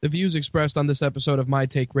The views expressed on this episode of My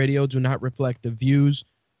Take Radio do not reflect the views,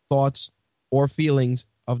 thoughts, or feelings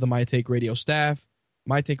of the My Take Radio staff,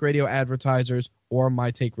 My Take Radio advertisers, or My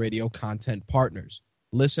Take Radio content partners.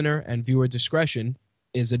 Listener and viewer discretion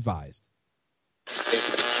is advised.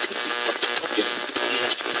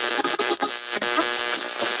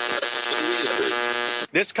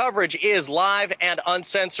 This coverage is live and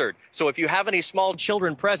uncensored, so if you have any small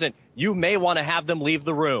children present, you may want to have them leave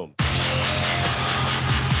the room.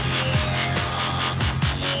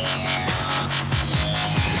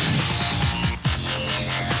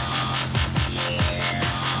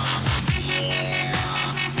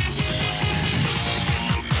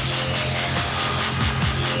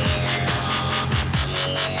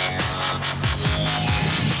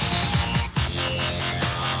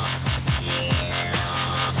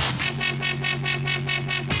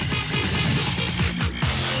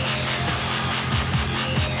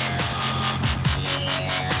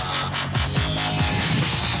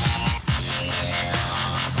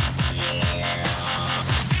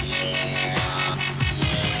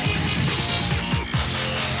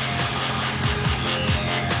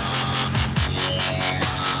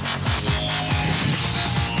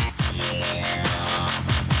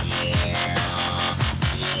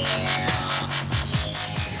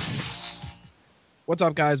 What's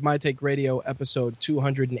up, guys? My Take Radio, episode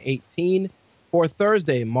 218 for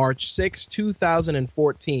Thursday, March 6,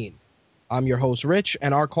 2014. I'm your host, Rich,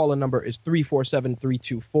 and our caller number is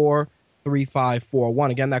 347-324-3541.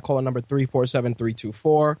 Again, that caller number,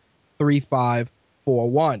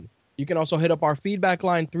 347-324-3541. You can also hit up our feedback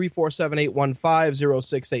line,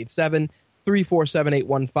 347-815-0687,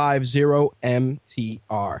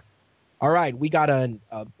 347-815-0MTR. All right, we got a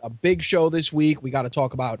big show this week. We got to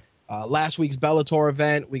talk about last week's Bellator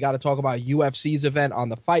event. We got to talk about UFC's event on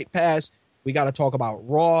the Fight Pass. We got to talk about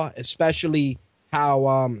Raw, especially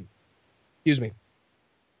how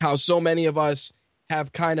so many of us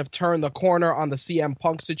have kind of turned the corner on the CM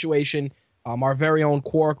Punk situation. Our very own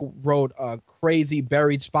Quark wrote a crazy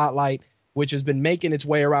buried spotlight, which has been making its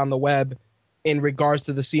way around the web in regards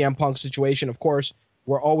to the CM Punk situation. Of course,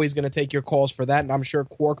 we're always going to take your calls for that, and I'm sure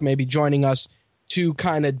Quark may be joining us to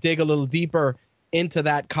kind of dig a little deeper into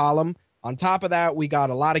that column. On top of that, we got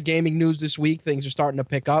a lot of gaming news this week. Things are starting to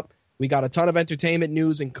pick up. We got a ton of entertainment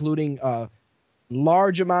news, including a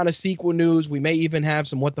large amount of sequel news. We may even have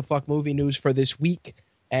some what the fuck movie news for this week.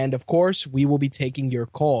 And of course, we will be taking your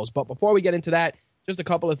calls. But before we get into that, just a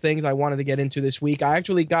couple of things I wanted to get into this week. I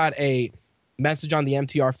actually got a message on the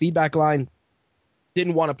MTR feedback line.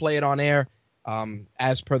 Didn't want to play it on air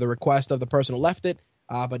as per the request of the person who left it.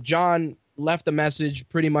 But John left a message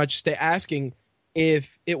pretty much asking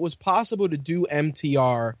if it was possible to do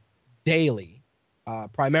MTR daily,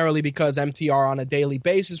 primarily because MTR on a daily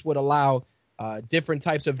basis would allow different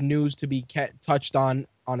types of news to be touched on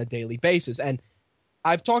a daily basis. And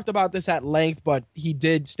I've talked about this at length, but he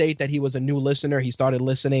did state that he was a new listener. He started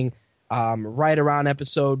listening right around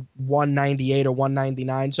episode 198 or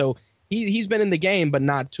 199. So he's been in the game, but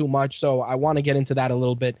not too much. So I want to get into that a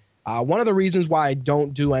little bit. One of the reasons why I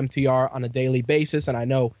don't do MTR on a daily basis, and I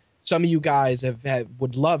know some of you guys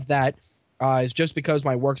would love that, is just because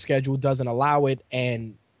my work schedule doesn't allow it,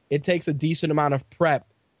 and it takes a decent amount of prep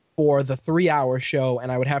for the 3-hour show,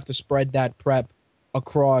 and I would have to spread that prep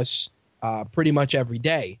across pretty much every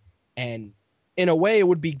day. And in a way, it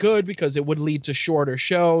would be good because it would lead to shorter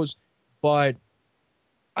shows, but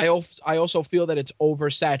I also feel that it's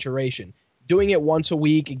oversaturation. Doing it once a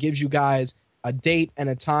week, it gives you guys a date and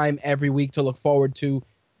a time every week to look forward to.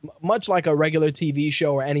 Much like a regular TV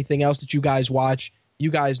show or anything else that you guys watch, you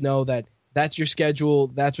guys know that that's your schedule,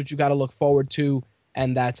 that's what you got to look forward to,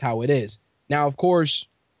 and that's how it is. Now, of course,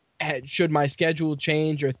 should my schedule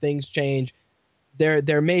change or things change, there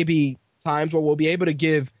may be times where we'll be able to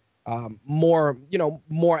give more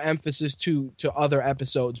emphasis to other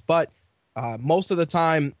episodes, but most of the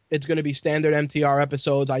time it's going to be standard MTR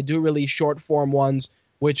episodes. I do release short form ones,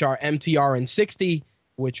 which are MTR in 60,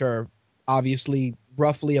 which are obviously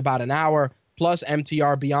roughly about an hour, plus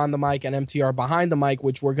MTR Beyond the Mic and MTR Behind the Mic,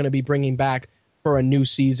 which we're going to be bringing back for a new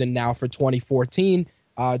season now for 2014.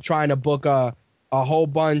 Trying to book a whole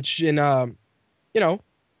bunch a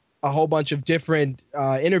whole bunch of different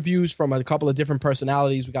interviews from a couple of different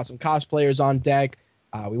personalities. We got some cosplayers on deck.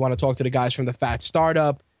 We want to talk to the guys from the Fat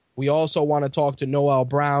Startup. We also want to talk to Noel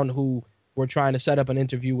Brown, who we're trying to set up an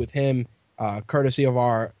interview with him, courtesy of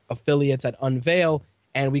our affiliates at Unveil.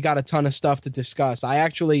 And we got a ton of stuff to discuss. I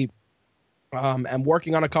actually am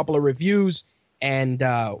working on a couple of reviews, and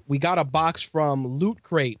we got a box from Loot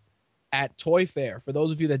Crate at Toy Fair. For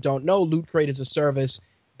those of you that don't know, Loot Crate is a service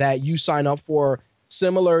that you sign up for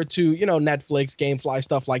similar to, Netflix, GameFly,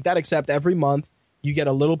 stuff like that, except every month you get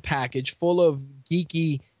a little package full of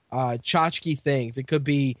geeky, tchotchke things. It could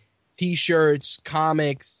be T-shirts,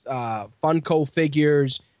 comics, Funko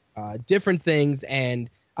figures, different things. And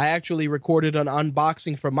I actually recorded an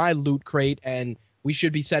unboxing for my Loot Crate, and we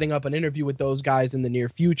should be setting up an interview with those guys in the near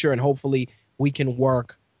future, and hopefully we can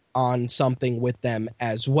work on something with them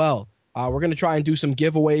as well. We're going to try and do some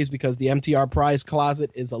giveaways because the MTR prize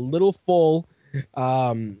closet is a little full.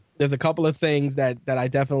 There's a couple of things that I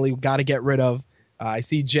definitely got to get rid of. I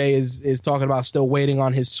see Jay is talking about still waiting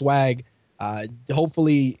on his swag.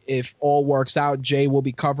 Hopefully, if all works out, Jay will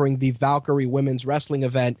be covering the Valkyrie women's wrestling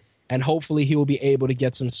event, and hopefully he will be able to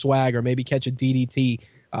get some swag or maybe catch a DDT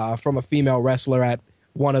from a female wrestler at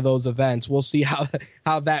one of those events. We'll see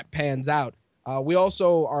how that pans out. We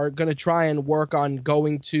also are going to try and work on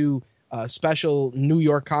going to a special New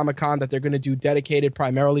York Comic-Con that they're going to do dedicated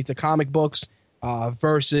primarily to comic books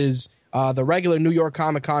versus the regular New York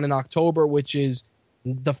Comic-Con in October, which is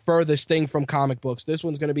the furthest thing from comic books. This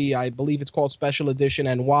one's going to be, I believe it's called Special Edition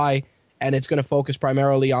NY, and it's going to focus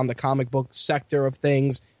primarily on the comic book sector of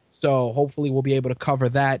things. So hopefully we'll be able to cover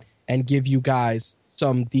that and give you guys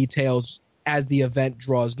some details as the event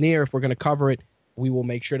draws near. If we're going to cover it, we will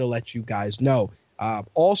make sure to let you guys know.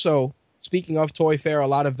 Also, speaking of Toy Fair, a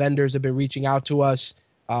lot of vendors have been reaching out to us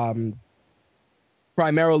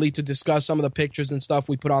primarily to discuss some of the pictures and stuff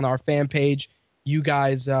we put on our fan page. You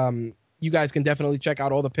guys can definitely check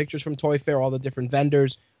out all the pictures from Toy Fair, all the different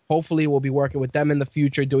vendors. Hopefully we'll be working with them in the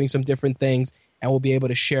future, doing some different things, and we'll be able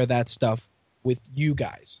to share that stuff with you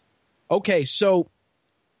guys. Okay, so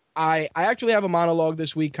I actually have a monologue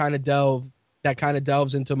this week kind of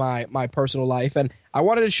delves into my personal life, and I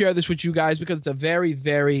wanted to share this with you guys because it's a very,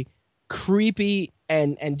 very creepy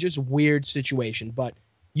and just weird situation. But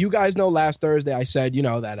you guys know last Thursday I said,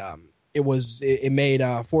 that it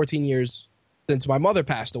made 14 years since my mother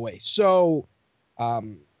passed away. So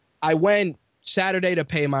I went Saturday to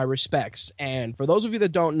pay my respects. And for those of you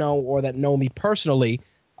that don't know or that know me personally,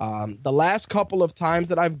 the last couple of times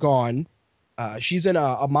that I've gone, she's in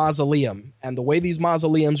a mausoleum. And the way these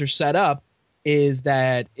mausoleums are set up is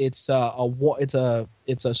that it's a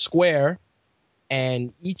square,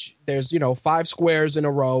 and there's 5 squares in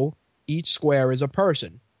a row. Each square is a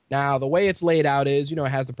person. Now, the way it's laid out is, it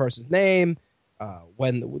has the person's name,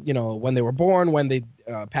 when they were born, when they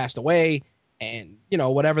passed away, and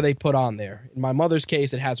whatever they put on there. In my mother's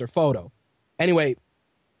case, it has her photo. Anyway,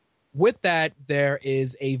 with that, there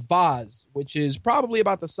is a vase, which is probably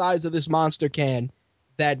about the size of this Monster can,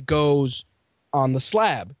 that goes on the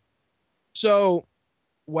slab. So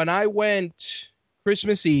when I went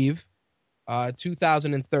Christmas Eve,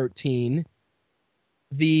 2013,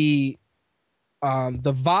 the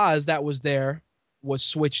vase that was there was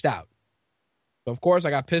switched out. So, of course, I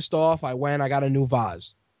got pissed off. I got a new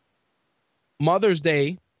vase. Mother's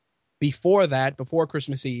Day, before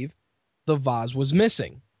Christmas Eve, the vase was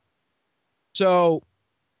missing. So,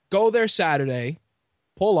 go there Saturday,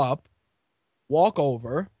 pull up, walk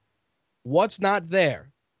over. What's not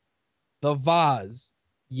there? The vase,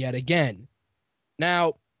 yet again.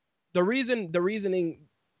 Now, the reasoning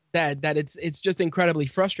that it's just incredibly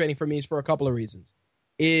frustrating for me is for a couple of reasons.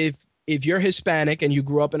 If you're Hispanic and you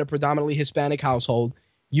grew up in a predominantly Hispanic household,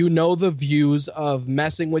 you know the views of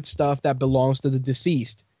messing with stuff that belongs to the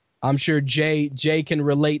deceased. I'm sure Jay can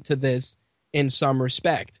relate to this in some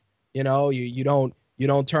respect. You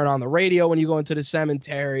don't turn on the radio when you go into the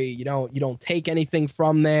cemetery. You don't take anything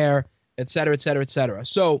from there, et cetera, et cetera, et cetera.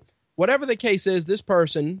 So whatever the case is, this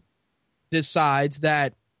person decides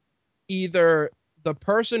that either the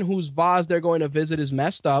person whose vase they're going to visit is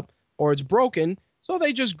messed up or it's broken, so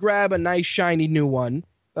they just grab a nice shiny new one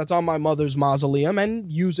that's on my mother's mausoleum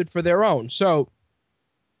and use it for their own. So,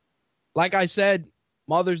 like I said,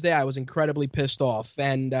 Mother's Day I was incredibly pissed off,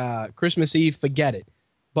 and Christmas Eve, forget it.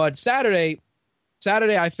 But Saturday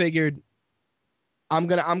I figured I'm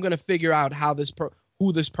gonna figure out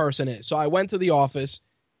who this person is. So I went to the office,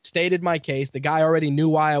 stated my case. The guy already knew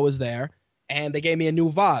why I was there, and they gave me a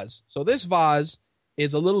new vase. So this vase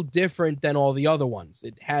is a little different than all the other ones.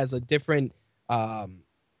 It has a different, kind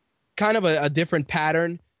of a different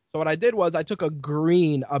pattern. So what I did was I took a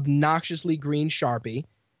obnoxiously green Sharpie,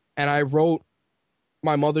 and I wrote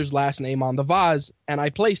my mother's last name on the vase, and I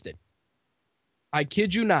placed it. I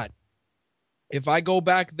kid you not. If I go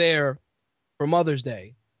back there for Mother's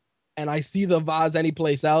Day and I see the vase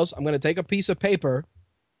anyplace else, I'm going to take a piece of paper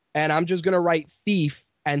and I'm just going to write thief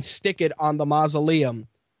and stick it on the mausoleum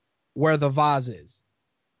where the vase is.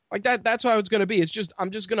 Like that's how it's going to be.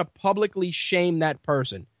 I'm just going to publicly shame that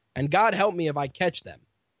person. And God help me if I catch them.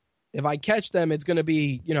 If I catch them, it's going to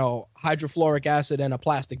be, hydrofluoric acid and a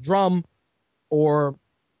plastic drum, or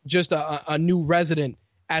just a new resident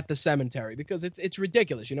at the cemetery, because it's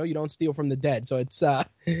ridiculous. You don't steal from the dead. So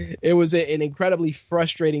it was an incredibly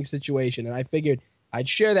frustrating situation. And I figured I'd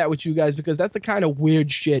share that with you guys because that's the kind of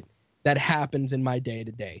weird shit that happens in my day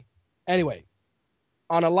to day. Anyway,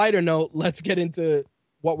 on a lighter note, let's get into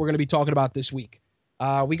what we're going to be talking about this week.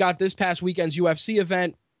 We got this past weekend's UFC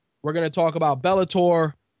event. We're going to talk about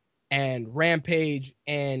Bellator and Rampage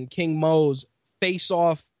and King Mo's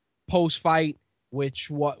face-off post-fight, which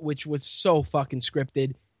was so fucking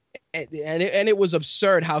scripted. And it was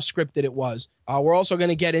absurd how scripted it was. We're also going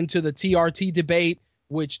to get into the TRT debate,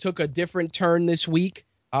 which took a different turn this week.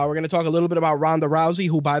 We're going to talk a little bit about Ronda Rousey,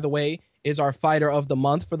 who, by the way, is our fighter of the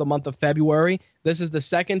month for the month of February. This is the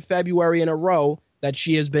second February in a row that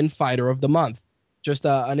she has been fighter of the month. Just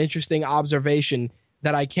an interesting observation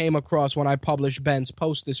that I came across when I published Ben's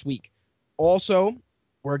post this week. Also,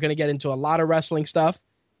 we're going to get into a lot of wrestling stuff.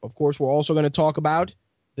 Of course, we're also going to talk about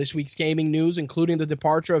this week's gaming news, including the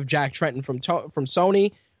departure of Jack Tretton from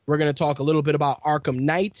Sony. We're going to talk a little bit about Arkham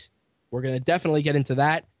Knight. We're going to definitely get into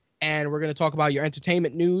that. And we're going to talk about your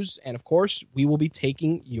entertainment news. And, of course, we will be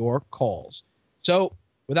taking your calls. So,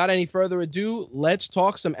 without any further ado, let's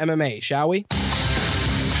talk some MMA, shall we?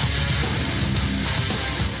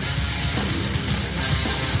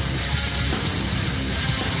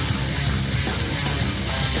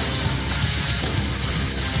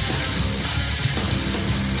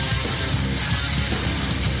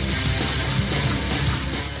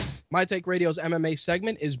 My Take Radio's MMA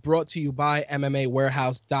segment is brought to you by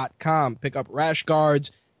MMAwarehouse.com. Pick up rash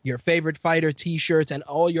guards, your favorite fighter t-shirts, and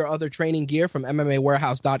all your other training gear from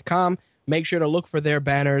MMAwarehouse.com. Make sure to look for their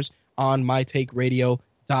banners on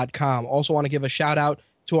MyTakeRadio.com. Also want to give a shout out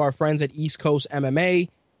to our friends at East Coast MMA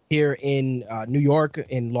here in New York,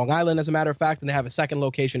 in Long Island, as a matter of fact, and they have a second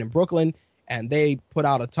location in Brooklyn, and they put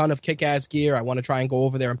out a ton of kick-ass gear. I want to try and go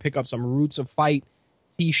over there and pick up some Roots of Fight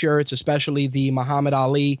t-shirts, especially the Muhammad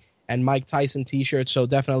Ali and Mike Tyson t-shirts, so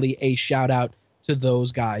definitely a shout-out to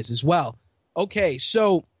those guys as well. Okay,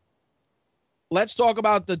 so let's talk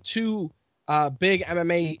about the two big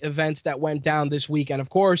MMA events that went down this week. And, of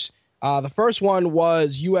course, the first one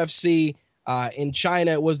was UFC in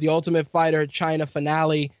China. It was the Ultimate Fighter China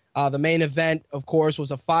finale. The main event, of course,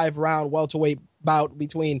 was a 5-round welterweight bout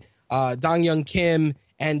between Dong Hyun Kim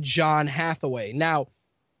and John Hathaway. Now,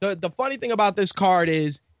 the funny thing about this card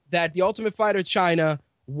is that the Ultimate Fighter China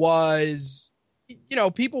was,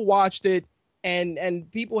 people watched it and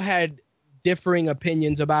people had differing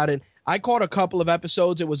opinions about it. I caught a couple of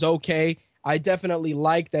episodes. It was okay. I definitely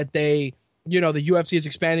like that the UFC is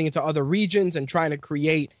expanding into other regions and trying to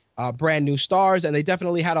create brand new stars. And they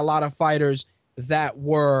definitely had a lot of fighters that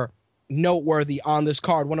were noteworthy on this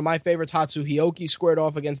card. One of my favorites, Hatsuhioki, squared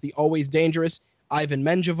off against the always dangerous Ivan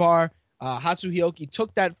Menjivar. Hatsuhioki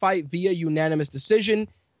took that fight via unanimous decision.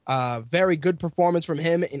 Very good performance from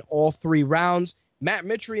him in all 3 rounds. Matt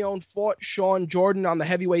Mitrione fought Sean Jordan on the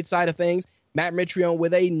heavyweight side of things. Matt Mitrione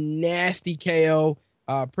with a nasty KO,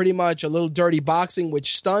 pretty much a little dirty boxing,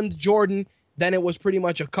 which stunned Jordan. Then it was pretty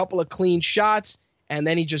much a couple of clean shots, and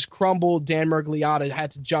then he just crumbled. Dan Miragliotta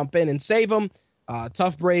had to jump in and save him.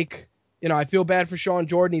 Tough break. I feel bad for Sean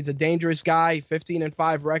Jordan. He's a dangerous guy,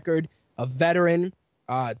 15-5 record, a veteran,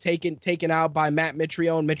 taken out by Matt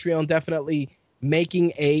Mitrione. Mitrione definitely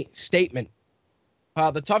making a statement.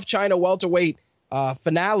 The Tough China welterweight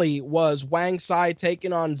finale was Wang Sai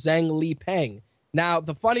taking on Zheng Li Peng. Now,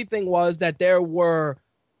 the funny thing was that there were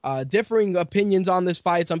differing opinions on this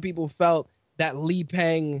fight. Some people felt that Li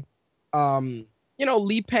Peng,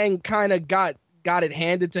 Li Peng kind of got it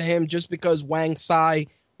handed to him just because Wang Sai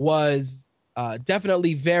was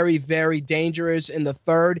definitely very, very dangerous in the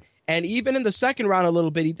third. And even in the second round a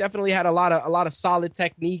little bit, he definitely had a lot of solid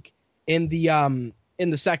technique in the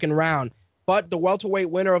second round. But the welterweight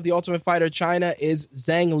winner of the Ultimate Fighter China is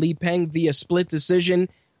Zheng Li Peng via split decision.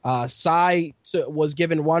 Sai was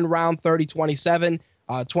given 1 round, 30-27,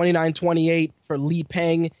 29-28 for Li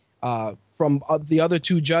Peng from the other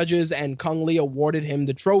 2 judges, and Kung Lee awarded him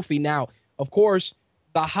the trophy. Now, of course,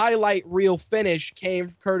 the highlight reel finish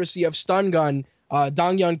came courtesy of Stun Gun,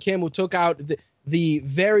 Dong Hyun Kim, who took out the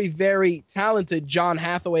very, very talented John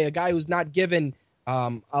Hathaway, a guy who's not given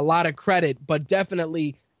a lot of credit, but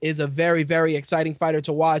definitely is a very, very exciting fighter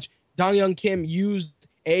to watch. Dong Hyun Kim used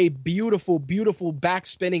a beautiful, beautiful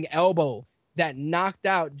back-spinning elbow that knocked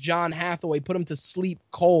out John Hathaway, put him to sleep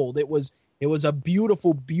cold. It was a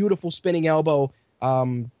beautiful, beautiful spinning elbow.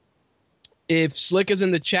 If Slick is in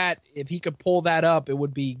the chat, if he could pull that up, it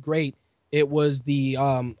would be great. It was the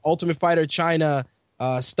Ultimate Fighter China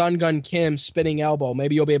Stun Gun Kim spinning elbow.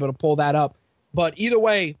 Maybe you'll be able to pull that up. But either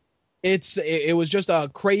way, it was just a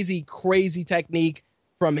crazy, crazy technique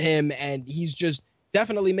from him, and he's just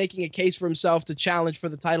definitely making a case for himself to challenge for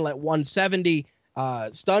the title at 170.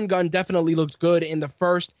 Stun Gun definitely looked good in the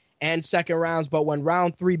first and second rounds, but when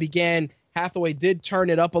round 3 began, Hathaway did turn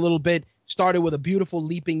it up a little bit, started with a beautiful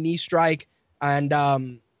leaping knee strike, and,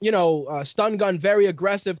 Stun Gun very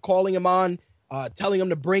aggressive, calling him on, telling him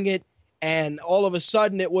to bring it, and all of a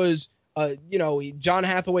sudden it was, John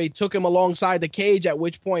Hathaway took him alongside the cage, at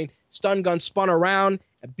which point Stun Gun spun around,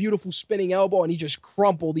 a beautiful spinning elbow, and he just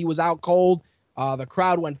crumpled. He was out cold. The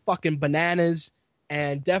crowd went fucking bananas,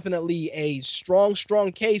 and definitely a strong,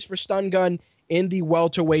 strong case for Stun Gun in the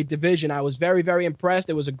welterweight division. I was very, very impressed.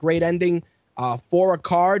 It was a great ending for a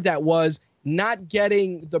card that was not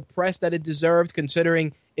getting the press that it deserved,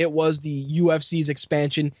 considering it was the UFC's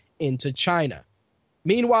expansion into China.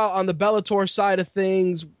 Meanwhile, on the Bellator side of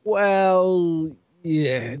things, well,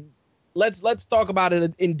 yeah, let's talk about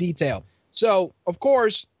it in detail. So, of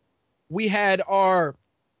course, we had our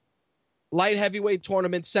light heavyweight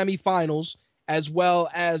tournament semifinals as well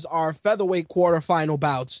as our featherweight quarterfinal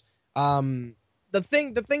bouts. The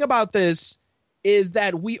thing about this is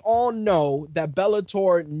that we all know that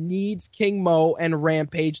Bellator needs King Mo and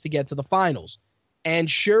Rampage to get to the finals. And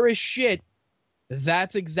sure as shit,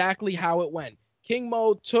 that's exactly how it went. King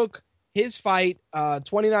Mo took his fight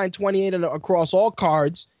 29-28 across all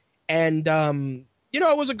cards. And,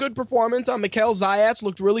 it was a good performance. Mikhail Zayats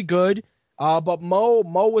looked really good. But Mo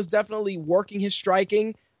was definitely working his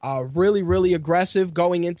striking, really, really aggressive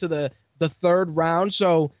going into the third round.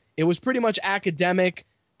 So it was pretty much academic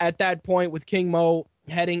at that point with King Mo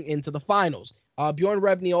heading into the finals. Bjorn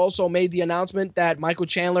Rebney also made the announcement that Michael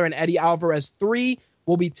Chandler and Eddie Alvarez 3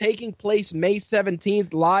 will be taking place May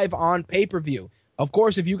 17th live on pay-per-view. Of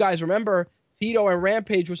course, if you guys remember, Tito and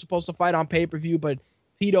Rampage were supposed to fight on pay-per-view, but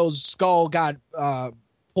Tito's skull got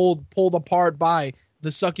pulled apart by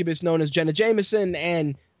the succubus known as Jenna Jameson,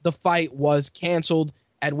 and the fight was canceled,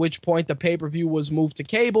 at which point the pay-per-view was moved to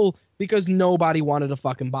cable because nobody wanted to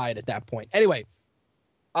fucking buy it at that point. Anyway,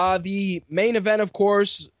 the main event, of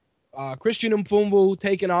course, Christian Mfumbu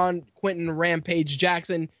taking on Quentin Rampage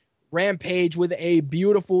Jackson. Rampage with a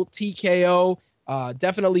beautiful TKO,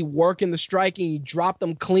 definitely working the striking. He dropped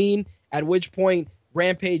them clean, at which point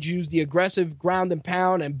Rampage used the aggressive ground and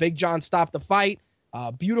pound, and Big John stopped the fight.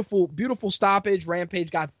 Beautiful, beautiful stoppage.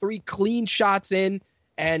 Rampage got 3 clean shots in,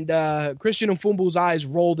 and Christian Mfumbu's eyes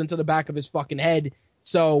rolled into the back of his fucking head.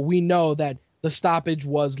 So we know that the stoppage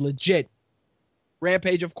was legit.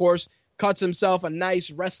 Rampage, of course, cuts himself a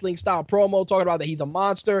nice wrestling-style promo talking about that he's a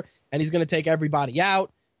monster and he's going to take everybody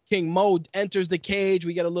out. King Mo enters the cage.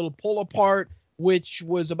 We get a little pull-apart, which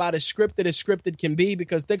was about as scripted can be,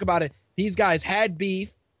 because think about it. These guys had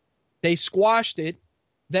beef. They squashed it.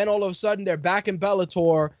 Then all of a sudden they're back in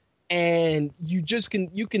Bellator, and you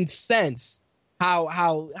can sense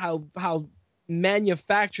how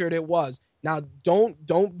manufactured it was. Now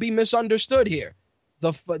don't be misunderstood here.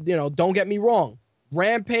 Don't get me wrong.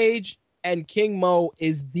 Rampage and King Mo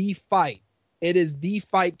is the fight. It is the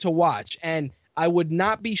fight to watch, and I would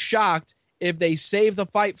not be shocked if they save the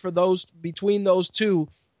fight for between those two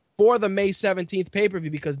for the May 17th pay-per-view,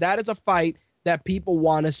 because that is a fight that people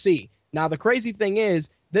want to see. Now, the crazy thing is,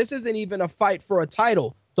 this isn't even a fight for a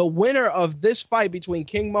title. The winner of this fight between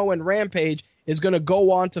King Mo and Rampage is going to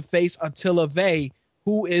go on to face Attila Vey,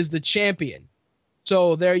 who is the champion.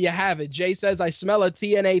 So there you have it. Jay says, I smell a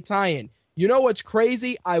TNA tie-in. You know what's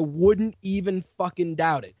crazy? I wouldn't even fucking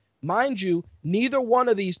doubt it. Mind you, neither one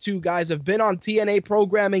of these two guys have been on TNA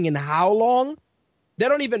programming in how long? They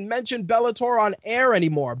don't even mention Bellator on air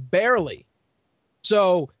anymore. Barely.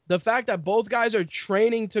 So the fact that both guys are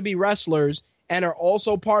training to be wrestlers and are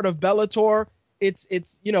also part of Bellator, it's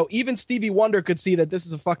even Stevie Wonder could see that this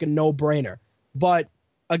is a fucking no-brainer. But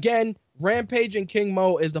again, Rampage and King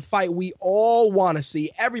Mo is the fight we all want to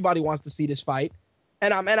see. Everybody wants to see this fight,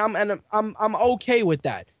 and I'm okay with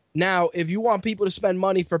that. Now, if you want people to spend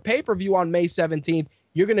money for pay-per-view on May 17th,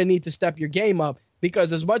 you're going to need to step your game up,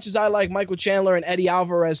 because as much as I like Michael Chandler and Eddie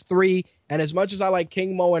Alvarez 3, and as much as I like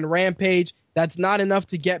King Mo and Rampage, that's not enough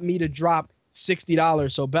to get me to drop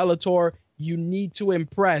 $60. So Bellator, you need to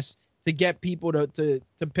impress to get people to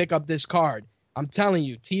pick up this card. I'm telling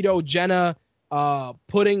you, Tito, Jenna,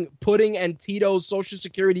 putting and Tito's Social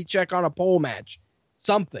Security check on a pole match,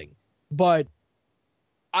 something. But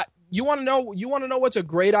you want to know what's a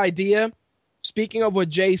great idea? Speaking of what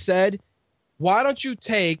Jay said, why don't you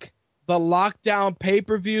take the Lockdown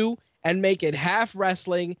pay-per-view and make it half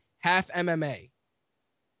wrestling, half MMA?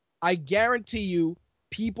 I guarantee you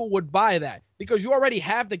people would buy that because you already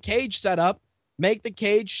have the cage set up. Make the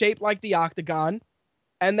cage shaped like the octagon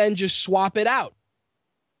and then just swap it out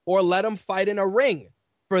or let them fight in a ring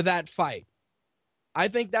for that fight. I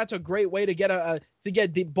think that's a great way to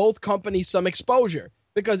get both companies some exposure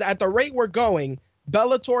because at the rate we're going,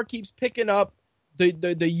 Bellator keeps picking up the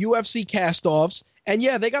UFC cast-offs. And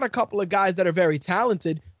yeah, they got a couple of guys that are very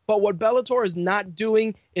talented, but what Bellator is not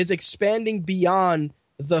doing is expanding beyond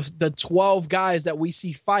the 12 guys that we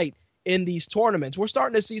see fight in these tournaments. We're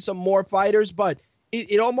starting to see some more fighters, but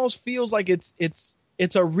it almost feels like it's a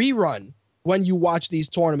rerun when you watch these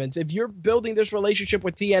tournaments. If you're building this relationship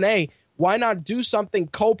with TNA, why not do something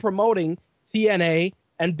co-promoting TNA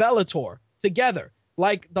and Bellator together?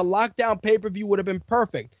 Like the Lockdown pay-per-view would have been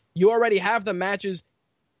perfect. You already have the matches.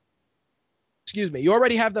 You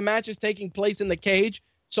already have the matches taking place in the cage,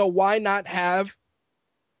 so why not have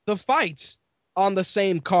the fights on the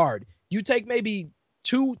same card? You take maybe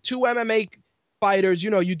two MMA fighters,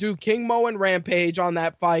 you do King Mo and Rampage on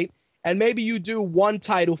that fight, and maybe you do one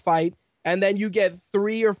title fight, and then you get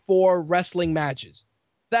 3 or 4 wrestling matches.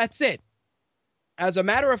 That's it. As a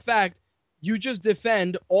matter of fact, you just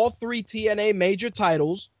defend all 3 TNA major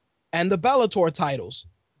titles and the Bellator titles.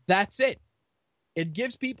 That's it. It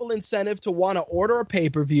gives people incentive to want to order a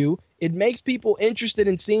pay-per-view. It makes people interested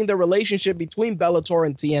in seeing the relationship between Bellator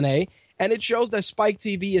and TNA, and it shows that Spike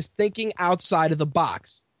TV is thinking outside of the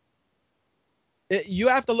box. You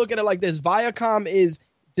have to look at it like this. Viacom is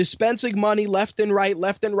dispensing money left and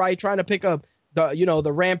right, trying to pick up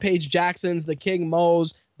the Rampage Jacksons, the King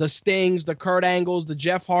Mo's, the Stings, the Kurt Angles, the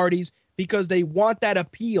Jeff Hardys, because they want that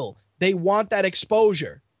appeal. They want that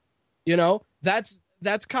exposure.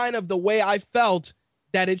 That's kind of the way I felt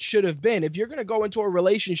that it should have been. If you're going to go into a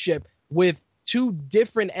relationship with 2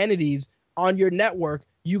 different entities on your network,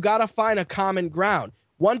 you got to find a common ground.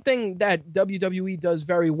 One thing that WWE does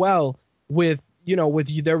very well with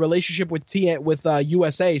their relationship with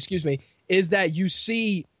USA, is that you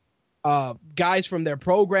see guys from their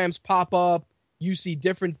programs pop up. You see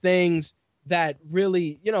different things that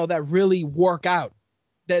really, that really work out,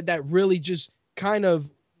 that really just kind of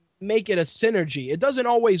make it a synergy. It doesn't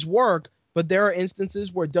always work, but there are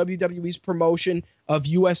instances where WWE's promotion of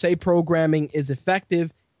USA programming is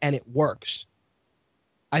effective and it works.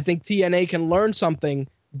 I think TNA can learn something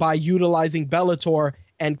by utilizing Bellator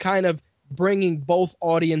and kind of bringing both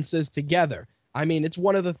audiences together. I mean, it's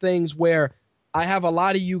one of the things where I have a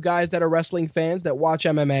lot of you guys that are wrestling fans that watch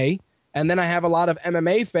MMA, and then I have a lot of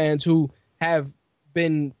MMA fans who have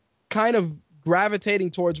been kind of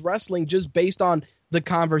gravitating towards wrestling just based on the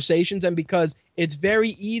conversations and because it's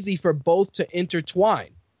very easy for both to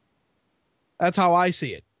intertwine. That's how I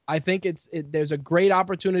see it. I think there's a great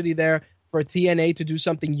opportunity there for TNA to do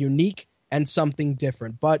something unique and something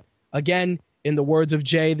different. But again, in the words of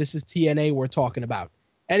Jay, this is TNA we're talking about.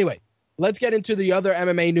 Anyway, let's get into the other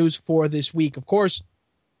MMA news for this week. Of course,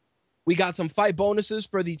 we got some fight bonuses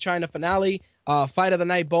for the China finale. Fight of the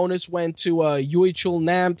night bonus went to Yui Chul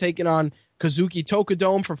Nam taking on Kazuki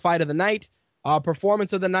Tokudome for fight of the night.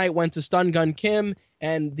 Performance of the night went to Stun Gun Kim,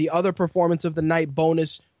 and the other performance of the night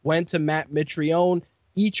bonus went to Matt Mitrione.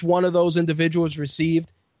 Each one of those individuals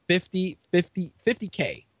received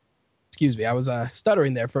 $50K. Excuse me, I was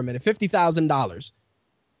stuttering there for a minute. $50,000.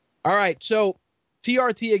 All right, so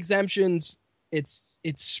TRT exemptions, it's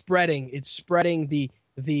spreading. It's spreading the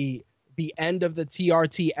end of the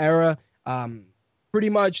TRT era. Pretty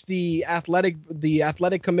much the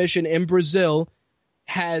athletic commission in Brazil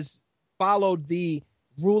has followed the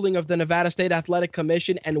ruling of the Nevada State Athletic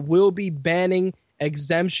Commission and will be banning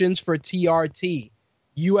exemptions for TRT.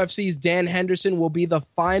 UFC's Dan Henderson will be the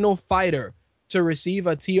final fighter to receive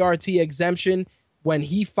a TRT exemption when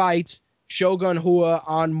he fights Shogun Rua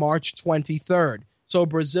on March 23rd. So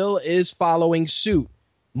Brazil is following suit.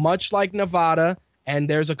 Much like Nevada, and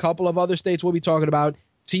there's a couple of other states we'll be talking about,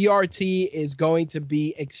 TRT is going to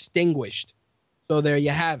be extinguished. So there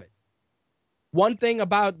you have it. One thing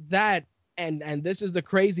about that, and this is the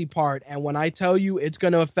crazy part, and when I tell you it's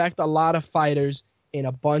going to affect a lot of fighters in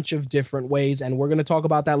a bunch of different ways, and we're going to talk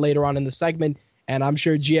about that later on in the segment, and I'm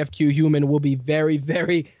sure GFQ Human will be very,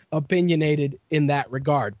 very opinionated in that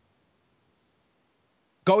regard.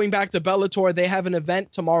 Going back to Bellator, they have an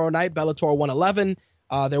event tomorrow night, Bellator 111.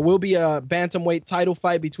 There will be a bantamweight title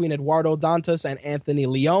fight between Eduardo Dantas and Anthony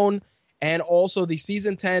Leon. And also the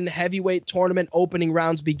Season 10 heavyweight tournament opening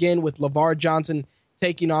rounds begin with LeVar Johnson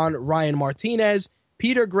taking on Ryan Martinez,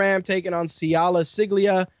 Peter Graham taking on Ciala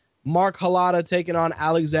Siglia, Mark Halata taking on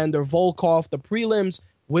Alexander Volkov. The prelims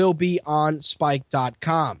will be on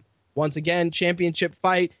Spike.com. Once again, championship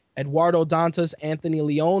fight, Eduardo Dantas, Anthony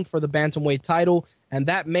Leon for the bantamweight title, and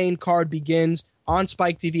that main card begins on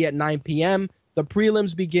Spike TV at 9 p.m. The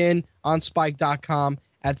prelims begin on Spike.com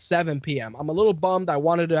at 7 p.m. I'm a little bummed. I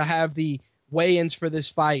wanted to have the weigh-ins for this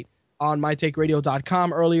fight on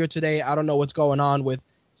MyTakeRadio.com earlier today. I don't know what's going on with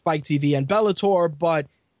Spike TV and Bellator, but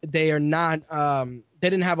they are not. They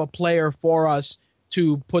didn't have a player for us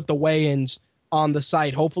to put the weigh-ins on the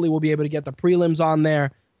site. Hopefully, we'll be able to get the prelims on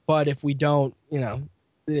there. But if we don't,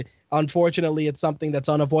 unfortunately, it's something that's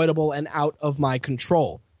unavoidable and out of my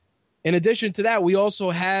control. In addition to that, we also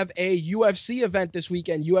have a UFC event this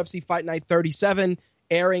weekend, UFC Fight Night 37,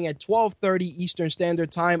 airing at 12:30 Eastern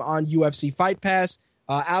Standard Time on UFC Fight Pass.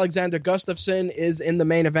 Alexander Gustafsson is in the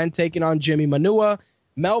main event, taking on Jimmy Manua.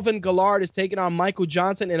 Melvin Gillard is taking on Michael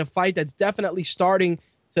Johnson in a fight that's definitely starting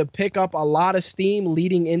to pick up a lot of steam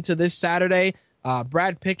leading into this Saturday.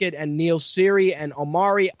 Brad Pickett and Neil Seery and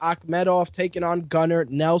Omari Akhmedov taking on Gunnar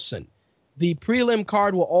Nelson. The prelim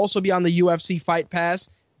card will also be on the UFC Fight Pass.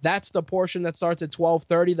 That's the portion that starts at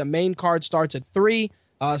 12:30. The main card starts at 3.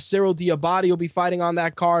 Cyril Diabate will be fighting on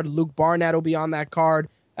that card. Luke Barnett will be on that card,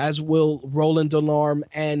 as will Roland Delorme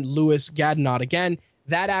and Louis Gadnot. Again,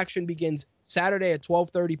 that action begins Saturday at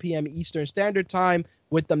 12:30 p.m. Eastern Standard Time,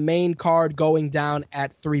 with the main card going down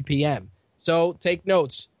at 3 p.m. So take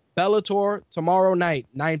notes. Bellator tomorrow night,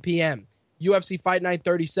 9 p.m. UFC Fight Night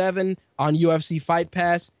 37 on UFC Fight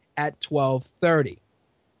Pass at 12:30.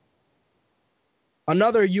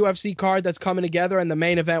 Another UFC card that's coming together, and the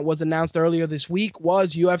main event was announced earlier this week,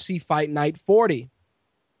 was UFC Fight Night 40.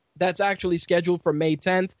 That's actually scheduled for May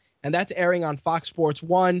 10th, and that's airing on Fox Sports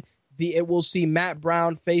 1. It will see Matt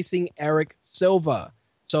Brown facing Eric Silva.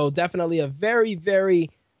 So definitely a very, very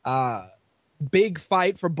big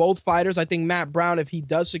fight for both fighters. I think Matt Brown, if he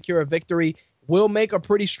does secure a victory, will make a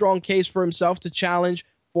pretty strong case for himself to challenge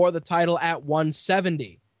for the title at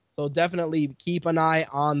 170. So definitely keep an eye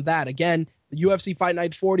on that. Again, the UFC Fight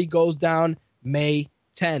Night 40 goes down May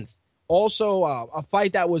 10th. Also, a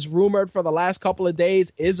fight that was rumored for the last couple of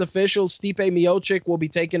days is official. Stipe Miocic will be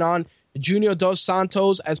taking on Junior Dos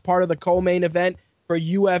Santos as part of the co-main event for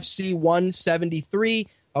UFC 173.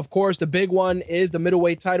 Of course, the big one is the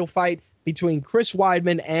middleweight title fight between Chris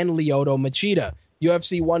Weidman and Lyoto Machida.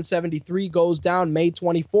 UFC 173 goes down May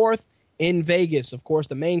 24th in Vegas. Of course,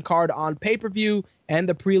 the main card on pay-per-view and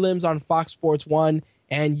the prelims on Fox Sports 1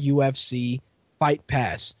 and UFC Fight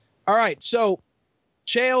Pass. All right, so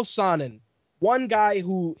Chael Sonnen, one guy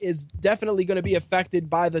who is definitely going to be affected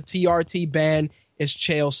by the TRT ban is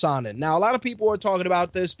Chael Sonnen. Now, a lot of people are talking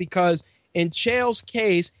about this because in Chael's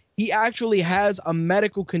case, he actually has a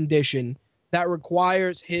medical condition that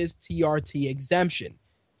requires his TRT exemption,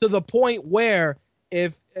 to the point where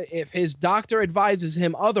if his doctor advises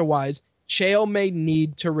him otherwise, Chael may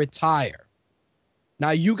need to retire.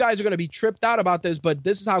 Now, you guys are going to be tripped out about this, but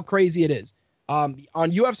this is how crazy it is. On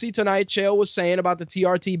UFC Tonight, Chael was saying about the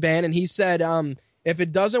TRT ban, and he said, if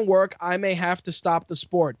it doesn't work, I may have to stop the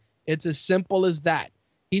sport. It's as simple as that.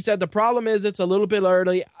 He said, the problem is it's a little bit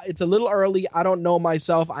early. It's a little early. I don't know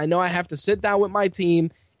myself. I know I have to sit down with my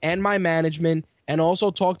team and my management and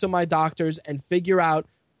also talk to my doctors and figure out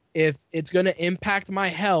if it's going to impact my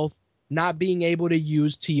health not being able to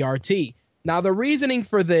use TRT. Now, the reasoning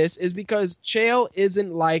for this is because Chael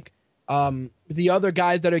isn't like the other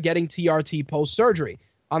guys that are getting TRT post-surgery.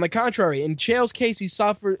 On the contrary, in Chael's case, he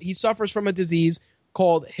suffers from a disease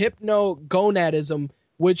called hypogonadism,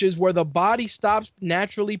 which is where the body stops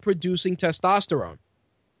naturally producing testosterone.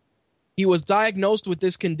 He was diagnosed with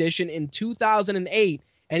this condition in 2008,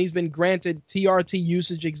 and he's been granted TRT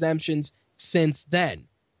usage exemptions since then.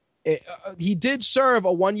 He did serve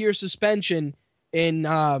a 1-year suspension in,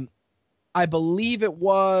 I believe it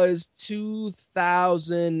was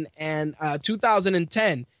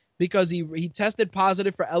 2010, because he tested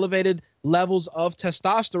positive for elevated levels of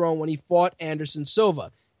testosterone when he fought Anderson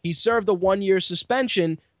Silva. He served a 1-year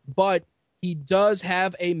suspension, but he does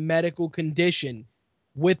have a medical condition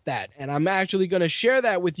with that. And I'm actually going to share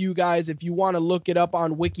that with you guys if you want to look it up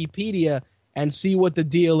on Wikipedia and see what the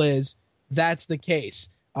deal is. That's the case.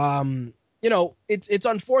 It's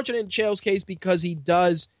unfortunate in Chael's case because he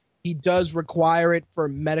does require it for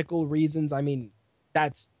medical reasons. I mean,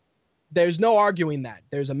 there's no arguing that.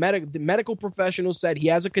 There's the medical professional said he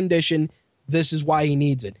has a condition. This is why he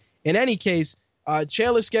needs it. In any case,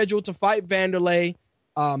 Chael is scheduled to fight Vanderlei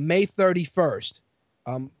May 31st.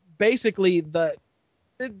 Basically,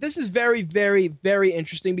 this is very, very, very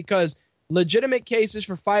interesting because legitimate cases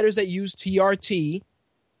for fighters that use TRT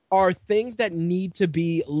are things that need to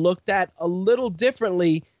be looked at a little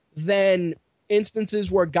differently than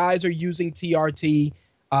instances where guys are using TRT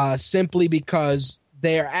simply because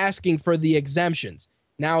they're asking for the exemptions.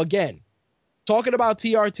 Now, again, Talking about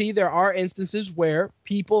TRT, there are instances where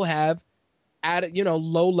people have added,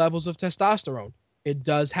 low levels of testosterone. It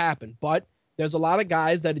does happen, but there's a lot of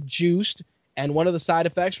guys that are juiced, and one of the side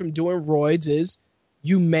effects from doing roids is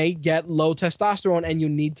you may get low testosterone and you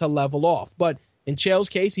need to level off. But in Chael's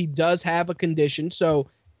case, he does have a condition, so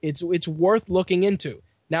it's worth looking into.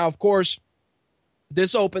 Now, of course,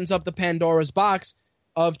 this opens up the Pandora's box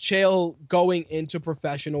of Chael going into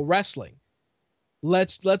professional wrestling.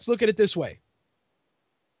 Let's look at it this way.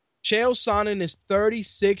 Chael Sonnen is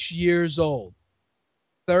 36 years old.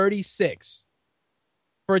 36.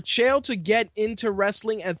 For Chael to get into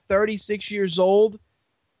wrestling at 36 years old,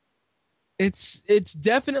 it's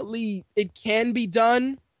definitely, it can be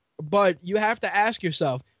done, but you have to ask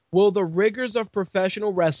yourself, will the rigors of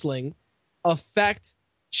professional wrestling affect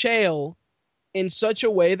Chael in such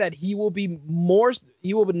a way that he will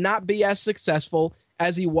not be as successful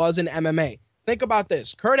as he was in MMA? Think about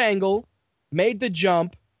this. Kurt Angle made the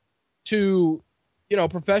jump to,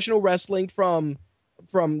 professional wrestling from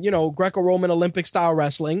Greco-Roman Olympic style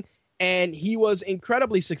wrestling, and he was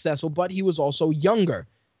incredibly successful, but he was also younger.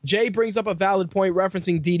 Jay brings up a valid point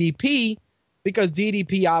referencing DDP, because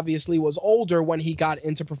DDP obviously was older when he got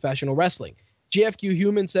into professional wrestling. GFQ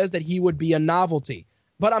Human says that he would be a novelty.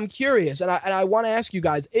 But I'm curious, and I want to ask you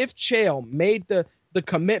guys, if Chael made the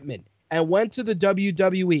commitment and went to the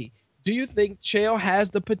WWE, do you think Chael has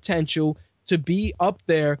the potential to be up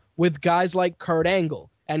there with guys like Kurt Angle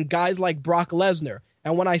and guys like Brock Lesnar?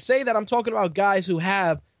 And when I say that, I'm talking about guys who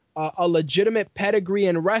have a legitimate pedigree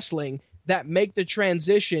in wrestling that make the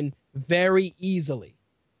transition very easily.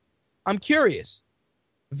 I'm curious.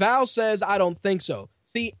 Val says, I don't think so.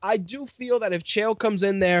 See, I do feel that if Chael comes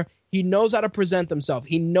in there, he knows how to present himself.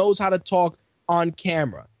 He knows how to talk on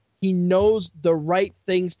camera. He knows the right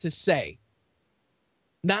things to say.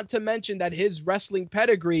 Not to mention that his wrestling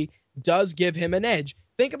pedigree does give him an edge.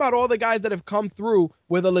 Think about all the guys that have come through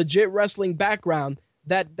with a legit wrestling background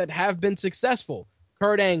that have been successful.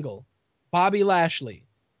 Kurt Angle, Bobby Lashley,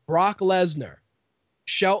 Brock Lesnar,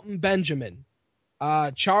 Shelton Benjamin,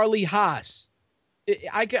 Charlie Haas.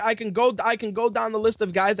 I can go down the list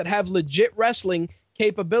of guys that have legit wrestling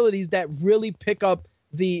capabilities that really pick up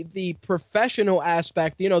the professional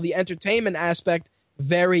aspect, the entertainment aspect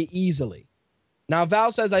very easily. Now,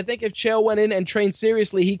 Val says, I think if Chael went in and trained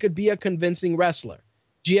seriously, he could be a convincing wrestler.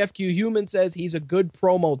 GFQ Human says he's a good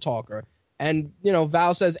promo talker. And,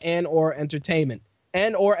 Val says, and or entertainment.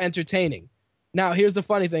 And or entertaining. Now, here's the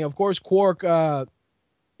funny thing. Of course, Quark says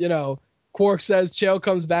Chael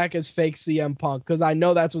comes back as fake CM Punk, because I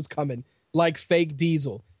know that's what's coming, like fake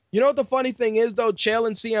Diesel. You know what the funny thing is, though? Chael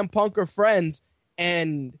and CM Punk are friends,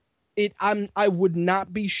 and I would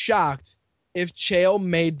not be shocked if Chael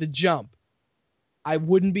made the jump. I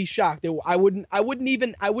wouldn't be shocked. I wouldn't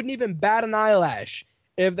even bat an eyelash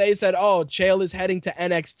if they said, "Oh, Chael is heading to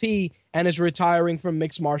NXT and is retiring from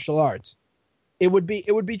mixed martial arts." It would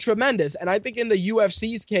be tremendous, and I think in the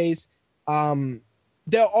UFC's case,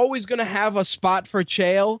 they're always going to have a spot for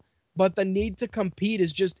Chael, but the need to compete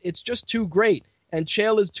is just too great, and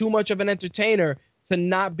Chael is too much of an entertainer to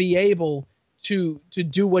not be able to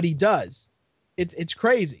do what he does. It's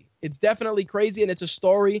crazy. It's definitely crazy, and it's a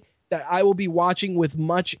story that I will be watching with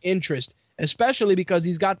much interest, especially because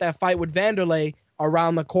he's got that fight with Vanderlei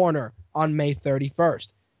around the corner on May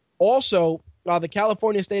 31st. Also, the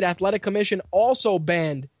California State Athletic Commission also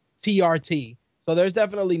banned TRT. So there's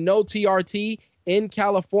definitely no TRT in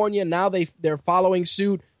California. Now they're following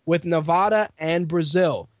suit with Nevada and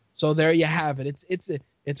Brazil. So there you have it.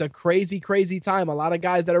 It's a crazy, crazy time. A lot of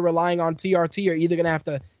guys that are relying on TRT are either going to have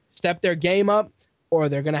to step their game up or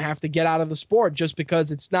they're going to have to get out of the sport just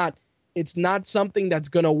because it's not something that's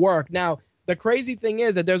going to work. Now, the crazy thing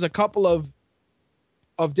is that there's a couple of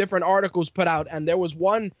different articles put out, and there was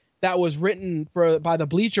one that was written by the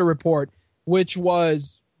Bleacher Report, which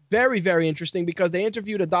was very, very interesting because they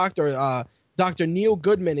interviewed a doctor, Dr. Neil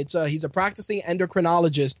Goodman. He's a practicing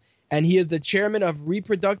endocrinologist, and he is the chairman of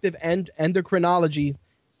Reproductive Endocrinology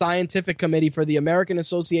Scientific Committee for the American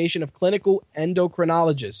Association of Clinical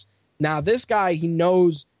Endocrinologists. Now, this guy, he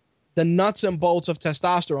knows the nuts and bolts of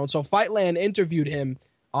testosterone. So Fightland interviewed him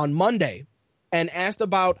on Monday and asked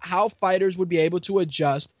about how fighters would be able to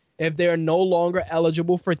adjust if they're no longer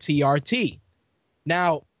eligible for TRT.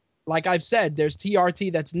 Now, like I've said, there's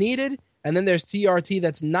TRT that's needed, and then there's TRT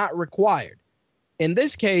that's not required. In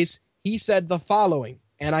this case, he said the following,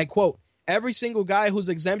 and I quote, "Every single guy whose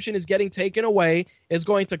exemption is getting taken away is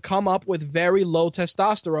going to come up with very low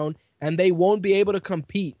testosterone, and they won't be able to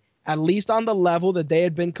compete, at least on the level that they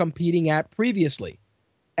had been competing at previously.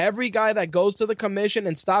 Every guy that goes to the commission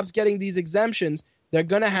and stops getting these exemptions They're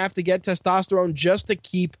going to have to get testosterone just to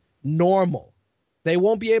keep normal. They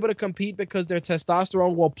won't be able to compete because their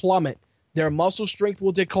testosterone will plummet. Their muscle strength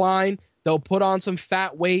will decline. They'll put on some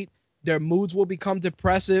fat weight. Their moods will become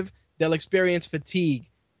depressive. They'll experience fatigue.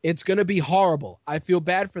 It's going to be horrible. I feel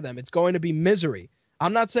bad for them. It's going to be misery.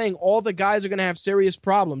 I'm not saying all the guys are going to have serious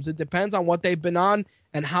problems. It depends on what they've been on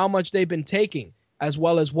and how much they've been taking, as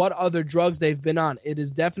well as what other drugs they've been on. It is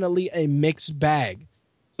definitely a mixed bag.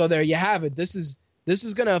 So there you have it. This is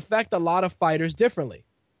going to affect a lot of fighters differently.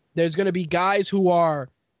 There's going to be guys who are,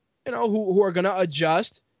 who are going to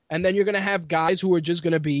adjust, and then you're going to have guys who are just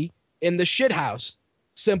going to be in the shit house.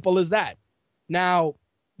 Simple as that. Now,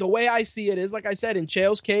 the way I see it is, like I said, in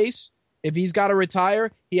Chael's case, if he's got to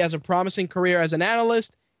retire, he has a promising career as an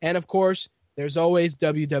analyst, and of course, there's always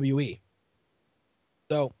WWE.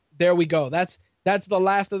 So there we go. That's the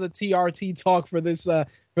last of the TRT talk for this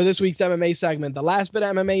week's MMA segment. The last bit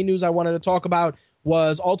of MMA news I wanted to talk about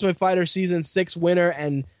was Ultimate Fighter Season 6 winner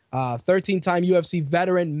and 13-time UFC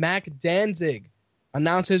veteran Mac Danzig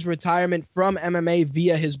announced his retirement from MMA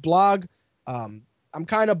via his blog. I'm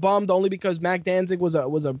kind of bummed only because Mac Danzig was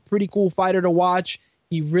a pretty cool fighter to watch.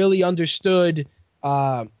 He really understood,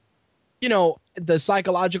 the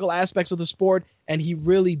psychological aspects of the sport, and he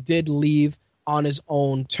really did leave on his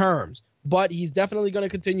own terms. But he's definitely going to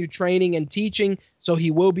continue training and teaching, so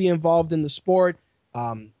he will be involved in the sport.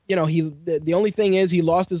 The only thing is he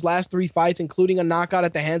lost his last 3 fights, including a knockout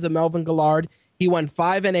at the hands of Melvin Guillard. He went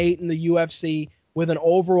 5-8 in the UFC with an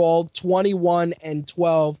overall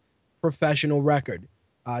 21-12 professional record.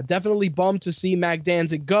 Definitely bummed to see Mac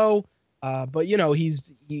Danzig go, but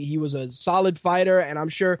he was a solid fighter, and I'm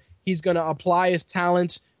sure he's going to apply his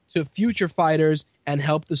talents to future fighters and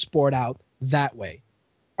help the sport out that way.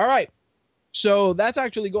 All right, so that's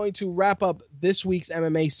actually going to wrap up this week's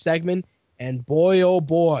MMA segment. And boy, oh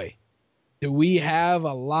boy, do we have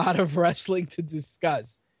a lot of wrestling to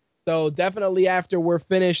discuss. So definitely after we're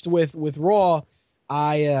finished with Raw,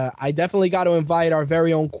 I definitely got to invite our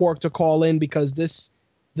very own Quark to call in because this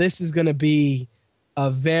is going to be a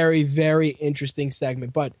very, very interesting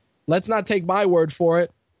segment. But let's not take my word for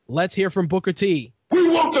it. Let's hear from Booker T. We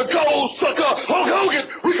want the gold, sucker! Hulk Hogan,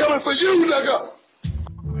 we coming for you, nigga!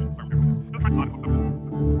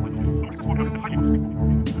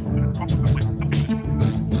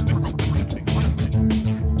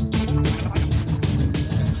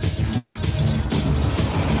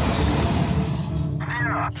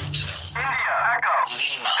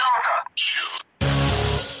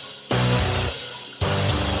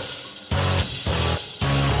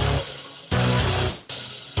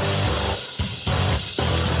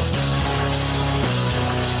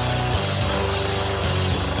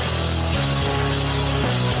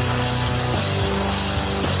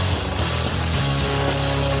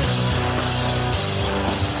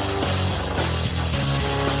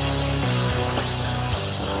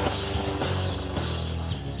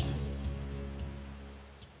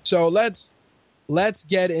 So let's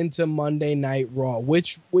get into Monday Night Raw,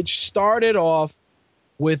 which started off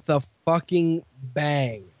with a fucking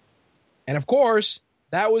bang. And of course,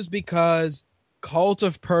 that was because Cult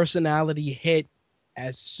of Personality hit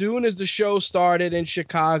as soon as the show started in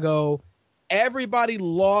Chicago. Everybody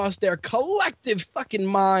lost their collective fucking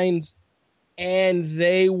minds and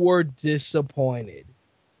they were disappointed.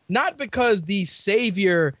 Not because the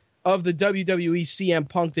savior of the WWE, CM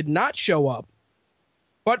Punk, did not show up,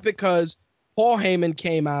 but because Paul Heyman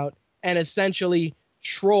came out and essentially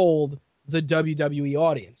trolled the WWE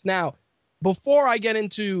audience. Now, before I get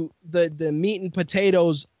into the meat and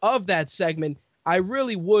potatoes of that segment, I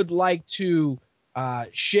really would like to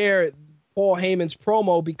share Paul Heyman's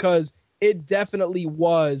promo because it definitely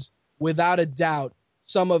was, without a doubt,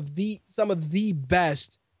 some of the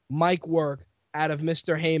best mic work out of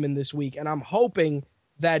Mr. Heyman this week. And I'm hoping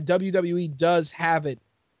that WWE does have it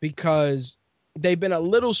because they've been a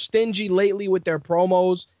little stingy lately with their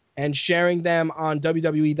promos and sharing them on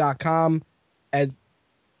WWE.com. And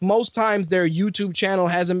most times their YouTube channel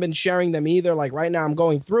hasn't been sharing them either. Like right now I'm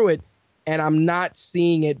going through it and I'm not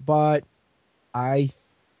seeing it, but I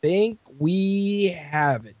think we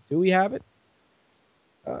have it. Do we have it?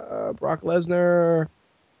 Brock Lesnar,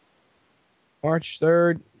 March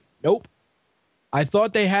 3rd. Nope. I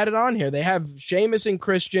thought they had it on here. They have Sheamus and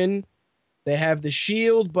Christian. They have The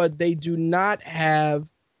Shield, but they do not have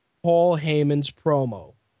Paul Heyman's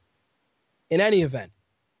promo. In any event,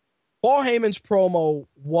 Paul Heyman's promo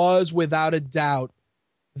was, without a doubt,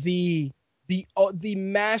 the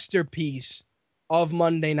masterpiece of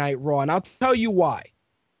Monday Night Raw, and I'll tell you why.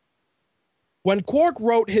 When Quark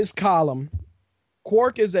wrote his column,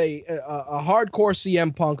 Quark is a hardcore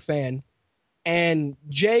CM Punk fan, And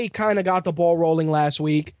Jay kind of got the ball rolling last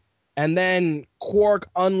week. And then Quark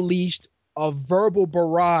unleashed a verbal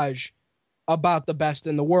barrage about the best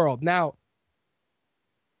in the world. Now,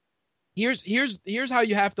 here's how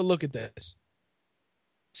you have to look at this.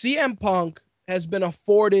 CM Punk has been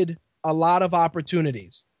afforded a lot of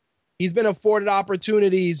opportunities. He's been afforded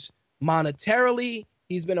opportunities monetarily.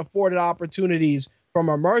 He's been afforded opportunities from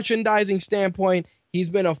a merchandising standpoint. He's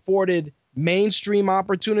been afforded mainstream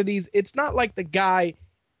opportunities. It's not like the guy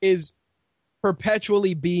is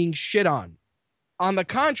perpetually being shit on. On the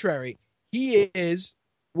contrary, he is,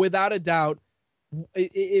 without a doubt,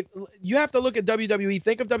 you have to look at WWE.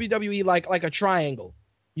 Think of WWE like a triangle.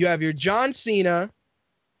 You have your John Cena,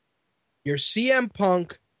 your CM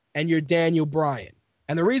Punk, and your Daniel Bryan.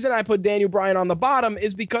 And the reason I put Daniel Bryan on the bottom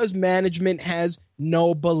is because management has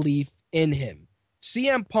no belief in him.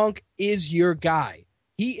 CM Punk is your guy.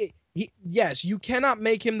 Yes, you cannot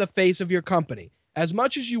make him the face of your company. As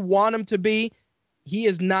much as you want him to be, he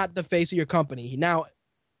is not the face of your company. Now,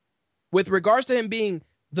 with regards to him being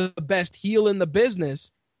the best heel in the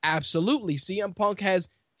business, absolutely. CM Punk has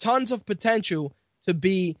tons of potential to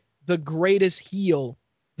be the greatest heel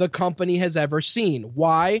the company has ever seen.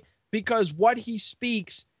 Why? Because what he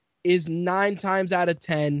speaks is 9 times out of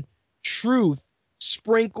 10 truth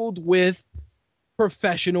sprinkled with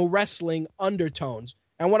professional wrestling undertones.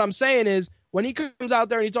 And what I'm saying is, when he comes out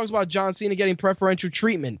there and he talks about John Cena getting preferential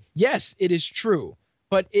treatment, yes, it is true,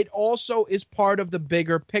 but it also is part of the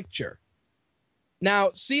bigger picture. Now,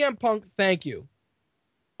 CM Punk, thank you.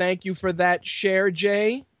 Thank you for that share,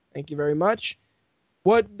 Jay. Thank you very much.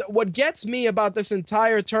 What gets me about this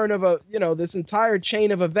entire this entire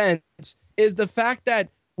chain of events is the fact that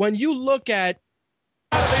when you look at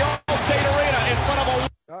the Allstate Arena in front of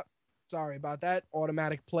a... sorry about that.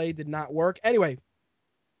 Automatic play did not work. Anyway,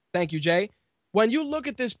 thank you, Jay. When you look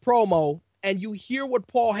at this promo and you hear what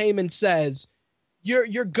Paul Heyman says,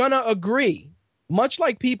 you're gonna agree. Much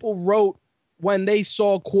like people wrote when they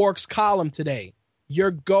saw Quark's column today, you're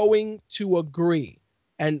going to agree.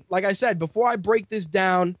 And like I said, before I break this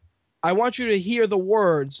down, I want you to hear the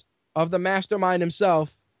words of the mastermind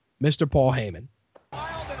himself, Mr. Paul Heyman.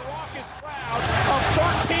 Wild and raucous crowd of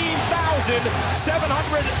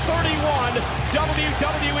 13,731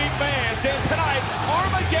 WWE fans. And tonight,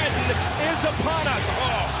 Armageddon is upon us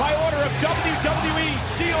by order of WWE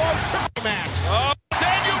COO Triple Max.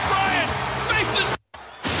 Daniel Bryan faces...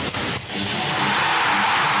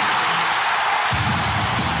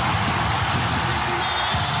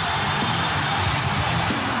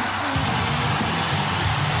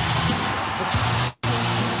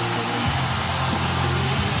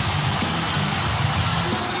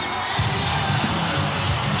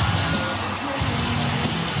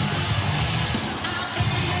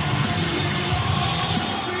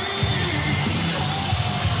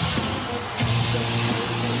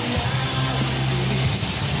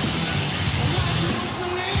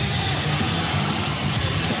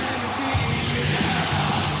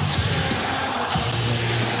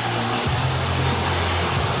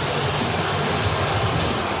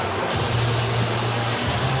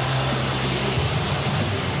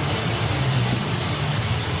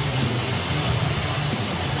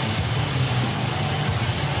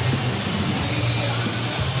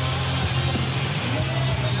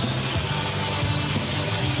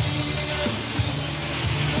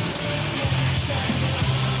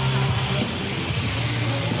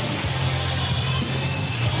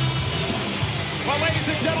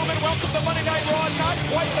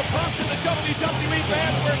 WWE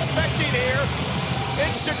fans were expecting here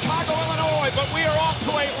in Chicago, Illinois, but we are off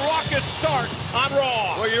to a raucous start on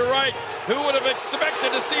Raw. Well, you're right. Who would have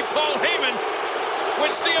expected to see Paul Heyman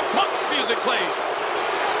when CM Punk's music plays?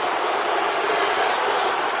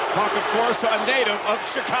 Punk, of course, a native of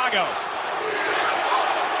Chicago.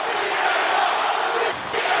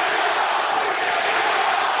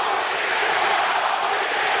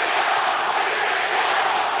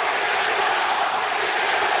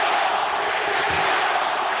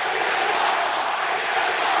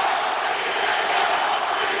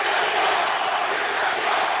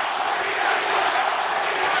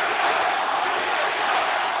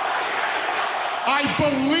 I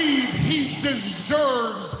believe he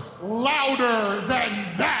deserves louder than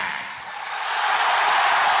that.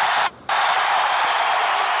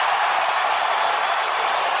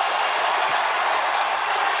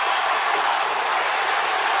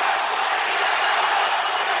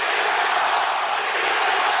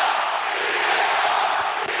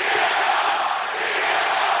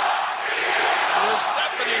 There's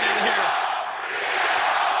deafening in here.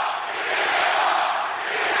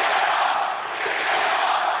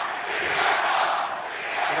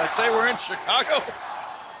 say we're in Chicago?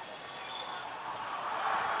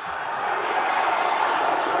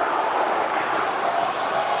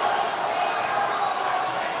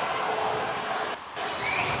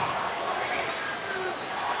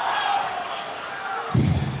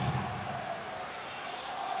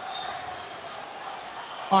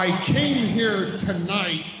 I came here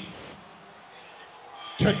tonight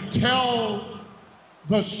to tell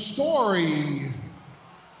the story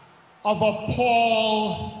of a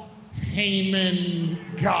Paul Heyman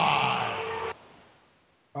guy.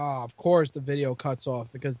 Of course the video cuts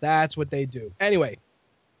off because that's what they do. Anyway,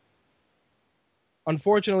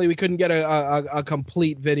 unfortunately, we couldn't get a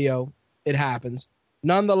complete video. It happens.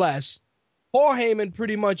 Nonetheless, Paul Heyman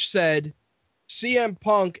pretty much said CM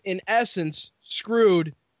Punk, in essence,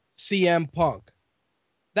 screwed CM Punk.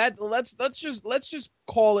 Let's just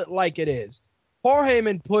call it like it is. Paul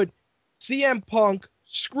Heyman put CM Punk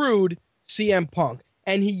screwed CM Punk,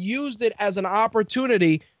 and he used it as an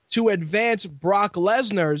opportunity to advance Brock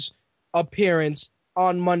Lesnar's appearance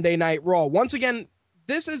on Monday Night Raw. Once again,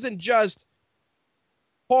 this isn't just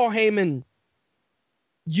Paul Heyman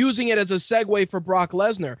using it as a segue for Brock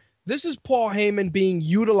Lesnar. This is Paul Heyman being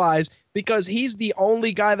utilized because he's the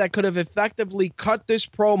only guy that could have effectively cut this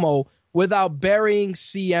promo without burying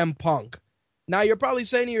CM Punk. Now, you're probably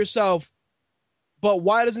saying to yourself, but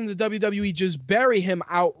why doesn't the WWE just bury him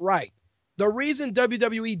outright? The reason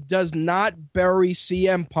WWE does not bury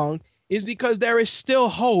CM Punk is because there is still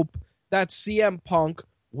hope that CM Punk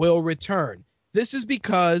will return. This is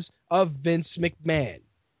because of Vince McMahon.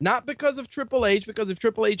 Not because of Triple H, because if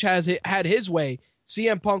Triple H had his way,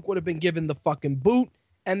 CM Punk would have been given the fucking boot,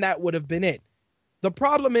 and that would have been it. The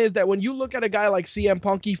problem is that when you look at a guy like CM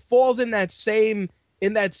Punk, he falls in that same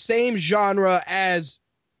genre as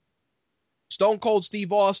Stone Cold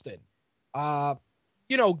Steve Austin.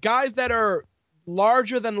 Guys that are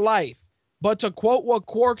larger than life. But to quote what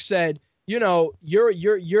Quark said,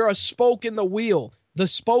 you're a spoke in the wheel. The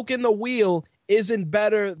spoke in the wheel isn't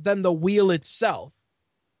better than the wheel itself.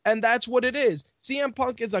 And that's what it is. CM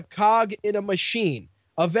Punk is a cog in a machine.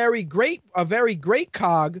 A very great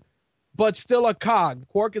cog, but still a cog.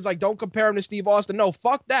 Quark is like, don't compare him to Steve Austin. No,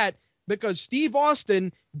 fuck that. Because Steve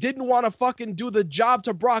Austin didn't want to fucking do the job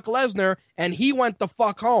to Brock Lesnar, and he went the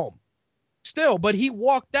fuck home. Still, but he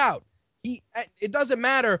walked out. It doesn't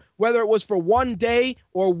matter whether it was for 1 day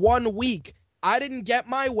or 1 week. I didn't get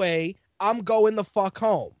my way. I'm going the fuck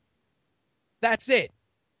home. That's it.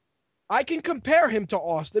 I can compare him to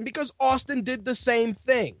Austin because Austin did the same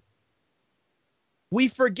thing. We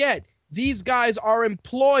forget these guys are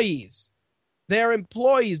employees. They're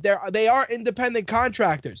employees. They are independent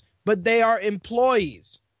contractors, but they are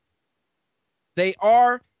employees. They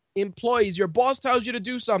are employees. Your boss tells you to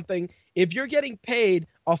do something. If you're getting paid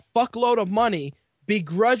a fuckload of money,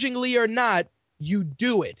 begrudgingly or not, you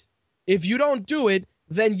do it. If you don't do it,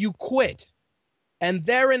 then you quit. And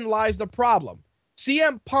therein lies the problem.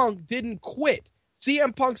 CM Punk didn't quit.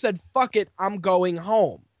 CM Punk said, fuck it, I'm going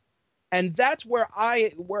home. And that's where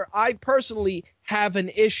I personally have an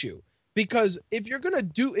issue. Because if you're going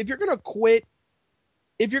to quit,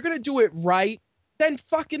 if you're going to do it right, then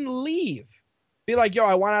fucking leave. Be like, yo,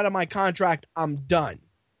 I want out of my contract. I'm done.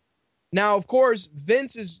 Now, of course,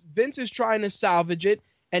 Vince is trying to salvage it,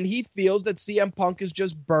 and he feels that CM Punk is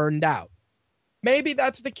just burned out. Maybe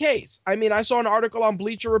that's the case. I mean, I saw an article on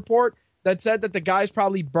Bleacher Report that said that the guy's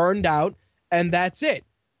probably burned out, and that's it.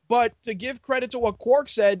 But to give credit to what Quark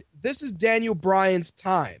said, this is Daniel Bryan's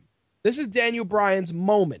time. This is Daniel Bryan's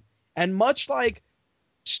moment. And much like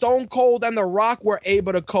Stone Cold and The Rock were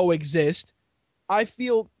able to coexist, I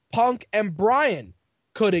feel Punk and Bryan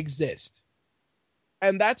could exist.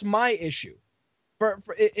 And that's my issue.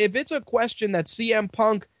 If it's a question that CM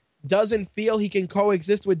Punk doesn't feel he can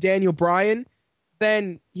coexist with Daniel Bryan,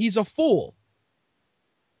 then he's a fool.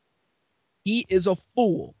 He is a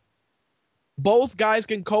fool. Both guys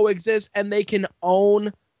can coexist and they can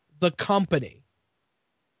own the company.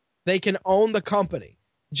 They can own the company.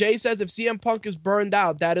 Jay says if CM Punk is burned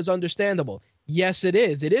out, that is understandable. Yes, it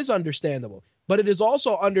is. It is understandable. But it is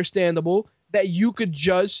also understandable that you could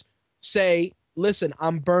just say, listen,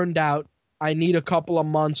 I'm burned out. I need a couple of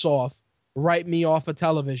months off. Write me off of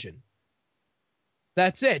television.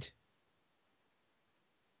 That's it.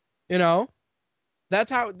 You know? That's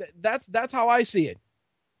how I see it.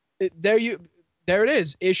 There it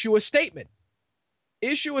is. Issue a statement.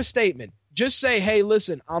 Issue a statement. Just say, hey,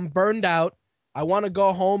 listen, I'm burned out. I want to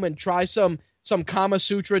go home and try some Kama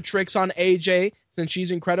Sutra tricks on AJ since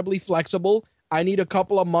she's incredibly flexible. I need a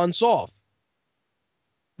couple of months off.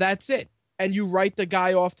 That's it. And you write the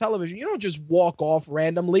guy off television. You don't just walk off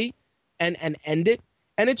randomly and end it.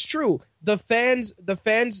 And it's true. The fans,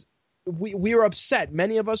 we are upset.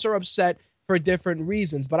 Many of us are upset for different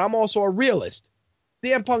reasons, but I'm also a realist.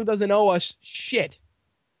 CM Punk doesn't owe us shit.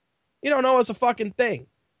 He don't owe us a fucking thing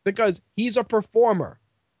because he's a performer.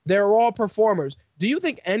 They're all performers. Do you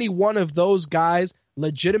think any one of those guys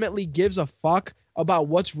legitimately gives a fuck about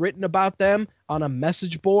what's written about them on a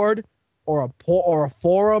message board or a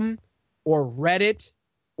forum or Reddit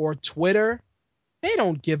or Twitter? They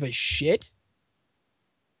don't give a shit.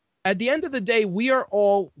 At the end of the day, we are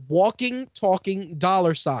all walking, talking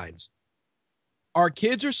dollar signs. Our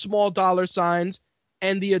kids are small dollar signs,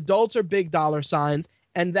 and the adults are big dollar signs,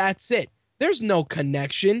 and that's it. There's no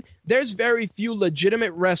connection. There's very few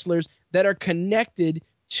legitimate wrestlers that are connected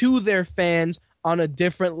to their fans on a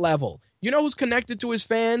different level. You know who's connected to his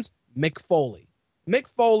fans? Mick Foley. Mick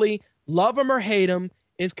Foley, love him or hate him,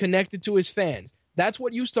 is connected to his fans. That's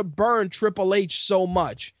what used to burn Triple H so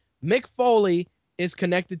much. Mick Foley is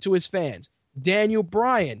connected to his fans. Daniel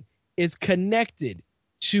Bryan is connected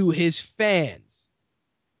to his fans.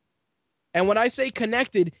 And when I say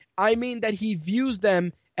connected, I mean that he views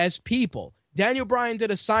them as people. Daniel Bryan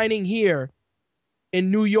did a signing here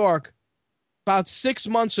in New York about 6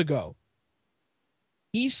 months ago.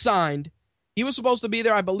 He signed. He was supposed to be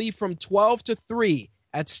there, I believe, from 12 to 3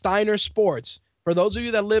 at Steiner Sports. For those of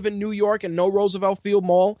you that live in New York and know Roosevelt Field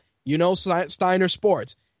Mall, you know Steiner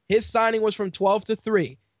Sports. His signing was from 12 to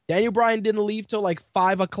 3. Daniel Bryan didn't leave till like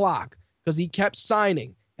 5 o'clock because he kept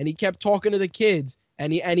signing and he kept talking to the kids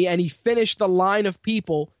and he finished the line of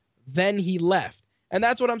people. Then he left. And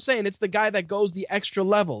that's what I'm saying. It's the guy that goes the extra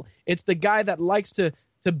level. It's the guy that likes to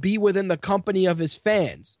be within the company of his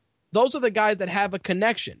fans. Those are the guys that have a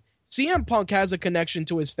connection. CM Punk has a connection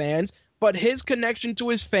to his fans, but his connection to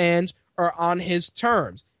his fans are on his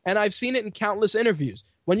terms. And I've seen it in countless interviews.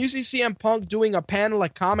 When you see CM Punk doing a panel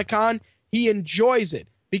at Comic-Con, he enjoys it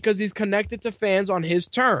because he's connected to fans on his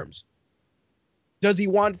terms. Does he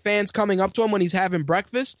want fans coming up to him when he's having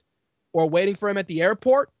breakfast or waiting for him at the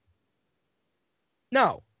airport?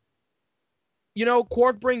 No. You know,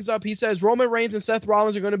 Quark brings up, he says, Roman Reigns and Seth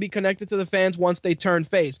Rollins are going to be connected to the fans once they turn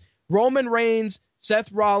face. Roman Reigns,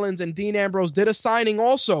 Seth Rollins, and Dean Ambrose did a signing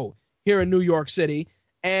also here in New York City,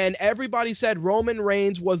 and everybody said Roman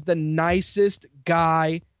Reigns was the nicest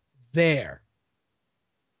guy there.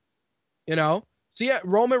 You know? See,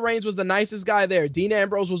 Roman Reigns was the nicest guy there. Dean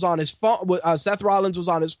Ambrose was on his phone. Seth Rollins was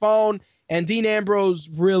on his phone, and Dean Ambrose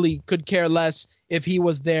really could care less if he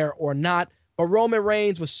was there or not. But Roman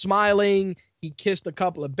Reigns was smiling. He kissed a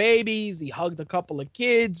couple of babies. He hugged a couple of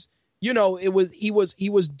kids. You know, he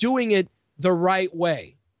was doing it the right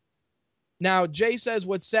way. Now, Jay says,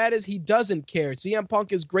 what's sad is he doesn't care. CM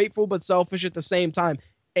Punk is grateful but selfish at the same time.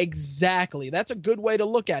 Exactly. That's a good way to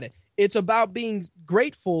look at it. It's about being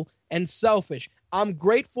grateful and selfish. I'm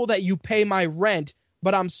grateful that you pay my rent,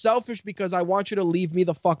 but I'm selfish because I want you to leave me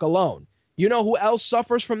the fuck alone. You know who else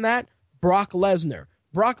suffers from that? Brock Lesnar.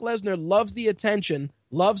 Brock Lesnar loves the attention,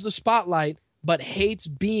 loves the spotlight, but hates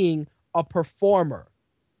being a performer.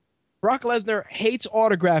 Brock Lesnar hates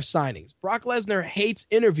autograph signings. Brock Lesnar hates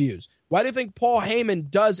interviews. Why do you think Paul Heyman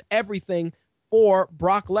does everything for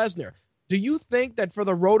Brock Lesnar? Do you think that for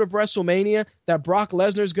the road of WrestleMania that Brock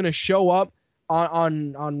Lesnar is going to show up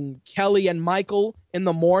on Kelly and Michael in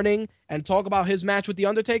the morning and talk about his match with The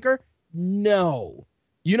Undertaker? No.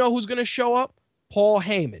 You know who's going to show up? Paul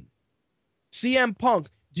Heyman. CM Punk.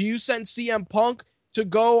 Do you send CM Punk to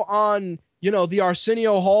go on, the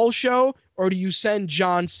Arsenio Hall show, or do you send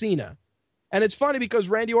John Cena? And it's funny because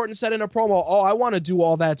Randy Orton said in a promo, I want to do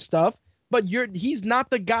all that stuff, but he's not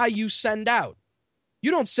the guy you send out.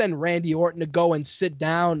 You don't send Randy Orton to go and sit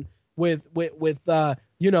down with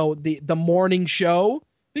the morning show,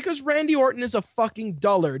 because Randy Orton is a fucking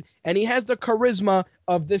dullard and he has the charisma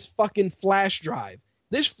of this fucking flash drive.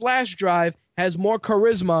 This flash drive has more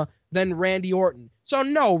charisma than Randy Orton. So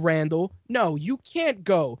no, Randall, no, you can't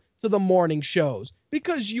go to the morning shows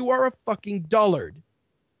because you are a fucking dullard.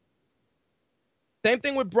 Same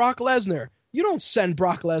thing with Brock Lesnar. You don't send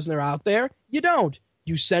Brock Lesnar out there. You don't.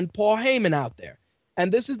 You send Paul Heyman out there.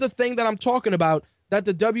 And this is the thing that I'm talking about that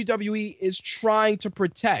the WWE is trying to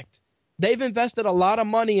protect. They've invested a lot of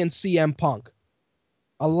money in CM Punk.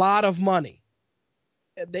 A lot of money.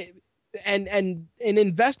 And in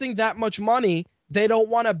investing that much money, they don't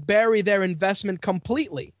want to bury their investment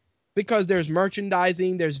completely because there's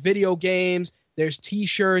merchandising, there's video games, there's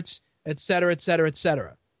T-shirts, etc., etc.,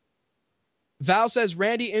 etc. Val says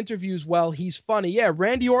Randy interviews well. He's funny. Yeah,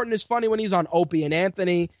 Randy Orton is funny when he's on Opie and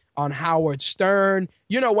Anthony, on Howard Stern,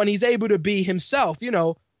 when he's able to be himself,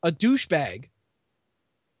 a douchebag.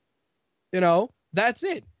 That's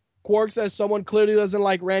it. Quark says someone clearly doesn't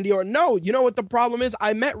like Randy Orton. No, you know what the problem is?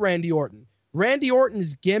 I met Randy Orton. Randy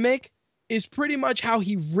Orton's gimmick is pretty much how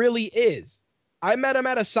he really is. I met him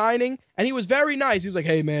at a signing, and he was very nice. He was like,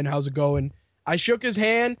 "Hey, man, how's it going?" I shook his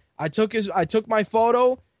hand. I took my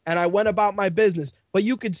photo, and I went about my business. But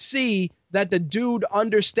you could see that the dude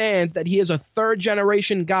understands that he is a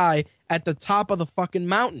third-generation guy at the top of the fucking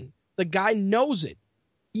mountain. The guy knows it.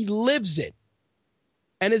 He lives it.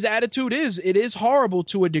 And his attitude is horrible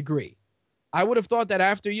to a degree. I would have thought that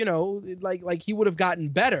after, like he would have gotten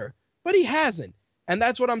better, but he hasn't. And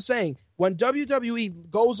that's what I'm saying. When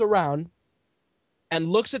WWE goes around and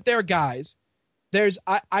looks at their guys,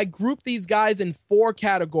 I group these guys in 4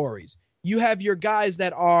 categories. You have your guys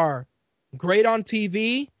that are great on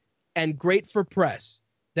TV and great for press.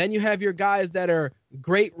 Then you have your guys that are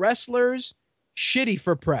great wrestlers, shitty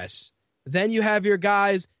for press. Then you have your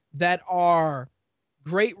guys that are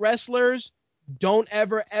great wrestlers, don't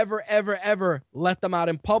ever, ever, ever, ever let them out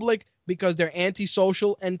in public because they're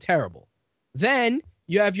antisocial and terrible. Then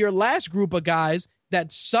you have your last group of guys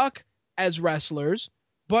that suck as wrestlers,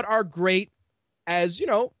 but are great as,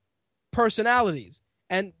 personalities.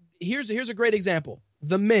 And here's a great example.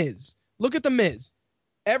 The Miz. Look at The Miz.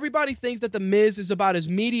 Everybody thinks that The Miz is about as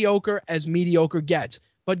mediocre gets.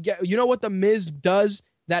 But you know what The Miz does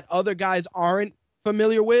that other guys aren't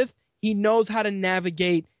familiar with? He knows how to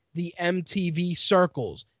navigate the MTV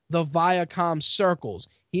circles, the Viacom circles.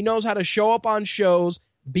 He knows how to show up on shows,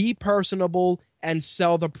 be personable, and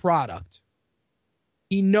sell the product.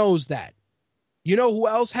 He knows that. You know who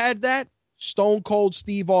else had that? Stone Cold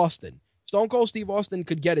Steve Austin. Stone Cold Steve Austin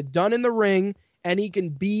could get it done in the ring, and he can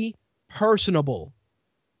be personable.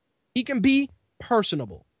 He can be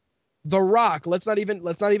personable. The Rock, let's not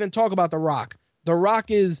even talk about The Rock. The Rock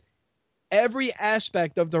is every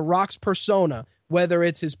aspect of The Rock's persona, whether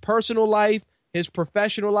it's his personal life, his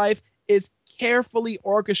professional life, is carefully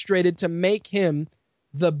orchestrated to make him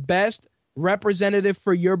the best representative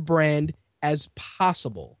for your brand as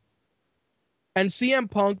possible. And CM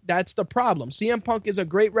Punk, that's the problem. CM Punk is a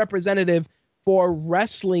great representative for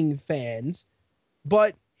wrestling fans,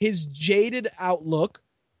 but his jaded outlook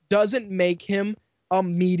doesn't make him a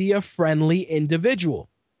media-friendly individual.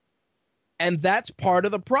 And that's part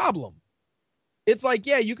of the problem. It's like,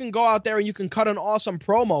 yeah, you can go out there and you can cut an awesome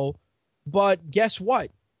promo, but guess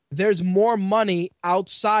what? There's more money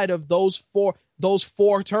outside of those four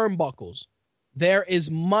turnbuckles. There is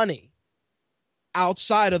money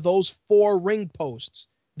outside of those 4 ring posts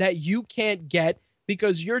that you can't get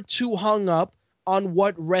because you're too hung up on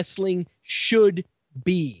what wrestling should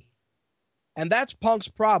be. And that's Punk's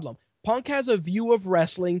problem. Punk has a view of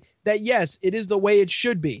wrestling that, yes, it is the way it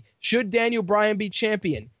should be. Should Daniel Bryan be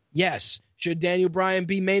champion? Yes. Should Daniel Bryan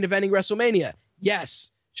be main eventing WrestleMania?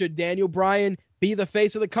 Yes. Should Daniel Bryan be the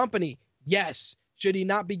face of the company? Yes. Should he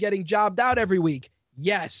not be getting jobbed out every week?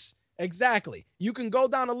 Yes. Exactly. You can go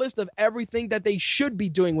down a list of everything that they should be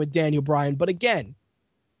doing with Daniel Bryan, but again,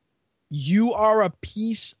 you are a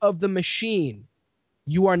piece of the machine.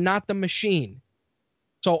 You are not the machine.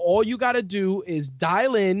 So all you got to do is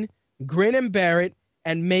dial in, grin and bear it,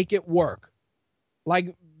 and make it work.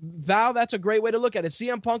 Like, Val, that's a great way to look at it.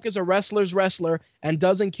 CM Punk is a wrestler's wrestler and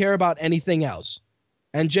doesn't care about anything else.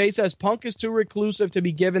 And Jay says Punk is too reclusive to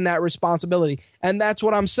be given that responsibility. And that's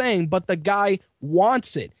what I'm saying. But the guy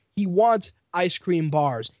wants it. He wants ice cream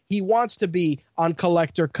bars. He wants to be on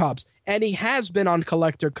collector cups. And he has been on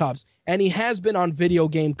collector cups. And he has been on video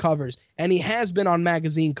game covers. And he has been on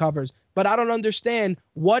magazine covers. But I don't understand,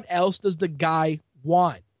 what else does the guy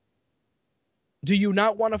want? Do you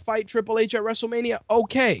not want to fight Triple H at WrestleMania?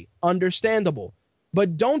 Okay, understandable.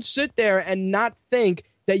 But don't sit there and not think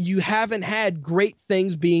that you haven't had great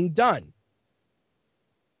things being done.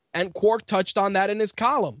 And Quark touched on that in his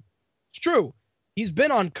column. It's true. He's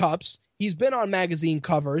been on cups. He's been on magazine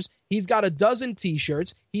covers. He's got a dozen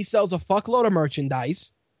t-shirts. He sells a fuckload of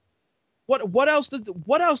merchandise. What else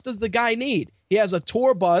does the guy need? He has a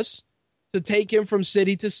tour bus to take him from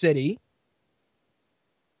city to city.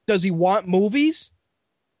 Does he want movies?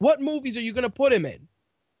 What movies are you going to put him in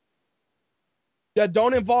that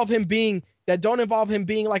don't involve him being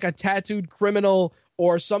like a tattooed criminal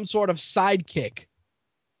or some sort of sidekick?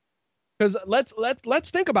 Because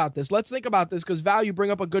let's think about this. Let's think about this, because Val, you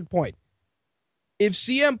bring up a good point. If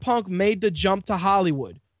CM Punk made the jump to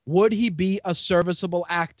Hollywood, would he be a serviceable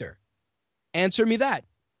actor? Answer me that.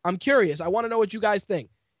 I'm curious. I want to know what you guys think.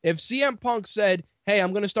 If CM Punk said, "Hey,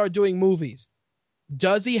 I'm going to start doing movies,"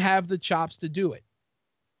 does he have the chops to do it?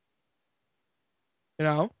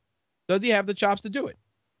 Does he have the chops to do it?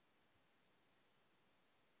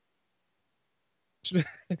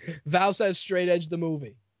 Val says Straight Edge the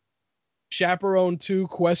movie. Chaperone 2,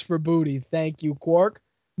 Quest for Booty. Thank you, Quark.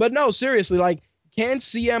 But no, seriously, like, can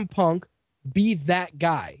CM Punk be that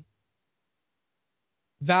guy?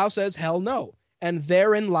 Val says, hell no. And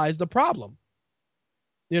therein lies the problem.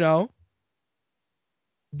 You know?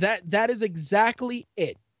 That is exactly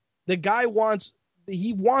it. The guy wants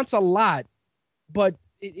a lot, but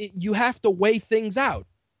you have to weigh things out.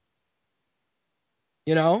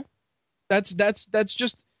 You know? That's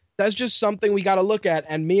just something we got to look at,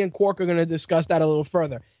 and me and Quark are going to discuss that a little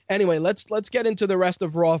further. Anyway, let's get into the rest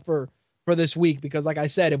of Raw for this week, because like I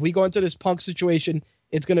said, if we go into this Punk situation,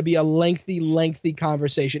 it's going to be a lengthy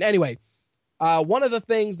conversation. Anyway, one of the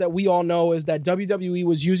things that we all know is that WWE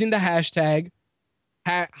was using the hashtag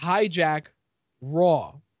hijack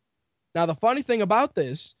Raw. Now, the funny thing about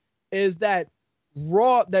this is that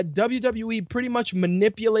WWE pretty much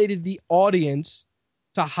manipulated the audience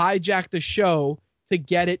to hijack the show to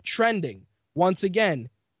get it trending. Once again,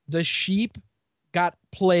 the sheep got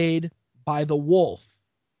played by the wolf.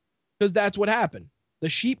 Because that's what happened. The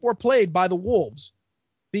sheep were played by the wolves.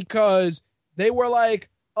 Because they were like,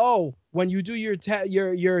 oh, when you do your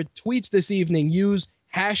tweets this evening, use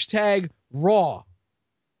hashtag Raw.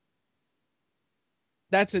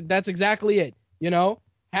 That's exactly it. You know?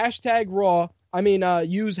 Hashtag Raw.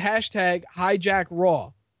 Use hashtag hijack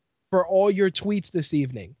Raw for all your tweets this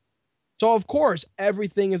evening. So, of course,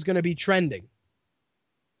 everything is going to be trending.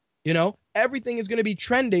 You know? Everything is going to be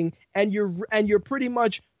trending, and you're pretty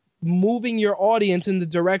much moving your audience in the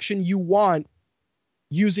direction you want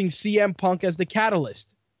using CM Punk as the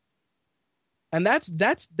catalyst. And that's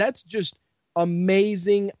just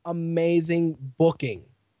amazing booking.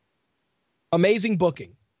 Amazing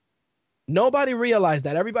booking. Nobody realized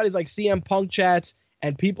that. Everybody's like CM Punk chats,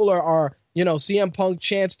 and people are CM Punk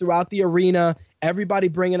chants throughout the arena. Everybody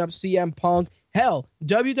bringing up CM Punk. Hell,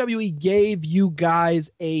 WWE gave you guys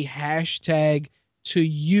a hashtag to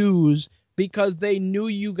use because they knew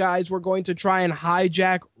you guys were going to try and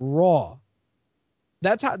hijack Raw.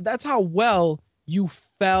 That's how well you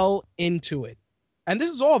fell into it. And this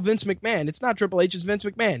is all Vince McMahon. It's not Triple H, it's Vince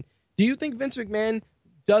McMahon. Do you think Vince McMahon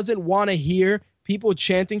doesn't want to hear people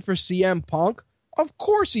chanting for CM Punk? Of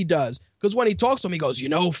course he does. Because when he talks to him, he goes,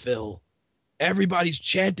 Phil, everybody's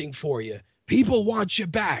chanting for you. People want you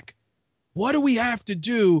back. What do we have to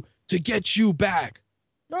do to get you back?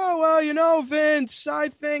 Oh, well, Vince, I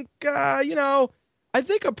think, I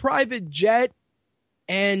think a private jet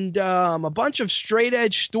and a bunch of straight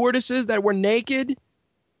edge stewardesses that were naked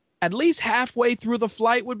at least halfway through the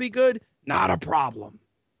flight would be good. Not a problem.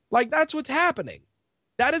 Like, that's what's happening.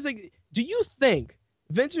 Do you think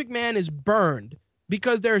Vince McMahon is burned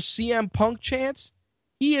because there are CM Punk chants?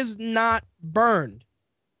 He is not burned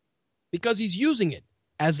because he's using it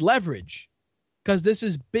as leverage, because this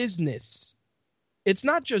is business. It's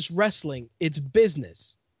not just wrestling, it's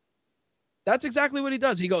business. That's exactly what he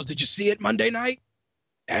does. He goes, did you see it Monday night?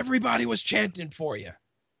 Everybody was chanting for you.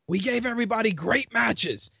 We gave everybody great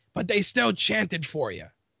matches, but they still chanted for you.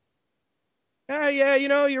 Yeah,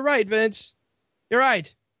 you're right, Vince. You're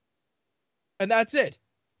right. And that's it.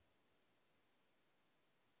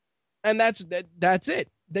 And that's it.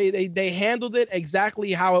 They handled it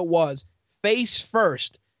exactly how it was. Face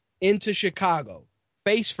first into Chicago.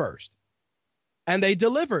 Face first. And they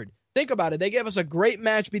delivered. Think about it. They gave us a great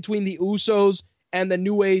match between the Usos and the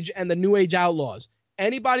New Age Outlaws.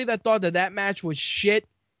 Anybody that thought that match was shit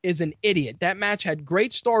is an idiot. That match had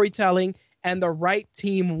great storytelling and the right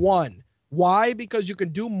team won. Why? Because you can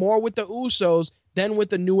do more with the Usos than with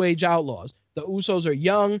the New Age Outlaws. The Usos are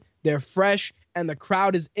young, they're fresh, and the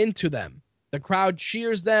crowd is into them. The crowd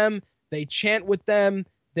cheers them, they chant with them,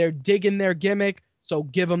 they're digging their gimmick, so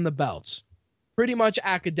give them the belts. Pretty much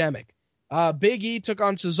academic. Big E took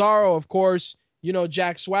on Cesaro, of course.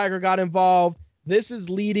 Jack Swagger got involved. This is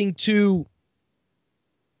leading to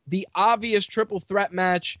the obvious triple threat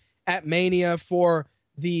match at Mania for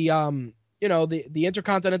the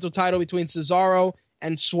Intercontinental title between Cesaro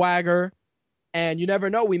and Swagger. And you never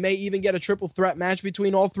know, we may even get a triple threat match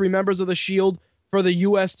between all three members of the Shield for the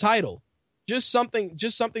U.S. title. Just something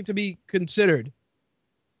to be considered.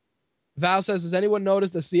 Val says, has anyone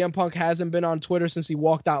noticed that CM Punk hasn't been on Twitter since he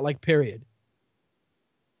walked out, period?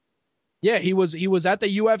 Yeah, he was at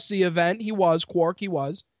the UFC event. He was, Quark, he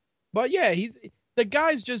was. But yeah, the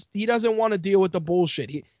guy's he doesn't want to deal with the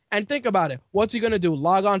bullshit. And think about it. What's he going to do?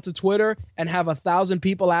 Log on to Twitter and have 1,000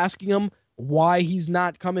 people asking him why he's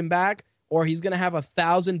not coming back? Or he's going to have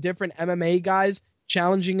 1,000 different MMA guys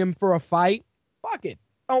challenging him for a fight? Fuck it.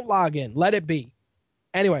 Don't log in. Let it be.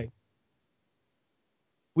 Anyway,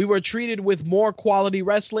 we were treated with more quality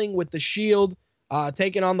wrestling with the Shield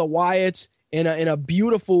taking on the Wyatts in a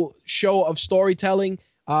beautiful show of storytelling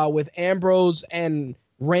with Ambrose and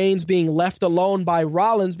Reigns being left alone by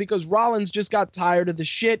Rollins because Rollins just got tired of the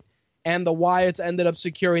shit, and the Wyatts ended up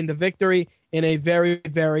securing the victory in a very,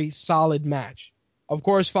 very solid match. Of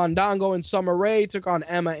course, Fandango and Summer Rae took on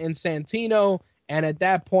Emma and Santino, and at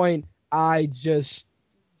that point, I just...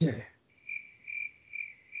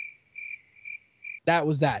 that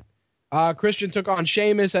was that. Christian took on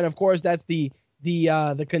Sheamus, and of course, that's the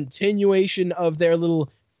continuation of their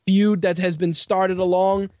little feud that has been started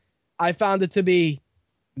along. I found it to be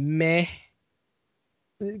meh.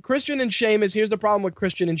 Christian and Sheamus, here's the problem with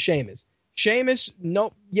Christian and Sheamus. Sheamus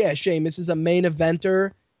is a main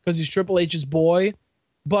eventer because he's Triple H's boy.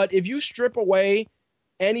 But if you strip away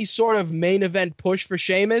any sort of main event push for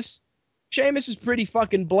Sheamus, Sheamus is pretty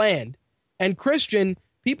fucking bland. And Christian,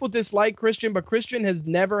 people dislike Christian, but Christian has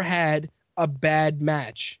never had a bad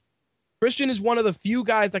match. Christian is one of the few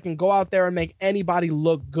guys that can go out there and make anybody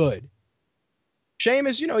look good.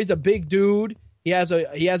 Sheamus, he's a big dude. He has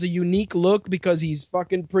a unique look because he's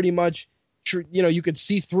fucking pretty much, you could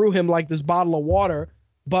see through him like this bottle of water.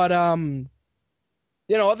 But,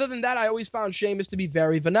 other than that, I always found Sheamus to be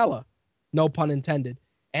very vanilla. No pun intended.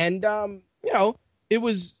 And, it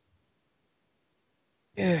was...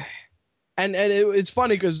 And it's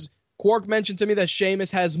funny because Quark mentioned to me that Sheamus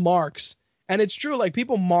has marks. And it's true, like,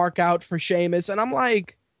 people mark out for Sheamus. And I'm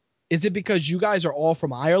like, is it because you guys are all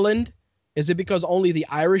from Ireland? Is it because only the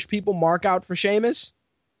Irish people mark out for Sheamus?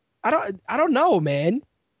 I don't know, man.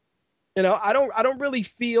 I don't really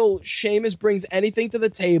feel Sheamus brings anything to the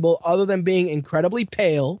table other than being incredibly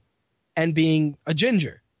pale and being a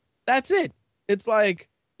ginger. That's it. It's like,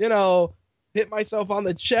 hit myself on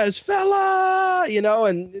the chest, fella,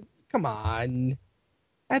 and come on.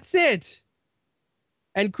 That's it.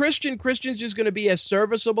 And Christian's just going to be as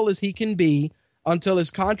serviceable as he can be until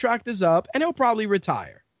his contract is up, and he'll probably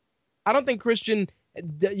retire. I don't think Christian,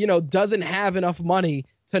 doesn't have enough money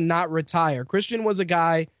to not retire. Christian was a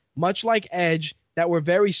guy, much like Edge, that were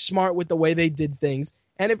very smart with the way they did things.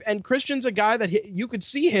 And Christian's a guy that you could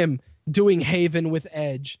see him doing Haven with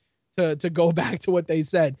Edge, to go back to what they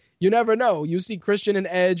said. You never know. You see Christian and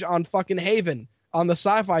Edge on fucking Haven on the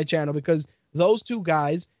Sci-Fi Channel because those two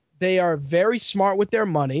guys, they are very smart with their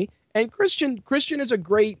money. And Christian is a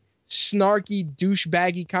great snarky,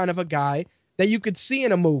 douchebaggy kind of a guy that you could see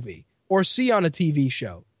in a movie or see on a TV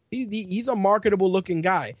show. He's a marketable looking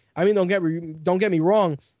guy. I mean, don't get me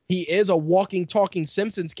wrong. He is a walking, talking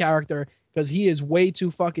Simpsons character because he is way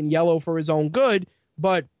too fucking yellow for his own good.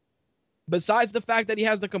 But besides the fact that he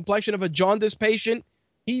has the complexion of a jaundice patient,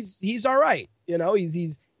 he's all right.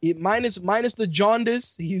 He's minus the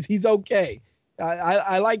jaundice. He's okay.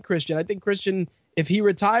 I like Christian. I think Christian, if he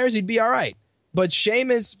retires, he'd be all right. But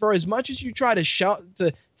Sheamus, for as much as you try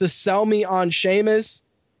to sell me on Sheamus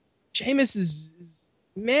is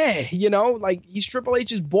meh, like he's Triple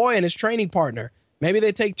H's boy and his training partner. Maybe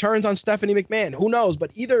they take turns on Stephanie McMahon. Who knows?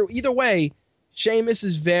 But either way, Sheamus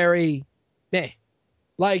is very meh.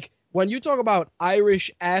 Like when you talk about Irish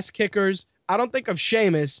ass kickers, I don't think of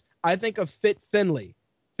Sheamus. I think of Fit Finlay.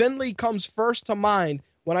 Finlay comes first to mind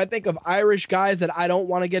when I think of Irish guys that I don't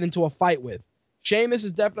want to get into a fight with. Sheamus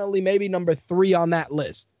is definitely maybe number 3 on that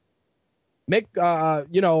list. Fit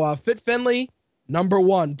Finlay, number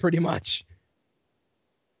 1, pretty much.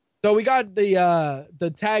 So we got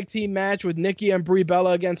the tag team match with Nikki and Brie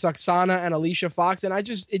Bella against Oksana and Alicia Fox, and it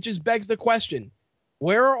just begs the question: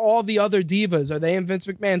 where are all the other divas? Are they in Vince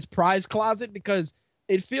McMahon's prize closet? Because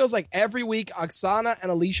it feels like every week Oksana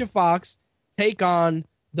and Alicia Fox take on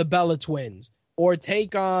the Bella Twins, or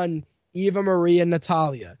take on Eva Marie and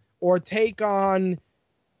Natalia, or take on,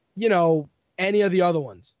 any of the other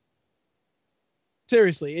ones.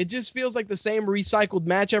 Seriously, it just feels like the same recycled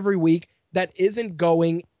match every week that isn't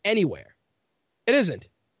going anywhere. It isn't.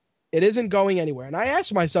 It isn't going anywhere. And I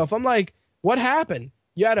asked myself, I'm like, what happened?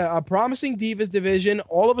 You had a promising Divas division.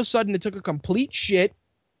 All of a sudden, it took a complete shit.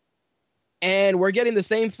 And we're getting the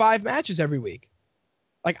same 5 matches every week.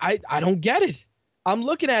 Like, I don't get it. I'm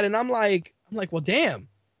looking at it and I'm like, well, damn.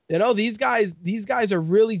 These guys are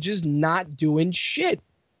really just not doing shit.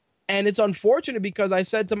 And it's unfortunate because I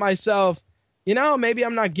said to myself, maybe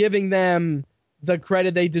I'm not giving them the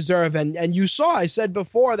credit they deserve. And you saw, I said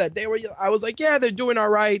before that I was like, yeah, they're doing all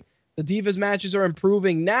right. The Divas matches are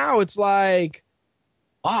improving. Now it's like,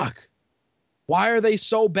 fuck, why are they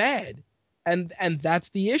so bad? And that's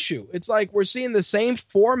the issue. It's like we're seeing the same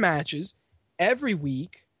 4 matches every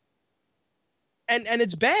week. And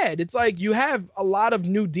it's bad. It's like you have a lot of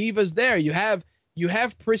new divas there. You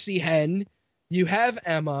have Prissy Hen, you have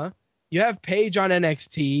Emma, you have Paige on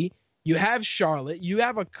NXT, You have Charlotte. You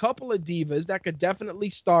have a couple of divas that could definitely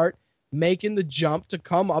start making the jump to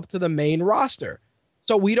come up to the main roster.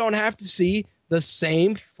 So we don't have to see the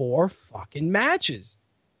same 4 fucking matches.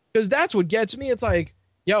 Because that's what gets me. It's like,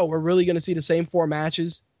 yo, we're really going to see the same 4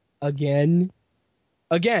 matches again?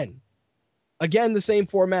 Again, the same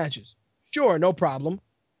 4 matches. Sure, no problem.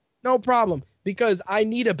 No problem. Because I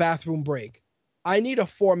need a bathroom break. I need a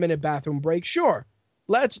 4-minute bathroom break. Sure.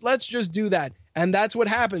 Let's just do that. And that's what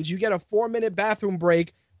happens. You get a 4-minute bathroom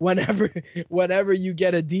break whenever you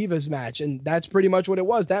get a Divas match. And that's pretty much what it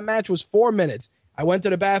was. That match was 4 minutes. I went to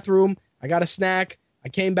the bathroom. I got a snack. I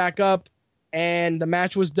came back up. And the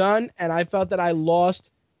match was done. And I felt that I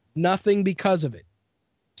lost nothing because of it.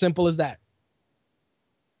 Simple as that.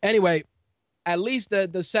 Anyway, at least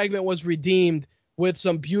the segment was redeemed with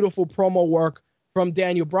some beautiful promo work from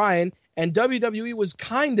Daniel Bryan. And WWE was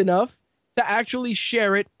kind enough to actually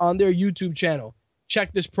share it on their YouTube channel.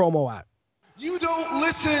 Check this promo out. You don't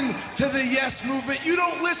listen to the Yes Movement. You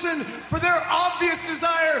don't listen for their obvious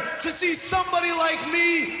desire to see somebody like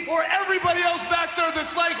me or everybody else back there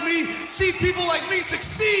that's like me, see people like me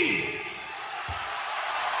succeed.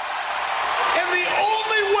 And the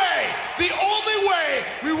only way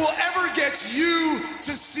we will ever get you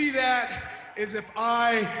to see that is if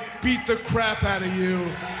I beat the crap out of you.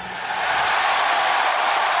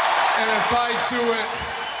 And if I do it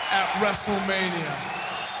at WrestleMania.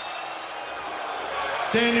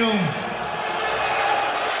 Daniel,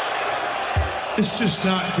 it's just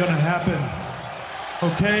not gonna happen,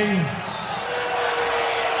 okay?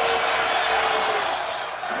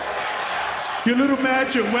 Your little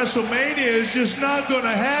match at WrestleMania is just not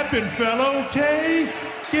gonna happen, fella, okay?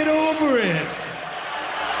 Get over it.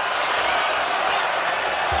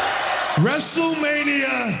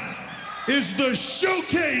 WrestleMania is the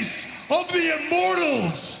showcase of the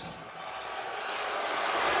Immortals.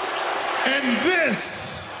 And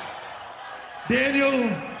this,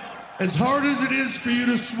 Daniel, as hard as it is for you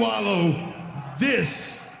to swallow,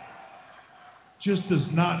 this just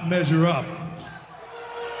does not measure up.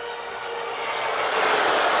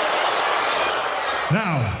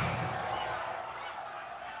 Now,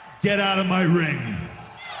 get out of my ring.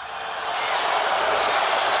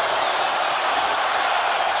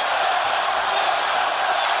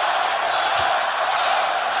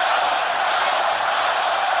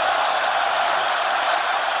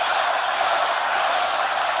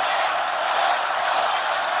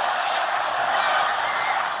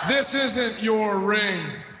 This isn't your ring.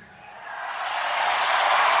 It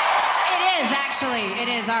is, actually. It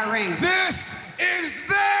is our ring. This is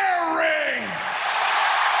their ring.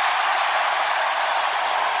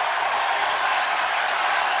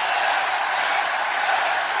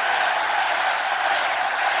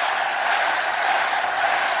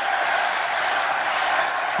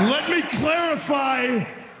 Let me clarify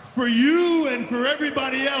for you and for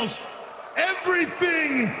everybody else.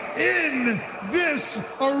 Everything in this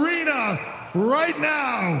arena right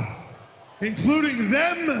now, including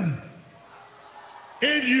them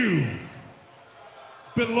and you,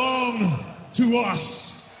 belong to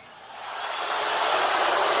us.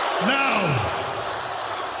 Now,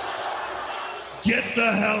 get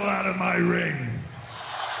the hell out of my ring.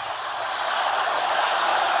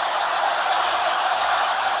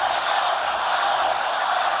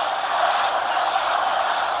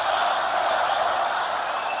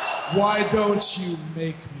 Why don't you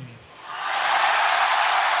make me?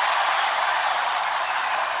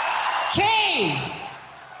 Kane!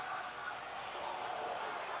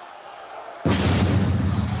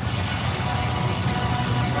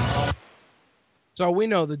 So we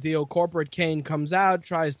know the deal. Corporate Kane comes out,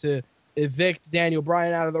 tries to evict Daniel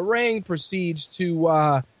Bryan out of the ring, proceeds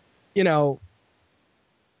to,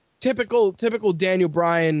 typical Daniel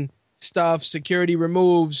Bryan stuff. Security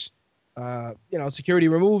removes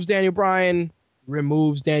Daniel Bryan,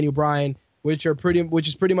 removes Daniel Bryan, which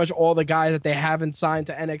is pretty much all the guys that they haven't signed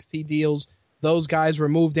to NXT deals. Those guys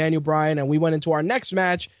removed Daniel Bryan, and we went into our next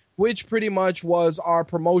match, which pretty much was our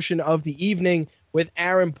promotion of the evening, with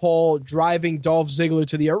Aaron Paul driving Dolph Ziggler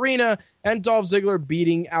to the arena and Dolph Ziggler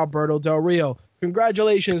beating Alberto Del Rio.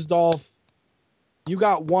 Congratulations, Dolph. You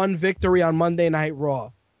got one victory on Monday Night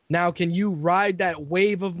Raw. Now, can you ride that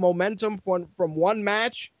wave of momentum from one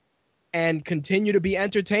match and continue to be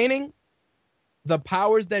entertaining? The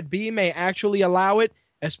powers that be may actually allow it,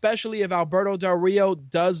 especially if Alberto Del Rio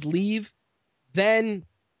does leave. Then,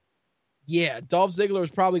 yeah, Dolph Ziggler is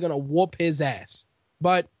probably going to whoop his ass.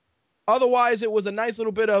 But otherwise, it was a nice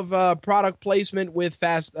little bit of product placement with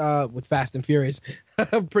Fast and Furious,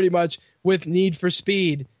 pretty much with Need for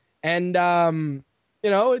Speed. And,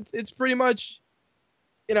 it's pretty much,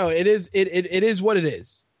 it is what it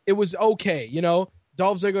is. It was okay,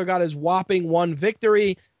 Dolph Ziggler got his whopping 1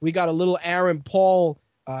 victory. We got a little Aaron Paul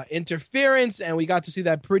interference, and we got to see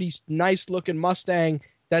that pretty nice looking Mustang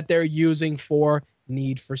that they're using for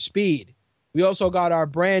Need for Speed. We also got our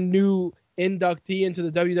brand new inductee into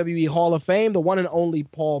the WWE Hall of Fame, the one and only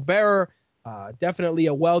Paul Bearer. Definitely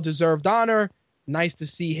a well-deserved honor. Nice to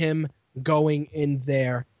see him going in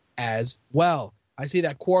there as well. I see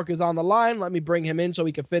that Quark is on the line. Let me bring him in so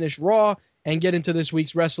we can finish Raw and get into this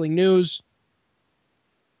week's wrestling news.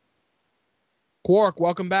 Quark,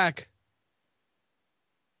 welcome back.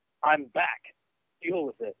 I'm back. Deal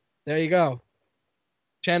with it. There you go.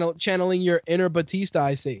 Channeling your inner Batista,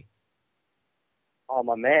 I see. Oh,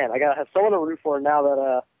 my man. I got to have someone to root for now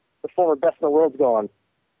that the former best in the world's gone.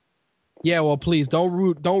 Yeah, well, please, don't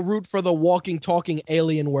root for the walking, talking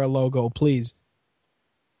Alienware logo, please.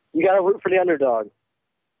 You got to root for the underdog.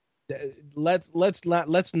 Let's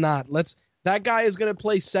not. That guy is going to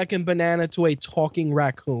play second banana to a talking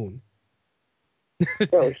raccoon.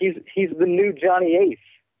 Bro, he's the new Johnny Ace.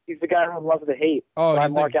 He's the guy who loves to hate. Oh, I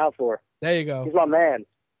mark out for. There you go. He's my man.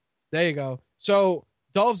 There you go. So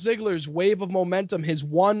Dolph Ziggler's wave of momentum, his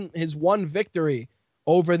one victory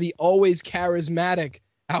over the always charismatic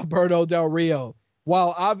Alberto Del Rio.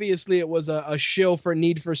 While obviously it was a shill for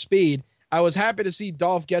Need for Speed, I was happy to see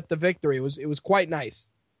Dolph get the victory. It was quite nice.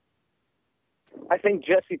 I think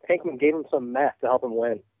Jesse Pinkman gave him some meth to help him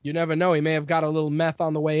win. You never know. He may have got a little meth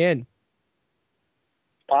on the way in.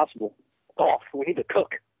 Possible. Oh, we need to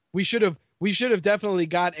cook. We should have definitely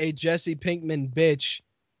got a Jesse Pinkman bitch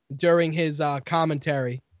during his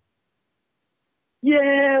commentary.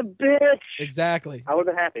 Yeah, bitch. Exactly. I would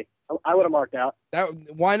have been happy. I would have marked out.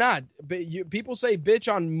 Why not? People say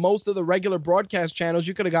bitch on most of the regular broadcast channels.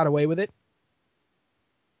 You could have got away with it.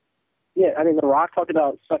 Yeah, I mean, The Rock talked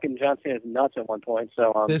about sucking John Cena's nuts at one point.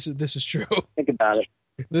 So this is true. Think about it.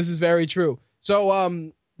 This is very true.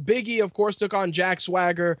 So Big E, of course, took on Jack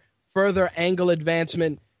Swagger. Further angle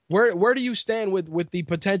advancement. Where do you stand with the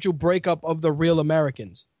potential breakup of the Real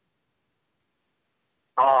Americans?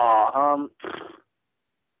 I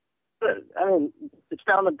mean, it's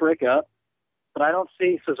bound to break up, but I don't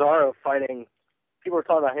see Cesaro fighting. People are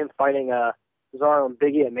talking about him fighting Cesaro and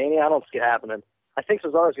Big E at Mania. I don't see it happening. I think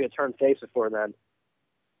Cesaro's going to turn face before then.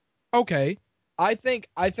 Okay, I think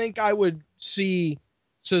I would see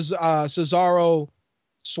Cesaro,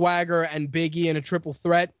 Swagger, and Big E in a triple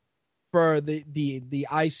threat for the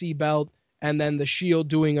IC belt, and then the Shield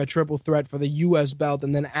doing a triple threat for the US belt,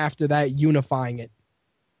 and then after that unifying it.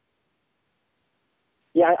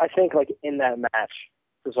 Yeah, I think like in that match,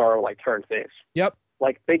 Cesaro like turn face. Yep.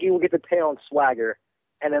 Like Big E will get the tail on Swagger,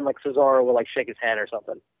 and then like Cesaro will like shake his hand or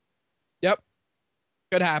something. Yep.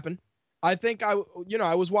 Could happen. I think I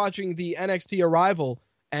was watching the NXT Arrival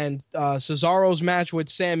and Cesaro's match with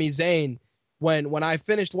Sami Zayn. When I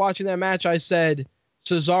finished watching that match, I said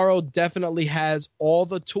Cesaro definitely has all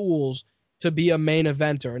the tools to be a main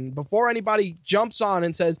eventer. And before anybody jumps on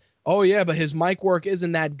and says, "Oh yeah, but his mic work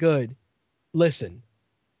isn't that good," listen.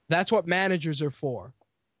 That's what managers are for.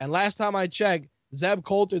 And last time I checked, Zeb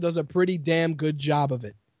Coulter does a pretty damn good job of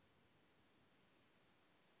it.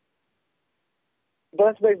 But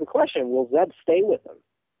that's begs the question, will Zeb stay with him?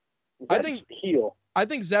 I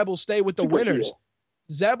think Zeb will stay with the winners. Heel.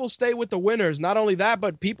 Zeb will stay with the winners. Not only that,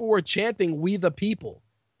 but people were chanting, "We the people."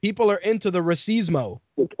 People are into the racismo.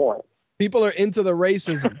 Good point. People are into the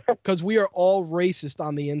racism because we are all racist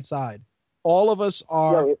on the inside. All of us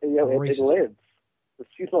are racist. It lives.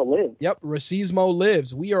 Racismo lives. Yep, racismo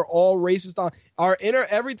lives. We are all racist on our inner.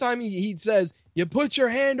 Every time he says, "You put your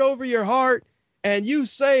hand over your heart and you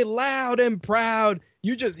say loud and proud,"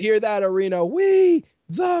 you just hear that arena, "We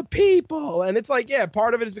the people." And it's like, yeah,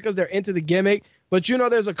 part of it is because they're into the gimmick. But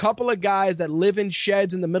there's a couple of guys that live in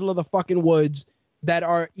sheds in the middle of the fucking woods that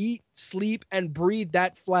eat, sleep, and breathe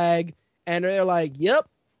that flag. And they're like, "Yep,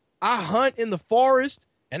 I hunt in the forest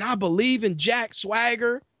and I believe in Jack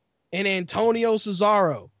Swagger and Antonio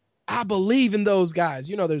Cesaro. I believe in those guys."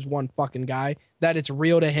 There's one fucking guy that it's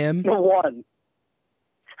real to him. The one.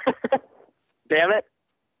 Damn it.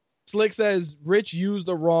 Slick says, "Rich used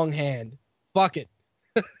the wrong hand. Fuck it."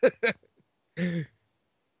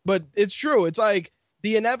 But it's true. It's like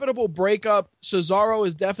the inevitable breakup. Cesaro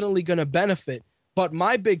is definitely going to benefit. But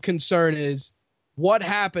my big concern is what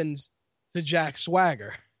happens to Jack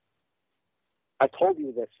Swagger. I told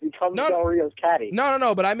you this. He becomes Del Rio's caddy.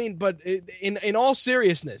 No. But I mean, in all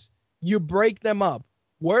seriousness, you break them up.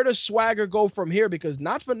 Where does Swagger go from here? Because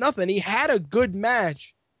not for nothing, he had a good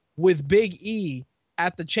match with Big E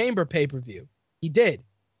at the Chamber pay-per-view. He did.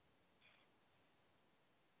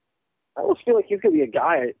 almost feel like he's going to be a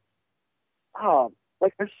guy.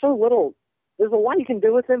 Like there's so little. There's a lot you can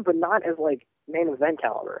do with him, but not as like main event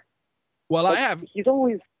caliber. Well, like, He's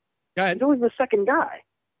always the second guy.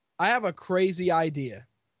 I have a crazy idea.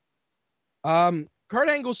 Kurt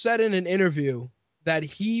Angle said in an interview that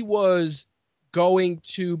he was going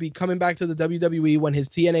to be coming back to the WWE when his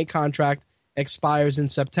TNA contract expires in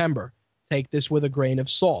September. Take this with a grain of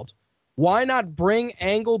salt. Why not bring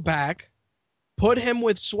Angle back, put him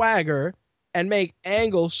with Swagger, and make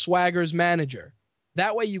Angle Swagger's manager?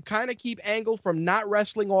 That way you kind of keep Angle from not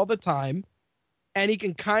wrestling all the time, and he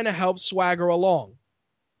can kind of help Swagger along.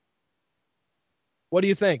 What do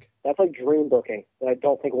you think? That's like dream booking that I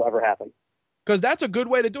don't think will ever happen. Because that's a good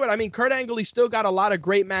way to do it. I mean, Kurt Angle, he's still got a lot of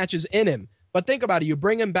great matches in him. But think about it. You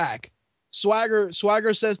bring him back. Swagger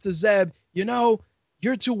says to Zeb,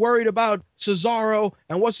 you're too worried about Cesaro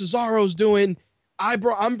and what Cesaro's doing.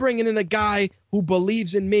 I'm bringing in a guy who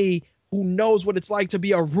believes in me, who knows what it's like to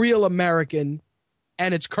be a real American,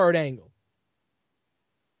 and it's Kurt Angle.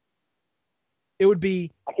 It would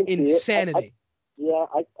be insanity.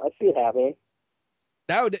 I see it happening.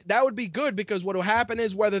 That would be good, because what will happen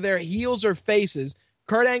is, whether they're heels or faces,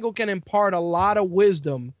 Kurt Angle can impart a lot of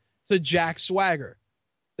wisdom to Jack Swagger.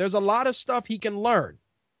 There's a lot of stuff he can learn,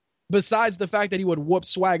 besides the fact that he would whoop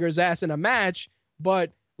Swagger's ass in a match.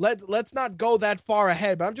 But let's not go that far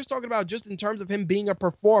ahead. But I'm just talking about just in terms of him being a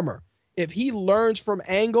performer. If he learns from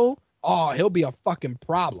Angle, he'll be a fucking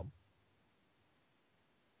problem.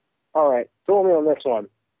 All right, fill me on this one.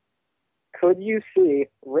 Could you see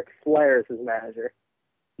Ric Flair as his manager?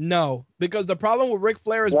 No, because the problem with Ric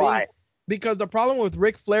Flair is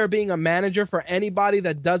being a manager for anybody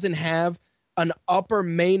that doesn't have an upper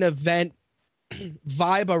main event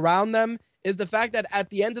vibe around them is the fact that at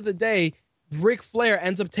the end of the day, Ric Flair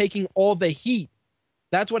ends up taking all the heat.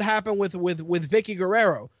 That's what happened with Vicky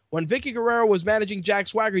Guerrero. When Vicky Guerrero was managing Jack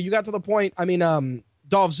Swagger, you got to the point,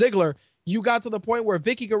 Dolph Ziggler, you got to the point where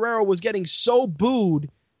Vicky Guerrero was getting so booed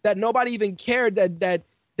that nobody even cared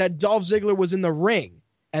that Dolph Ziggler was in the ring.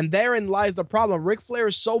 And therein lies the problem. Ric Flair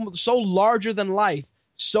is so larger than life,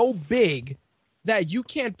 so big, that you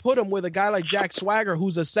can't put him with a guy like Jack Swagger,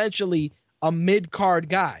 who's essentially a mid-card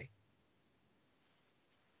guy.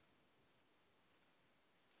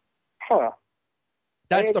 Huh.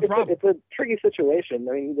 That's the problem. It's a tricky situation.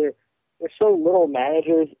 I mean, there's so little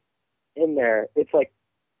managers in there. It's like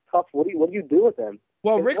tough. What do you do with them?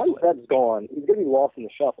 Well, once Zeb's gone, he's going to be lost in the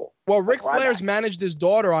shuffle. Well, Ric Flair's managed his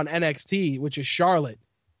daughter on NXT, which is Charlotte.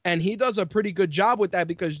 And he does a pretty good job with that,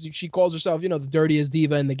 because she calls herself, the dirtiest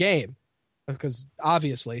diva in the game. Because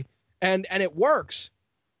obviously. And it works.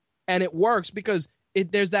 And it works because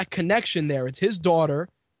there's that connection there. It's his daughter.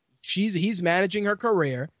 He's managing her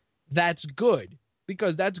career. That's good,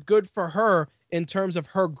 because that's good for her in terms of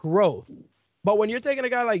her growth. But when you're taking a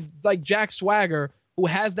guy like Jack Swagger, who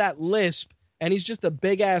has that lisp, and he's just a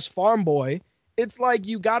big-ass farm boy, it's like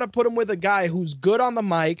you got to put him with a guy who's good on the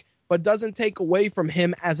mic, but doesn't take away from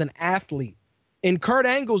him as an athlete. In Kurt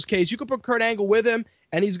Angle's case, you could put Kurt Angle with him,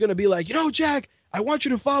 and he's going to be like, Jack, I want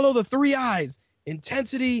you to follow the 3 I's: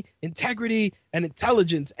 intensity, integrity, and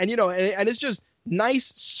intelligence. And, and it's just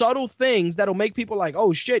nice, subtle things that'll make people like,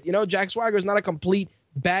 oh, shit, Jack Swagger is not a complete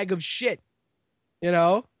bag of shit,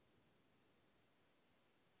 It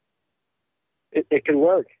can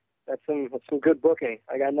work. That's some good booking.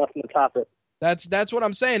 I got nothing to top it. That's what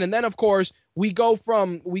I'm saying. And then, of course, we go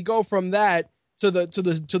from that to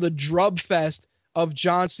the drub fest of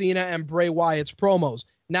John Cena and Bray Wyatt's promos.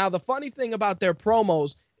 Now, the funny thing about their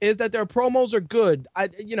promos is that their promos are good.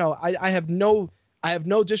 I have no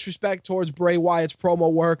disrespect towards Bray Wyatt's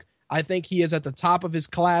promo work. I think he is at the top of his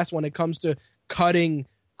class when it comes to cutting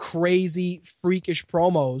crazy, freakish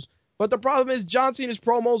promos. But the problem is John Cena's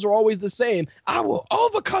promos are always the same. I will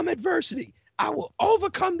overcome adversity. I will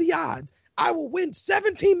overcome the odds. I will win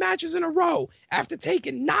 17 matches in a row after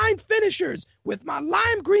taking 9 finishers with my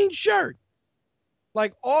lime green shirt.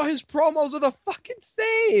 Like, all his promos are the fucking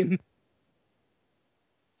same.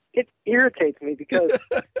 It irritates me because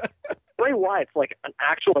Bray Wyatt's like an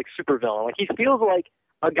actual supervillain. Like, he feels like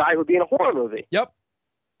a guy who would be in a horror movie. Yep.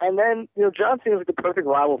 And then, John Cena's like the perfect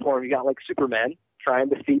rival for him. You got like Superman trying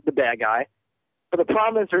to defeat the bad guy. But the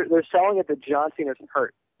problem is they're selling it that John Cena's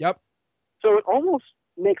hurt. Yep. So it almost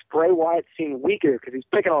makes Bray Wyatt seem weaker because he's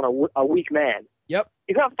picking on a weak man. Yep.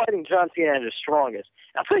 He's not fighting John Cena at his strongest.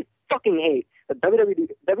 That's what I fucking hate that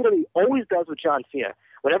WWE always does with John Cena.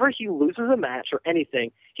 Whenever he loses a match or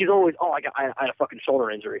anything, he's always, I had a fucking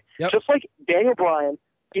shoulder injury. Yep. Just like Daniel Bryan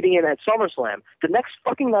beating him at SummerSlam. The next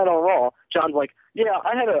fucking night on Raw, John's like, yeah,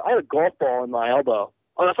 I had a golf ball in my elbow.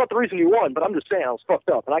 Oh, that's not the reason you won, but I'm just saying I was fucked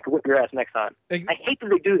up, and I could whip your ass next time. I hate that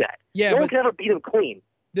they do that. Yeah, no one can ever beat him clean.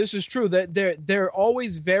 This is true. That they're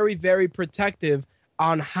always very, very protective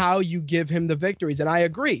on how you give him the victories, and I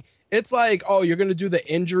agree. It's like, oh, you're going to do the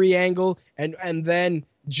injury angle, and then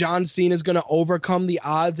John Cena is going to overcome the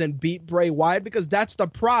odds and beat Bray Wyatt, because that's the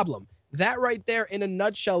problem. That right there, in a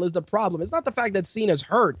nutshell, is the problem. It's not the fact that Cena's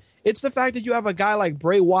hurt. It's the fact that you have a guy like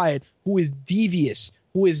Bray Wyatt who is devious,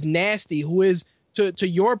 who is nasty, who is, to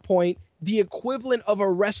your point, the equivalent of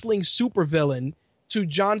a wrestling supervillain to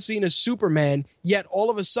John Cena's Superman, yet all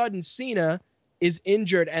of a sudden Cena is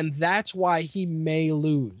injured, and that's why he may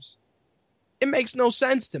lose. It makes no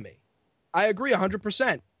sense to me. I agree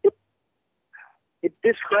 100%. It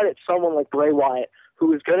discredits someone like Bray Wyatt,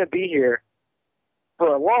 who is going to be here for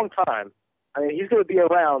a long time. I mean, he's going to be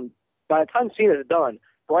around. By the time Cena's done,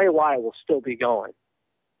 Bray Wyatt will still be going.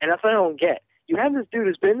 And that's what I don't get. You have this dude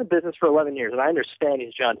who's been in the business for 11 years, and I understand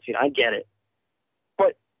he's John Cena. I get it.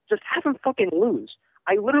 But just have him fucking lose.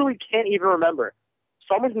 I literally can't even remember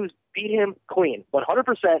someone who's beat him clean,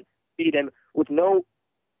 100% beat him with no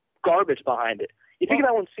garbage behind it. You think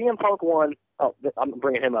about when CM Punk won. Oh, I'm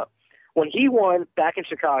bringing him up. When he won back in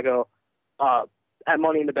Chicago at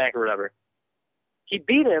Money in the Bank or whatever, he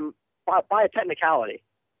beat him by a technicality.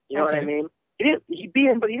 You know what I mean? He beat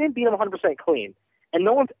him, but he didn't beat him 100% clean. And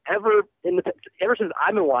no one's ever, ever since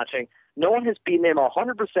I've been watching, no one has beaten him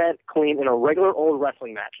 100% clean in a regular old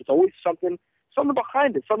wrestling match. It's always something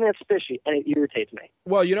behind it, something that's fishy, and it irritates me.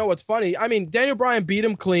 Well, you know what's funny? I mean, Daniel Bryan beat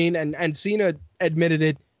him clean, and Cena admitted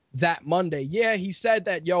it that Monday. Yeah, he said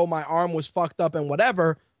that, my arm was fucked up and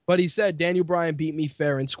whatever, but he said Daniel Bryan beat me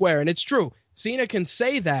fair and square, and it's true. Cena can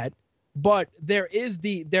say that, but there is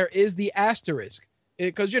the asterisk,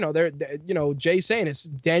 because Jay's saying it's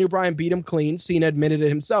Daniel Bryan beat him clean. Cena admitted it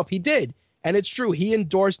himself. He did, and it's true. He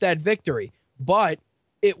endorsed that victory, but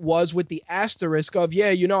it was with the asterisk of,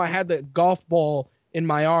 I had the golf ball in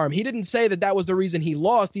my arm. He didn't say that was the reason he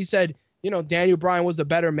lost. He said, Daniel Bryan was the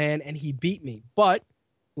better man and he beat me. But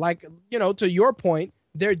to your point,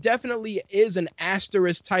 there definitely is an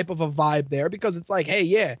asterisk type of a vibe there, because it's like, hey,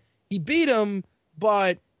 yeah, he beat him,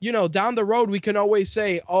 but down the road we can always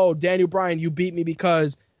say, oh, Daniel Bryan, you beat me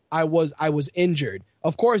because I was injured.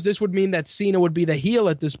 Of course, this would mean that Cena would be the heel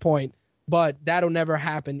at this point, but that'll never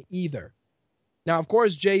happen either. Now, of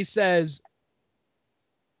course, Jay says,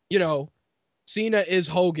 Cena is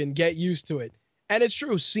Hogan. Get used to it. And it's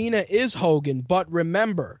true. Cena is Hogan. But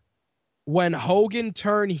remember, when Hogan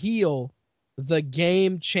turned heel, the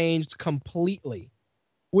game changed completely,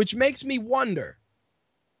 which makes me wonder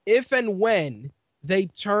if and when they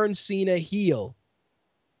turn Cena heel,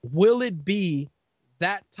 will it be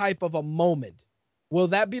that type of a moment? Will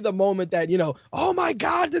that be the moment that, oh my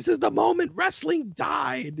God, this is the moment wrestling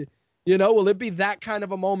died? Will it be that kind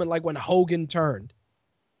of a moment like when Hogan turned?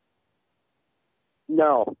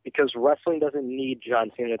 No, because wrestling doesn't need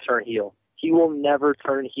John Cena to turn heel. He will never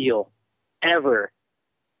turn heel, ever.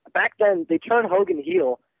 Back then, they turned Hogan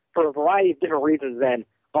heel for a variety of different reasons then.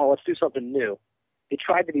 Oh, let's do something new. They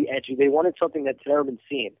tried to be edgy. They wanted something that's never been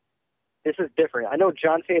seen. This is different. I know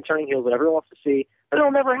John Cena turning heel is what everyone wants to see, but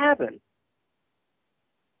it'll never happen.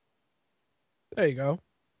 There you go.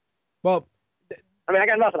 Well, I mean, I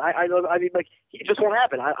got nothing. I mean, it just won't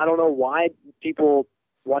happen. I don't know why people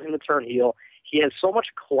want him to turn heel. He has so much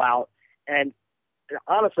clout, and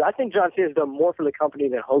honestly, I think John Cena has done more for the company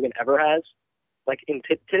than Hogan ever has. In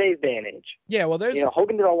today's day and age. Yeah, well, there's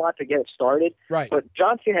Hogan did a lot to get it started, right? But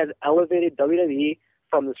John Cena has elevated WWE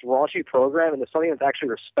from this raunchy program into something that's actually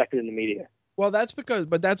respected in the media. Well, that's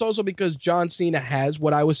also because John Cena has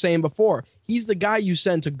what I was saying before. He's the guy you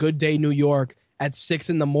send to Good Day New York at 6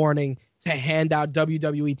 a.m. to hand out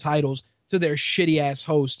WWE titles to their shitty ass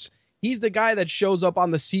hosts. He's the guy that shows up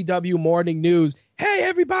on the CW Morning News. Hey,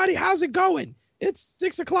 everybody, how's it going? It's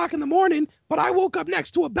 6 o'clock in the morning, but I woke up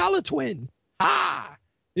next to a Bella twin.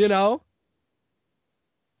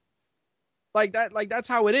 Like that's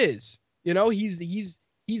how it is.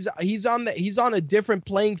 He's on a different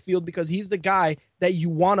playing field because he's the guy that you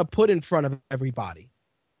want to put in front of everybody.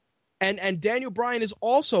 And Daniel Bryan is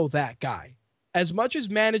also that guy. As much as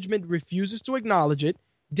management refuses to acknowledge it,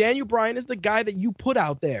 Daniel Bryan is the guy that you put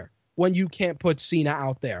out there when you can't put Cena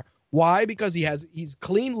out there. Why? Because he's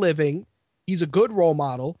clean living, he's a good role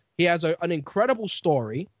model, he has an incredible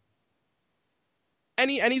story. And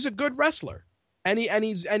he's a good wrestler, and he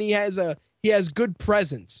has good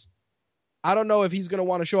presence. I don't know if he's going to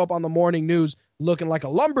want to show up on the morning news looking like a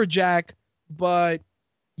lumberjack, but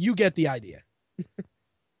you get the idea.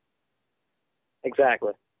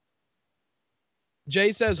 Exactly.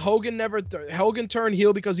 Jay says Hogan turned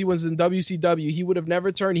heel because he was in WCW. He would have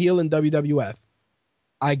never turned heel in WWF.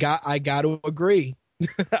 I got to agree.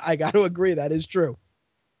 I got to agree. That is true.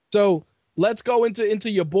 So let's go into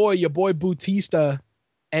your boy Batista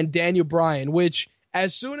and Daniel Bryan, which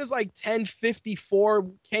as soon as like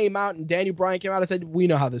 10:54 came out and Daniel Bryan came out, I said, we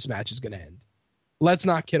know how this match is going to end. Let's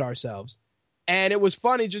not kid ourselves. And it was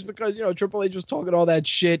funny just because, Triple H was talking all that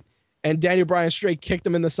shit and Daniel Bryan straight kicked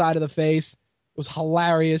him in the side of the face. It was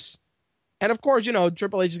hilarious. And of course,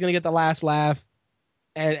 Triple H is going to get the last laugh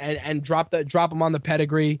and drop him on the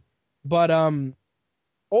pedigree. But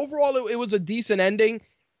overall, it was a decent ending.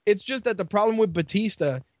 It's just that the problem with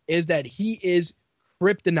Batista is that he is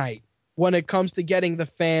kryptonite when it comes to getting the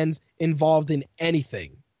fans involved in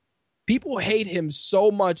anything. People hate him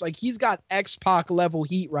so much. Like, he's got X-Pac level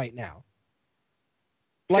heat right now.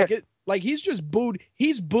 Like he's just booed.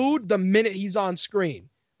 He's booed the minute he's on screen.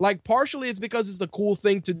 Like, partially it's because it's the cool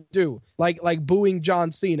thing to do. Like booing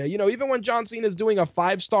John Cena. Even when John Cena is doing a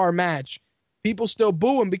 5-star match, people still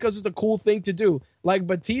boo him because it's the cool thing to do. Like,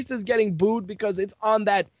 Batista's getting booed because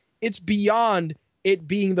it's beyond it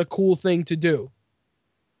being the cool thing to do.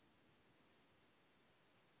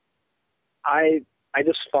 I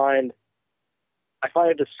find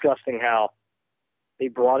it disgusting how they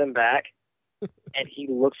brought him back and he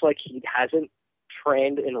looks like he hasn't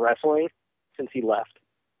trained in wrestling since he left.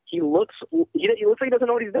 He looks like he doesn't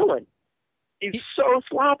know what he's doing. He's so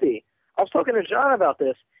sloppy. I was talking to John about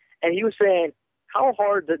this, and he was saying, how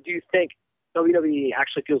hard do you think WWE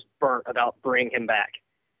actually feels burnt about bringing him back?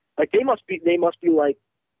 Like, they must be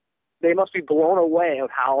blown away of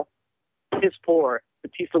how piss poor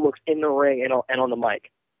Batista looks in the ring and on the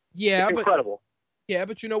mic. Yeah, it's incredible. Yeah,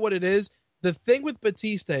 but you know what it is? The thing with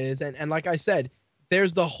Batista is, and like I said,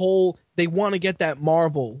 there's the whole, they want to get that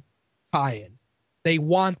Marvel tie-in. They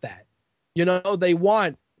want that. They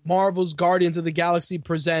want Marvel's Guardians of the Galaxy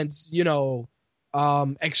presents,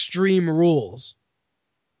 Extreme Rules.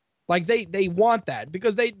 Like, they want that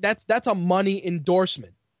because that's a money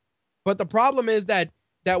endorsement. But the problem is that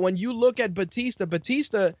when you look at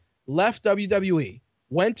Batista left WWE,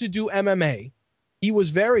 went to do MMA.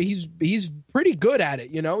 He's pretty good at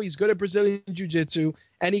it, He's good at Brazilian Jiu-Jitsu,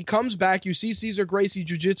 and he comes back. You see Cesar Gracie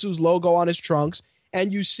Jiu-Jitsu's logo on his trunks,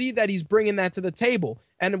 and you see that he's bringing that to the table.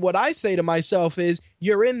 And what I say to myself is,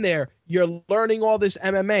 you're in there, you're learning all this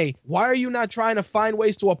MMA. Why are you not trying to find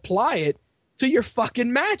ways to apply it to your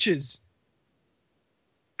fucking matches?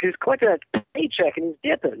 He's collecting a paycheck and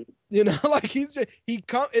he's dipping. Like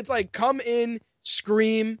it's like come in,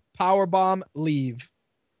 scream, powerbomb, leave.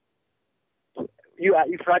 You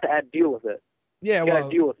forgot to add deal with it. Yeah, you gotta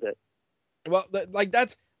deal with it. Well,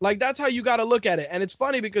 that's how you got to look at it. And it's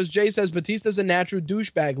funny because Jay says Batista's a natural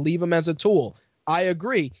douchebag. Leave him as a tool. I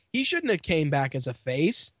agree. He shouldn't have came back as a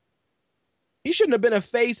face. He shouldn't have been a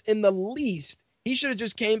face in the least. He should have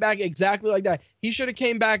just came back exactly like that. He should have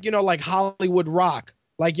came back, like Hollywood Rock.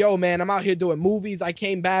 Like, yo, man, I'm out here doing movies. I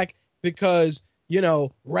came back because,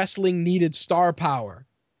 wrestling needed star power.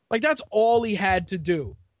 Like, that's all he had to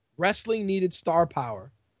do. Wrestling needed star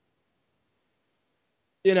power.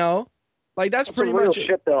 Like, that's pretty much it.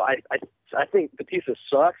 Shit, though. I think Batista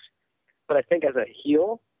sucks, but I think as a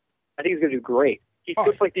heel, I think he's gonna do great. He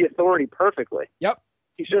fits like the Authority perfectly. Yep.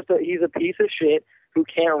 He's a piece of shit who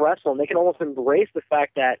can't wrestle, and they can almost embrace the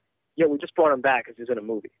fact that, we just brought him back because he's in a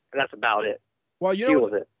movie, and that's about it. Well, deal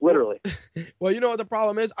with it, literally. Well, you know what the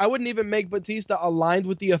problem is? I wouldn't even make Batista aligned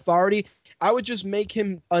with the Authority. I would just make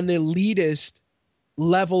him an elitist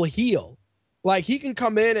level heel. Like, he can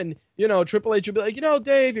come in and, Triple H would be like,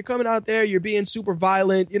 Dave, you're coming out there, you're being super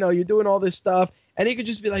violent, you're doing all this stuff. And he could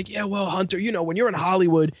just be like, yeah, well, Hunter, when you're in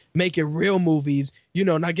Hollywood making real movies,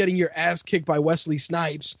 not getting your ass kicked by Wesley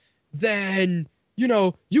Snipes, then,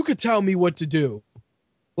 you could tell me what to do.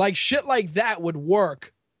 Like, shit like that would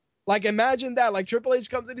work. Like, imagine that. Like, Triple H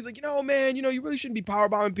comes in, he's like, man, you really shouldn't be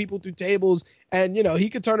powerbombing people through tables. And, he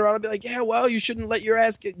could turn around and be like, yeah, well, you shouldn't get your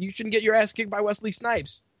ass kicked by Wesley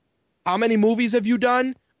Snipes. How many movies have you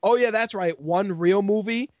done? Oh, yeah, that's right. One real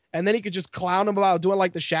movie. And then he could just clown him about doing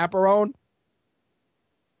like The Chaperone.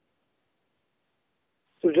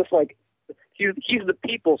 So just like, he's the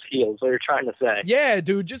people's heel, is what you're trying to say. Yeah,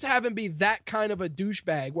 dude, just have him be that kind of a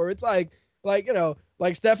douchebag where it's like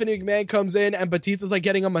Stephanie McMahon comes in and Batista's like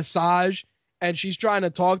getting a massage and she's trying to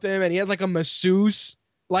talk to him and he has like a masseuse,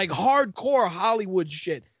 like hardcore Hollywood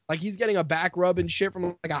shit. Like, he's getting a back rub and shit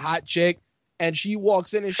from like a hot chick. And she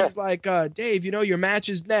walks in and she's like, Dave, your match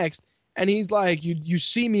is next. And he's like, you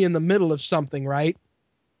see me in the middle of something, right?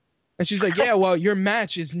 And she's like, yeah, well, your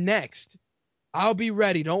match is next. I'll be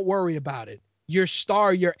ready. Don't worry about it. Your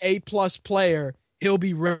star, your A+ player he'll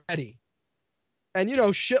be ready. And, you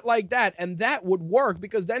know, shit like that. And that would work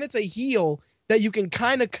because then it's a heel that you can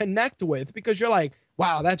kind of connect with because you're like,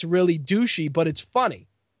 wow, that's really douchey, but it's funny.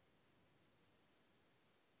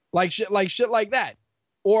 Like shit like that.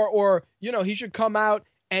 Or, you know, he should come out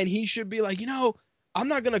and he should be like, you know, I'm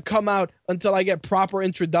not going to come out until I get proper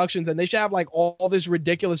introductions. And they should have like all this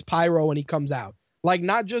ridiculous pyro when he comes out. Like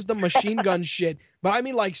not just the machine gun shit, but I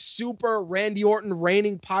mean like super Randy Orton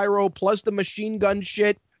raining pyro plus the machine gun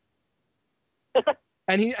shit.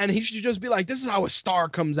 And he should just be like, this is how a star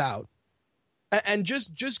comes out. And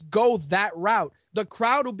just go that route. The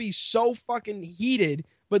crowd will be so fucking heated,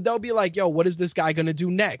 but they'll be like, yo, what is this guy going to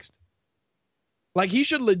do next? Like he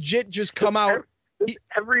should legit just come out.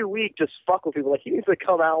 Every week, just fuck with people. Like he needs to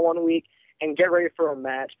come out one week and get ready for a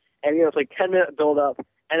match. And, you know, it's like 10-minute build up.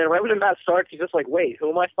 And then right when the match starts, he's just like, wait, who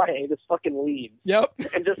am I fighting? He just fucking leaves. Yep.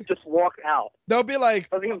 And just walk out. They'll be like,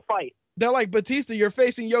 doesn't even fight. They're like, Batista, you're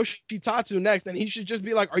facing Yoshitatsu next. And he should just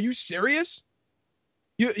be like, are you serious?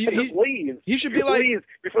 He leaves. He should be like, leaves.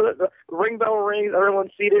 Before the ring bell rings,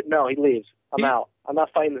 everyone's seated. No, he leaves. I'm out. I'm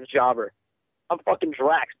not fighting this jobber. I'm fucking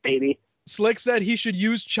Drax, baby. Slick said he should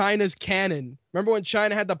use China's cannon. Remember when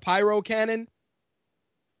China had the pyro cannon?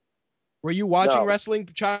 Were you watching wrestling?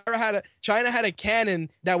 China had a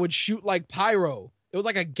cannon that would shoot like pyro. It was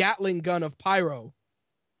like a Gatling gun of pyro.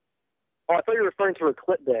 Oh, I thought you were referring to a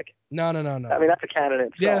clip dick. No. I mean, that's a cannon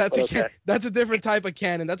itself. Yeah, that's a different type of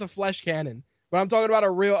cannon. That's a flesh cannon. But I'm talking about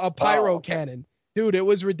a pyro cannon. Dude, it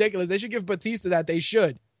was ridiculous. They should give Batista that. They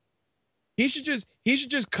should. He should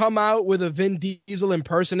just come out with a Vin Diesel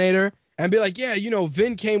impersonator and be like, yeah, you know,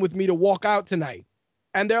 Vin came with me to walk out tonight.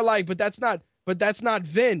 And they're like, but that's not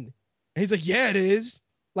Vin. And he's like, yeah, it is.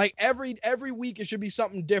 Like every week it should be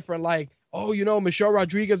something different. Like, oh, you know, Michelle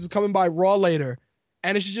Rodriguez is coming by Raw later.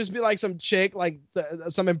 And it should just be like some chick, like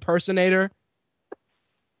some impersonator.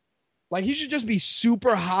 Like he should just be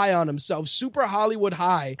super high on himself, super Hollywood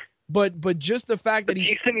high. But just the fact that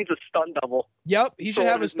he needs a stunt double. Yep, he should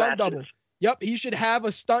have a stunt double. Yep, he should have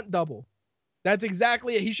a stunt double. That's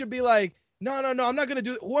exactly it. He should be like, no, I'm not going to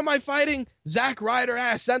do it. Who am I fighting? Zack Ryder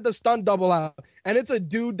sent the stunt double out. And it's a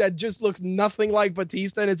dude that just looks nothing like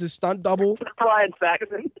Batista, and it's a stunt double. Brian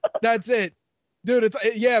Saxton. That's it. Dude,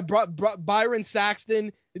 Byron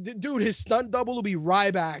Saxton. Dude, his stunt double will be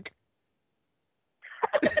Ryback.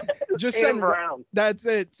 Just send Brown. That's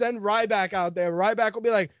it. Send Ryback out there. Ryback will be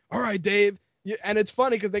like, all right, Dave. And it's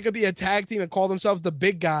funny because they could be a tag team and call themselves the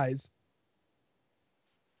Big Guys.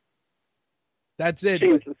 That's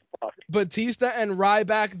it. Batista and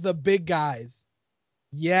Ryback, the Big Guys.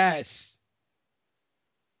 Yes.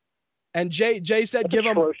 And Jay said, give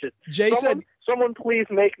him. Someone please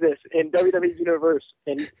make this in WWE Universe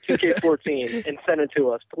in 2K14 and send it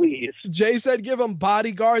to us, please. Jay said, give him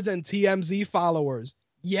bodyguards and TMZ followers.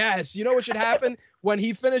 Yes. You know what should happen? When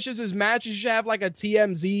he finishes his match, he should have like a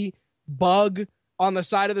TMZ bug on the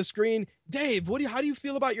side of the screen. Dave, how do you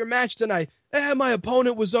feel about your match tonight? My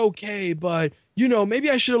opponent was okay, but, you know,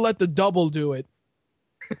 maybe I should have let the double do it.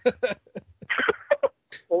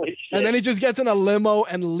 Holy shit. And then he just gets in a limo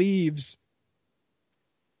and leaves.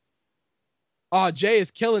 Oh, Jay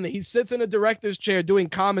is killing it. He sits in a director's chair doing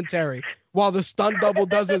commentary while the stunt double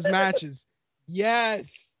does his matches.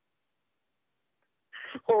 Yes.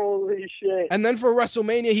 Holy shit. And then for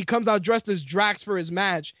WrestleMania, he comes out dressed as Drax for his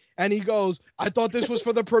match. And he goes, I thought this was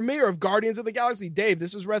for the premiere of Guardians of the Galaxy. Dave,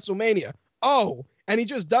 this is WrestleMania. Oh. And he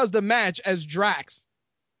just does the match as Drax.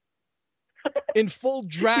 In full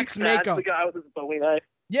Drax makeup. The guy with his Bowie knife.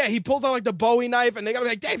 Yeah, he pulls out like the Bowie knife and they gotta be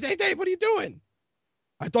like, Dave, what are you doing?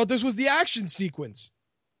 I thought this was the action sequence.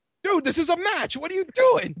 Dude, this is a match. What are you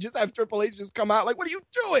doing? Just have Triple H just come out like, what are you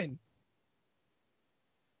doing?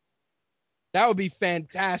 That would be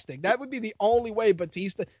fantastic. That would be the only way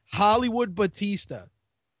Batista, Hollywood Batista.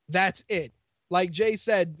 That's it. Like Jay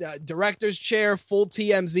said, director's chair, full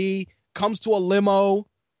TMZ, comes to a limo,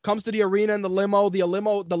 comes to the arena in the limo.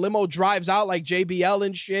 The limo drives out like JBL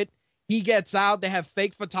and shit. He gets out. They have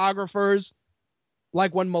fake photographers.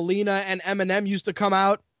 Like when Melina and Eminem used to come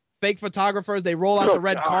out, fake photographers, they roll out the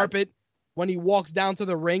red carpet when he walks down to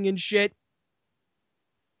the ring and shit.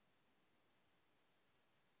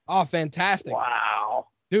 Oh, fantastic. Wow.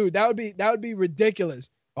 Dude, that would be ridiculous.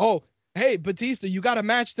 Oh, hey, Batista, you got a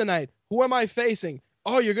match tonight. Who am I facing?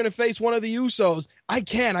 Oh, you're going to face one of the Usos. I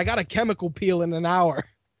got a chemical peel in an hour.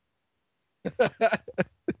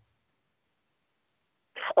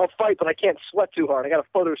 I'll fight, but I can't sweat too hard. I got a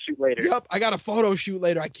photo shoot later. Yep, I got a photo shoot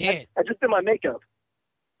later. I can't. I just did my makeup.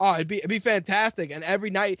 Oh, it'd be fantastic. And every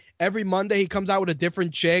night, every Monday, he comes out with a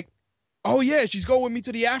different chick. Oh, yeah, she's going with me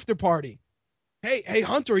to the after party. Hey,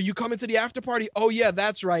 Hunter, are you coming to the after party? Oh, yeah,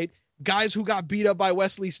 that's right. Guys who got beat up by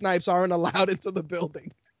Wesley Snipes aren't allowed into the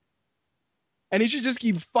building. And he should just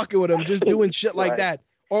keep fucking with him, just doing shit like that.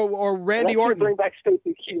 Or Randy Orton. Bring back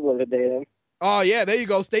Stacy Keibler today, then. Oh, yeah, there you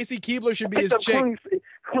go. Stacy Keibler should be his chick.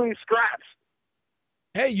 Clean scraps.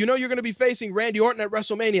 Hey, you know you're going to be facing Randy Orton at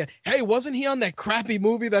WrestleMania. Hey, wasn't he on that crappy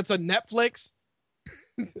movie that's on Netflix?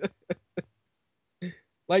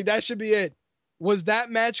 Like, that should be it. Was that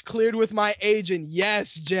match cleared with my agent?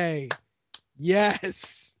 Yes, Jay.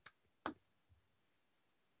 Yes.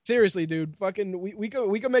 Seriously, dude. Fucking, we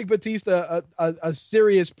could make Batista a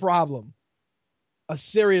serious problem. A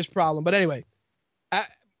serious problem. But anyway,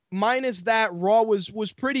 minus that, Raw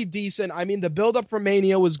was pretty decent. I mean, the build-up for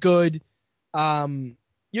Mania was good.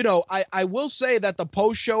 You know, I will say that the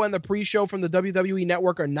post-show and the pre-show from the WWE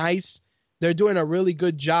Network are nice. They're doing a really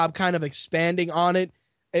good job kind of expanding on it.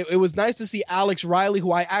 It was nice to see Alex Riley,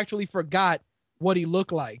 who I actually forgot what he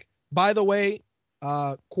looked like. By the way,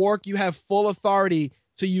 Quark, you have full authority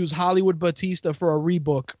to use Hollywood Batista for a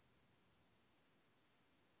rebook.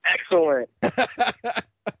 Excellent.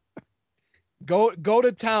 Go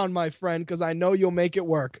to town, my friend, because I know you'll make it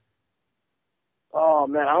work. Oh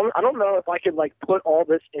man, I don't know if I could like put all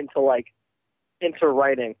this into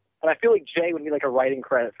writing, and I feel like Jay would need like a writing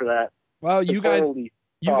credit for that. Well, you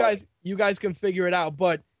guys can figure it out.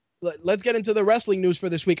 But let's get into the wrestling news for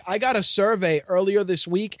this week. I got a survey earlier this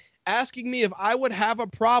week asking me if I would have a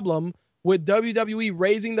problem with WWE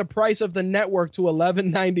raising the price of the network to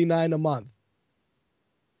 $11.99 a month.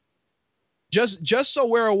 Just so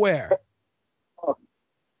we're aware. Oh,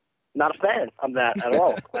 not a fan of that at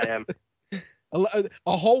all. I am.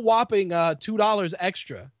 A whole whopping $2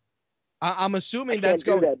 extra. I'm assuming that's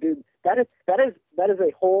going. That, dude. That is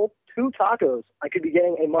a whole 2 tacos I could be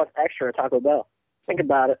getting a month extra at Taco Bell. Think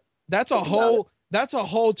about it. That's a whole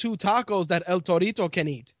 2 tacos that El Torito can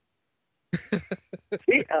eat.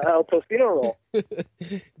 El Tostino roll.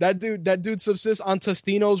 That dude subsists on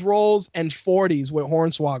Tostino's rolls and 40s with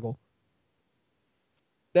Hornswoggle.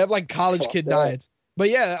 They have like college kid diets. But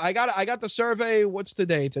yeah, I got the survey. What's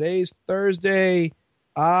today? Today's Thursday.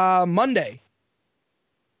 Monday.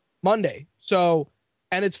 So,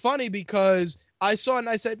 and it's funny because I saw it and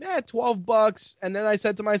I said, $12. And then I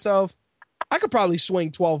said to myself, I could probably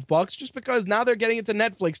swing $12 just because now they're getting into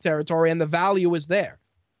Netflix territory and the value is there.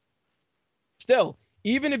 Still,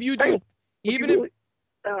 even if you do, I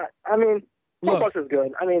mean, $12 is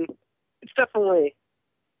good. I mean, it's definitely.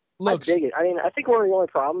 I dig it. I mean, I think one of the only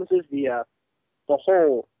problems is the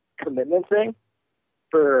whole commitment thing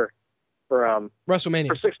for WrestleMania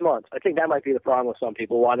for 6 months. I think that might be the problem with some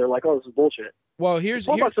people. Why they're like, "Oh, this is bullshit." Well,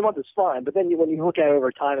 $12 a month is fine, but then when you look at it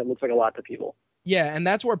over time, it looks like a lot to people. Yeah, and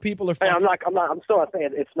that's where people are. I'm still not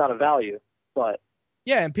saying it's not a value, but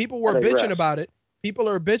yeah, and people were bitching about it. People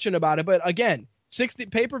are bitching about it, but again,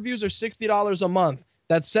 pay-per-views are $60 a month.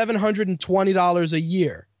 That's $720 a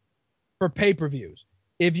year for pay-per-views.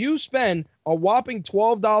 If you spend a whopping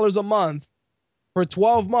 $12 a month for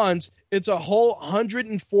 12 months, it's a whole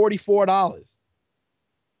 $144.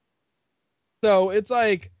 So it's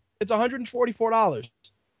like, it's $144.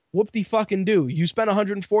 Whoop-de-fucking-do. You spend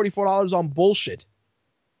 $144 on bullshit.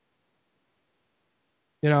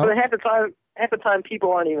 You know? But half the time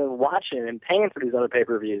people aren't even watching and paying for these other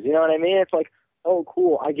pay-per-views. You know what I mean? It's like, oh,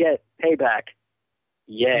 cool, I get payback.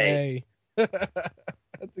 Yay.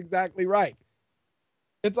 That's exactly right.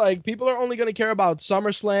 It's like people are only going to care about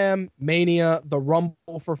SummerSlam, Mania, the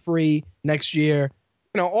Rumble for free next year.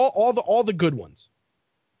 You know, all the good ones.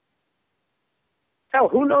 Hell,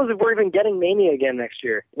 who knows if we're even getting Mania again next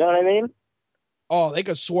year? You know what I mean? Oh, they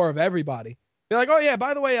could swerve everybody. They're like, oh yeah,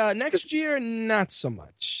 by the way, next year, not so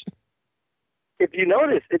much. If you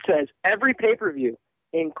notice, it says every pay-per-view,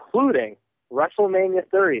 including WrestleMania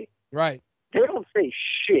 30. Right. They don't say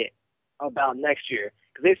shit about next year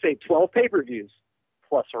because they say 12 pay-per-views.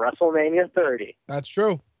 Plus WrestleMania 30. That's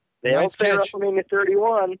true. They don't say WrestleMania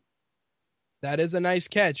 31. That is a nice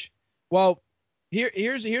catch. Well,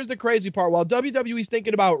 here's the crazy part. While WWE's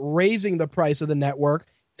thinking about raising the price of the network,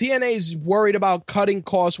 TNA's worried about cutting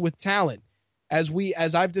costs with talent. As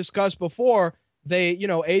I've discussed before,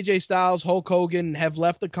 AJ Styles, Hulk Hogan have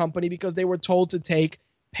left the company because they were told to take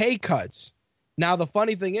pay cuts. Now, the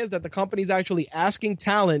funny thing is that the company's actually asking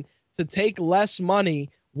talent to take less money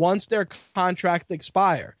once their contracts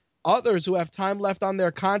expire. Others who have time left on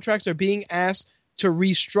their contracts are being asked to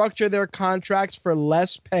restructure their contracts for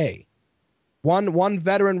less pay. One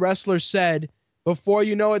veteran wrestler said, before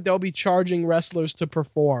you know it, they'll be charging wrestlers to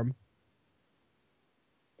perform.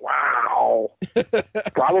 Wow.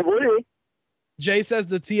 Probably. Jay says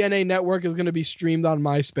the TNA network is going to be streamed on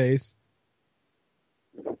MySpace.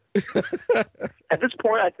 At this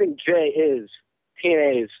point, I think Jay is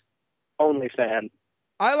TNA's only fan.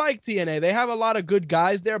 I like TNA. They have a lot of good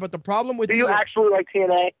guys there, but the problem with Do you TNA, actually like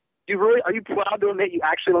TNA? Are you proud to admit you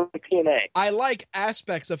actually like TNA? I like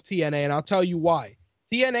aspects of TNA, and I'll tell you why.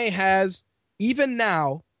 TNA has, even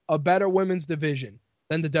now, a better women's division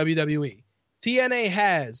than the WWE. TNA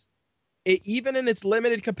has, even in its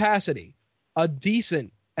limited capacity, a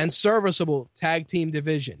decent and serviceable tag team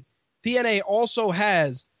division. TNA also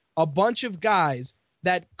has a bunch of guys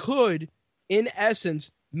that could, in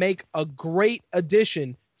essence, make a great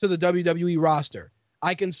addition to the WWE roster.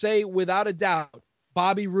 I can say without a doubt,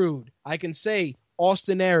 Bobby Roode. I can say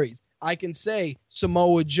Austin Aries. I can say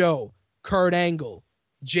Samoa Joe, Kurt Angle,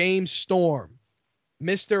 James Storm,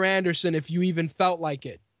 Mr. Anderson, if you even felt like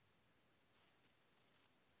it.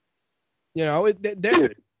 You know,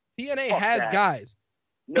 TNA has guys.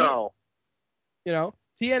 No. You know,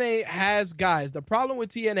 TNA has guys. The problem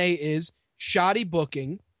with TNA is shoddy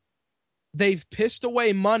booking. They've pissed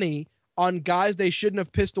away money on guys they shouldn't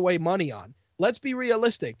have pissed away money on. Let's be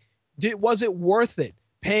realistic. Was it worth it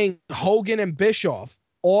paying Hogan and Bischoff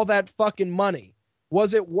all that fucking money?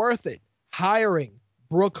 Was it worth it hiring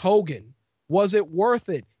Brooke Hogan? Was it worth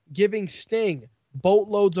it giving Sting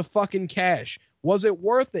boatloads of fucking cash? Was it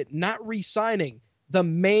worth it not re-signing the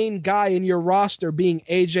main guy in your roster being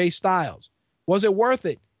AJ Styles? Was it worth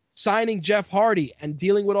it signing Jeff Hardy and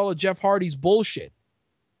dealing with all of Jeff Hardy's bullshit?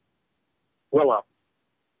 Willow.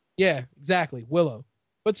 Yeah, exactly, Willow.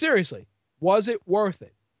 But seriously, was it worth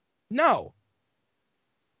it? No.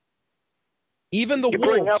 Even the you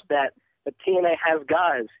Wolves. bring up that TNA has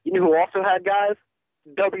guys. You know who also had guys?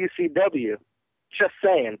 WCW. Just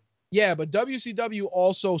saying. Yeah, but WCW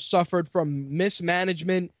also suffered from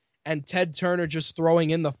mismanagement and Ted Turner just throwing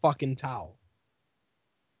in the fucking towel.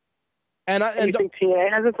 And you think TNA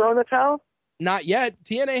hasn't thrown the towel? Not yet.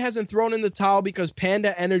 TNA hasn't thrown in the towel because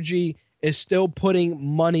Panda Energy is still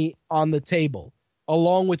putting money on the table,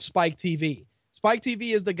 along with Spike TV. Spike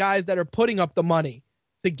TV is the guys that are putting up the money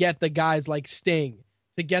to get the guys like Sting,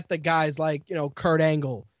 to get the guys like, you know, Kurt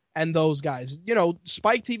Angle and those guys. You know,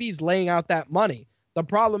 Spike TV is laying out that money. The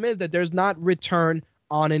problem is that there's not return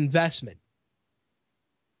on investment.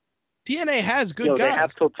 TNA has good guys. They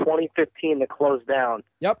have till 2015 to close down.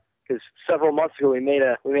 Yep. Because several months ago we made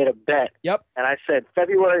a bet. Yep. And I said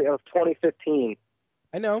February of 2015.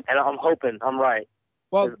 I know. And I'm hoping I'm right.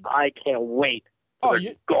 Well, I can't wait.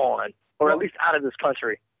 They're gone, or at least out of this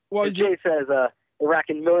country. Well, Jay says they're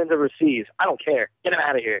racking millions overseas. I don't care. Get them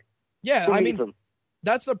out of here. Yeah, I mean,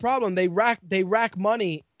 that's the problem. They rack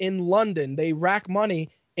money in London. They rack money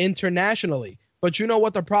internationally. But you know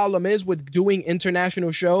what the problem is with doing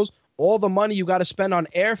international shows? All the money you got to spend on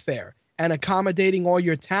airfare and accommodating all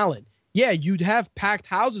your talent. Yeah, you'd have packed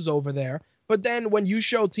houses over there. But then when you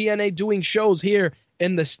show TNA doing shows here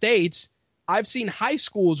in the States, I've seen high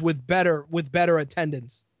schools with better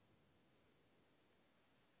attendance.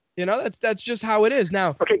 You know, that's just how it is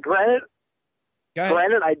now. Okay, granted,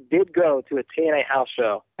 I did go to a TNA house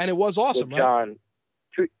show, and it was awesome, with John.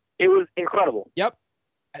 Right? It was incredible. Yep,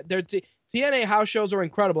 TNA house shows are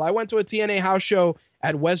incredible. I went to a TNA house show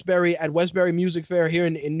at Westbury Music Fair here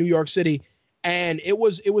in New York City, and it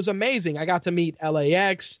was amazing. I got to meet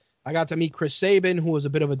LAX. I got to meet Chris Sabin, who was a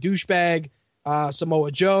bit of a douchebag.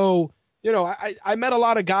 Samoa Joe. You know, I met a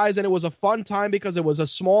lot of guys, and it was a fun time because it was a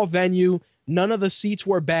small venue. None of the seats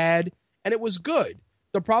were bad, and it was good.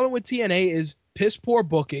 The problem with TNA is piss poor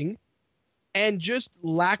booking and just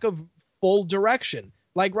lack of full direction.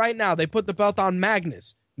 Like right now, they put the belt on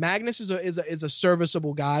Magnus. Magnus is a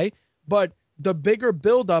serviceable guy, but the bigger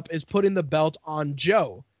buildup is putting the belt on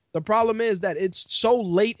Joe. The problem is that it's so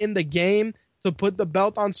late in the game to put the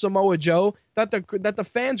belt on Samoa Joe that the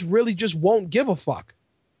fans really just won't give a fuck.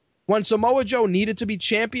 When Samoa Joe needed to be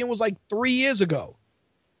champion was like 3 years ago.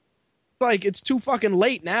 It's like it's too fucking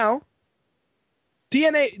late now.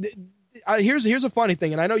 TNA, here's a funny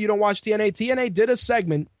thing, and I know you don't watch TNA. TNA did a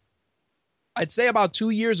segment, I'd say about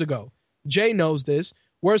 2 years ago. Jay knows this,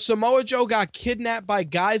 where Samoa Joe got kidnapped by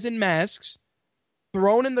guys in masks,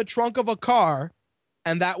 thrown in the trunk of a car,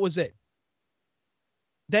 and that was it.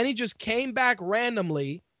 Then he just came back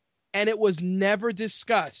randomly, and it was never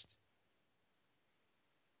discussed.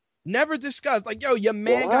 Never discussed. Like, yo, your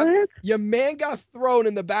man got thrown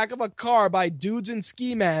in the back of a car by dudes in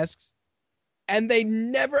ski masks, and they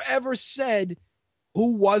never ever said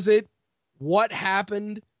who was it, what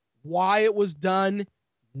happened, why it was done.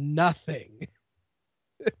 Nothing.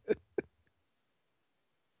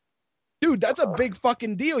 Dude, that's a big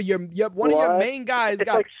fucking deal. One of your main guys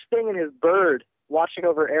it's like Sting and his bird watching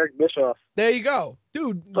over Eric Bischoff. There you go.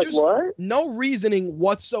 Dude, Like, just what? no reasoning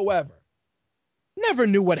whatsoever. Never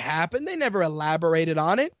knew what happened. They never elaborated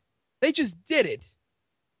on it. They just did it.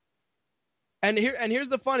 And here's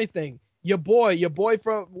the funny thing. Your boy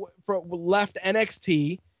from left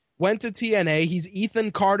NXT, went to TNA. He's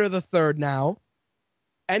Ethan Carter III now,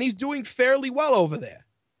 and he's doing fairly well over there.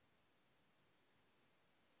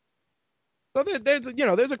 So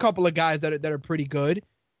there's a couple of guys that are pretty good.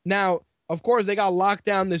 Now, of course, they got locked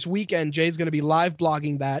down this weekend. Jay's going to be live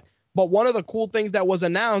blogging that. But one of the cool things that was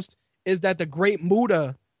announced is that the Great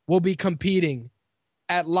Muta will be competing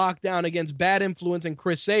at Lockdown against Bad Influence and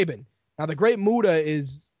Chris Sabin. Now, the Great Muta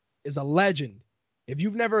is a legend. If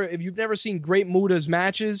you've never seen Great Muta's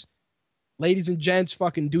matches, ladies and gents,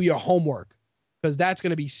 fucking do your homework, because that's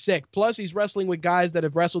going to be sick. Plus, he's wrestling with guys that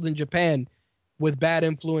have wrestled in Japan with Bad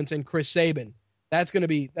Influence and Chris Sabin. That's going to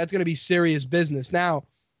be serious business. Now,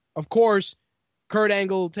 of course, Kurt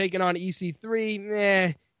Angle taking on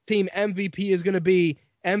EC3. Team MVP is going to be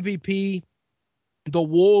MVP, the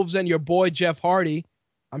Wolves, and your boy Jeff Hardy.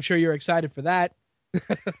 I'm sure you're excited for that.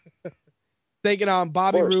 Taking on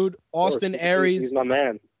Bobby Roode, Austin Aries. He's my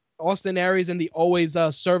man. Austin Aries and the always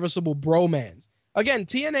serviceable Bromans. Again,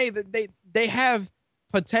 TNA, they have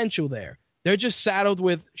potential there. They're just saddled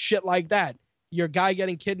with shit like that. Your guy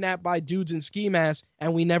getting kidnapped by dudes in ski masks,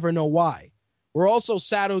 and we never know why. We're also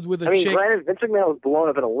saddled with a chick. Granted, Vince McMahon was blown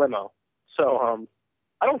up in a limo. So,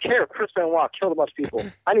 I don't care if Chris Benoit killed a bunch of people.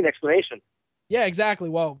 I need an explanation. Yeah, exactly.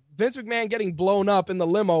 Well, Vince McMahon getting blown up in the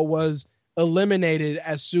limo was eliminated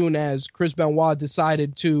as soon as Chris Benoit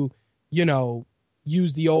decided to,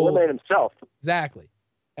 use the old eliminate himself. Exactly.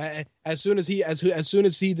 As soon as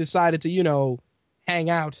he decided to, hang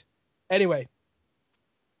out. Anyway,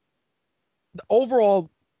 overall,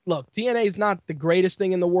 look, TNA is not the greatest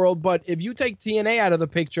thing in the world, but if you take TNA out of the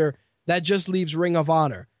picture, that just leaves Ring of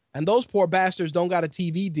Honor. And those poor bastards don't got a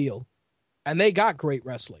TV deal. And they got great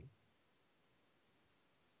wrestling.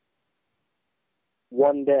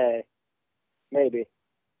 One day. Maybe.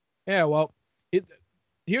 Yeah, well,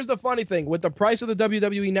 here's the funny thing. With the price of the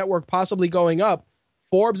WWE Network possibly going up,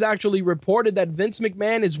 Forbes actually reported that Vince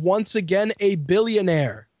McMahon is once again a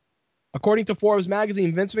billionaire. According to Forbes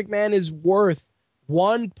magazine, Vince McMahon is worth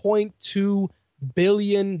 $1.2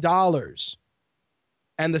 billion.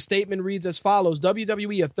 And the statement reads as follows.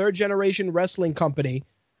 WWE, a third-generation wrestling company,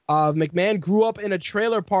 McMahon grew up in a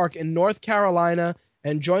trailer park in North Carolina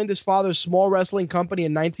and joined his father's small wrestling company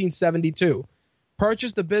in 1972.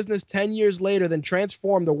 Purchased the business 10 years later, then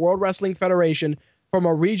transformed the World Wrestling Federation from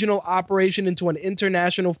a regional operation into an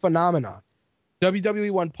international phenomenon.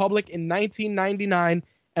 WWE went public in 1999,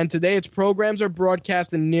 and today its programs are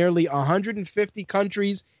broadcast in nearly 150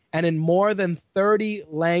 countries and in more than 30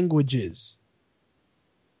 languages.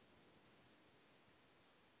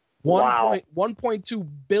 Wow. 1.2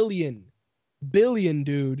 billion,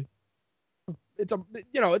 dude. It's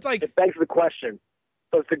like, it begs the question.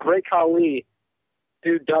 Does the Great Khali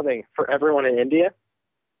do dubbing for everyone in India?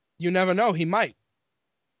 You never know. He might.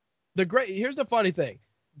 Here's the funny thing.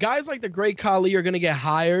 Guys like the Great Khali are going to get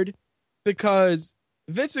hired because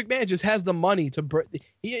Vince McMahon just has the money to,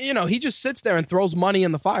 he just sits there and throws money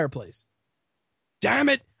in the fireplace. Damn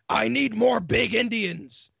it. I need more big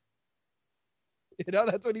Indians.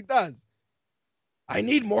 That's what he does. I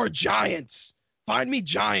need more giants. Find me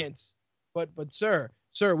giants. But sir,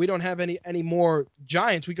 we don't have any more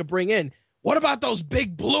giants we could bring in. What about those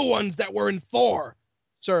big blue ones that were in Thor?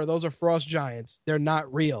 Sir, those are frost giants. They're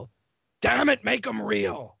not real. Damn it, make them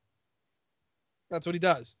real. That's what he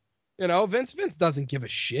does. Vince doesn't give a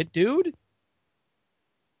shit, dude.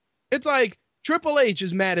 It's like Triple H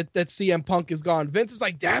is mad that CM Punk is gone. Vince is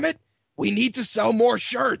like, damn it, we need to sell more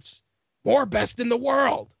shirts. More best in the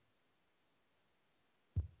world.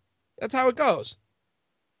 That's how it goes.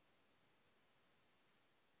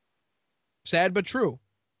 Sad but true.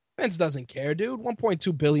 Vince doesn't care, dude.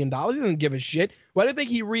 $1.2 billion. He doesn't give a shit. Why do you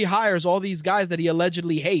think he rehires all these guys that he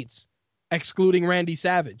allegedly hates, excluding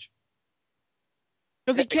Savage?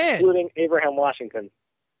 Because he can. Excluding Abraham Washington.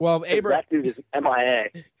 Well, that dude is MIA.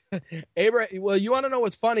 Well, you want to know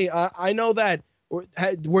what's funny? I know that.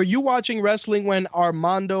 Were you watching wrestling when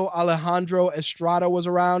Armando Alejandro Estrada was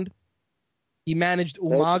around? He managed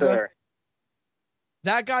Umaga. No,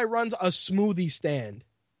 that guy runs a smoothie stand.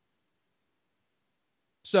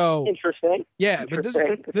 So interesting. Yeah, but this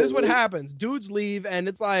is what happens. Dudes leave, and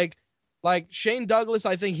it's like Shane Douglas.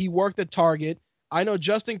 I think he worked at Target. I know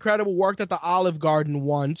Justin Credible worked at the Olive Garden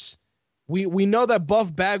once. We know that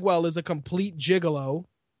Buff Bagwell is a complete gigolo,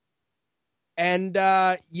 and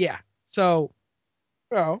so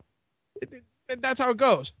that's how it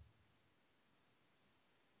goes.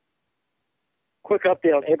 quick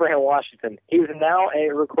update on Abraham Washington. He's now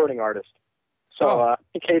a recording artist. So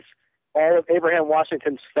in case all of Abraham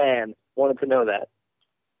Washington's fans wanted to know that.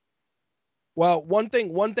 Well, one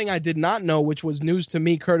thing I did not know, which was news to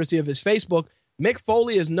me courtesy of his Facebook, Mick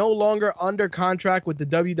Foley is no longer under contract with the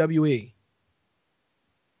WWE.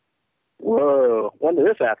 Whoa. When did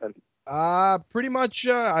this happen? Pretty much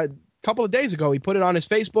a couple of days ago. He put it on his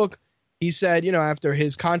Facebook. He said, after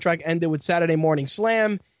his contract ended with Saturday Morning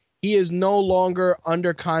Slam, he is no longer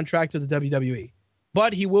under contract to the WWE.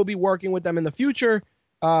 But he will be working with them in the future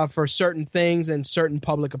for certain things and certain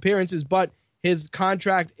public appearances. But his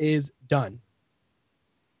contract is done.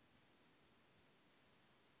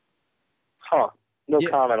 Huh. No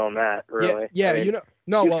comment on that, really. Yeah, I mean,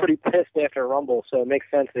 he was pretty pissed after Rumble, so it makes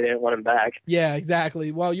sense they didn't want him back. Yeah,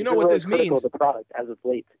 exactly. Well, you know what really this means. Of the product as of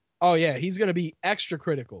late. Oh, yeah, he's going to be extra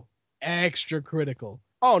critical. Extra critical.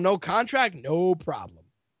 Oh, no contract? No problem.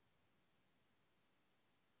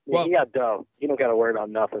 Yeah, well, he got dough. He don't got to worry about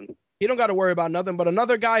nothing. He don't got to worry about nothing, but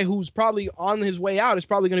another guy who's probably on his way out is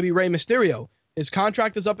probably going to be Rey Mysterio. His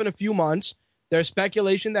contract is up in a few months. There's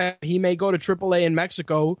speculation that he may go to AAA in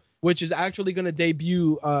Mexico, which is actually going to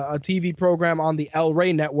debut a TV program on the El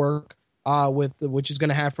Rey network, which is going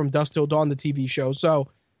to have From Dusk Till Dawn, the TV show. So,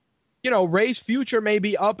 Rey's future may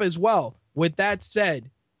be up as well. With that said,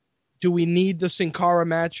 do we need the Sin Cara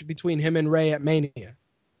match between him and Rey at Mania?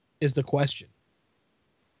 Is the question.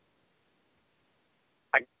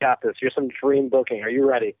 I got this. Here's some dream booking. Are you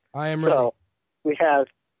ready? I am ready. So we have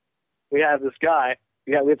this guy.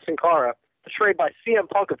 We have Sin Cara, portrayed by CM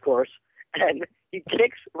Punk, of course, and he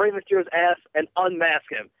kicks Rey Mysterio's ass and unmasks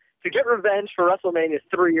him to get revenge for WrestleMania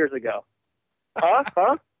 3 years ago.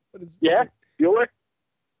 Huh? Yeah, Bueller.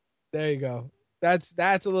 There you go. That's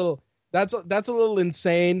a little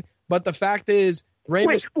insane. But the fact is, wait,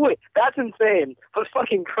 that's insane. But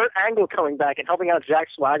fucking Kurt Angle coming back and helping out Jack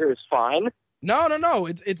Swagger is fine. No.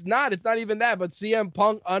 It's not. It's not even that. But CM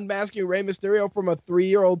Punk unmasking Rey Mysterio from a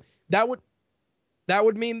 3-year-old, that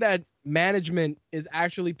would mean that management is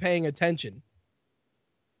actually paying attention.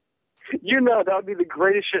 That would be the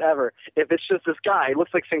greatest shit ever. If it's just this guy, he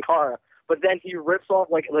looks like Sin Cara, but then he rips off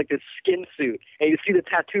like this skin suit, and you see the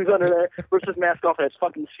tattoos under there, rips his mask off, and it's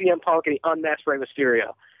fucking CM Punk, and he unmasks Rey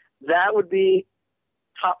Mysterio. That would be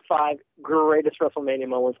top 5 greatest WrestleMania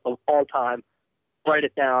moments of all time. Write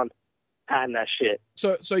it down. Patent that shit.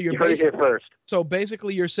 So you heard it here first. So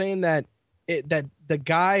basically, you're saying that that the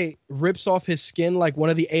guy rips off his skin like one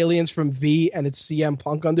of the aliens from V, and it's CM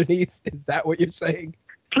Punk underneath. Is that what you're saying?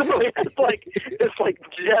 it's like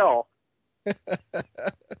gel.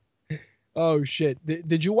 Oh shit!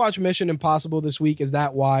 Did you watch Mission Impossible this week? Is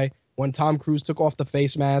that why when Tom Cruise took off the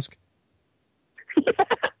face mask?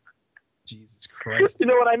 Jesus Christ! You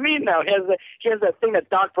know what I mean now. He has that thing that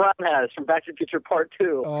Doc Brown has from Back to the Future Part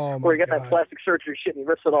 2, where he got that plastic surgery shit and he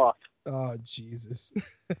rips it off. Oh Jesus!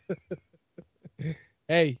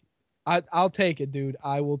 Hey, I'll take it, dude.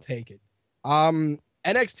 I will take it.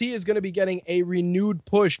 NXT is going to be getting a renewed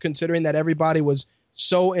push, considering that everybody was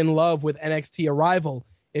so in love with NXT Arrival.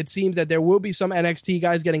 It seems that there will be some NXT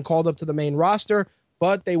guys getting called up to the main roster,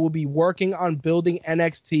 but they will be working on building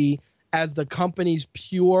NXT as the company's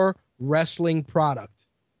pure wrestling product.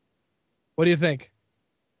 What do you think?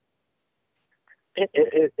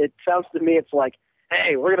 It sounds to me it's like,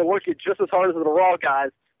 hey, we're going to work you just as hard as the Raw guys,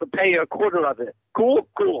 but pay you a quarter of it. Cool?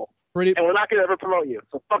 And we're not going to ever promote you,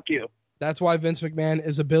 so fuck you. That's why Vince McMahon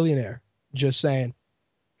is a billionaire. Just saying.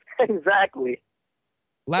 Exactly.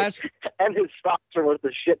 And his stocks are worth a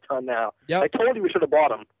shit ton now. Yep. I told you we should have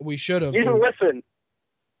bought him. We should have. You didn't listen.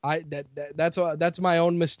 That's my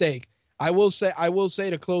own mistake. I will say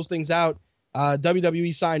to close things out,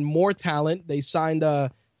 WWE signed more talent. They signed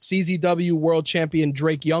CZW World Champion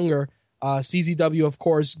Drake Younger. CZW, of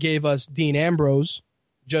course, gave us Dean Ambrose.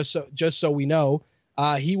 Just so we know.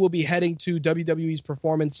 He will be heading to WWE's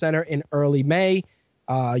Performance Center in early May.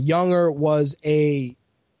 Younger was a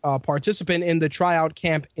participant in the tryout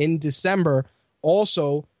camp in December.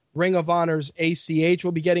 Also, Ring of Honor's ACH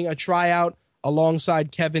will be getting a tryout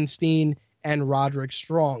alongside Kevin Steen and Roderick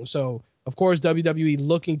Strong. So, of course, WWE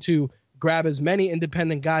looking to grab as many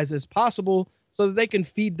independent guys as possible so that they can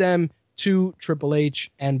feed them to Triple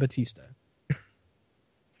H and Batista.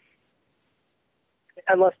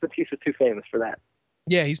 Unless Batista's too famous for that.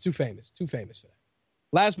 Yeah, he's too famous for that.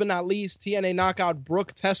 Last but not least, TNA Knockout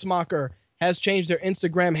Brooke Tessmacher has changed their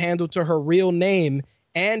Instagram handle to her real name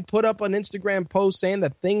and put up an Instagram post saying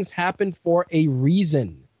that things happen for a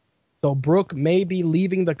reason. So Brooke may be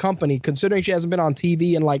leaving the company, considering she hasn't been on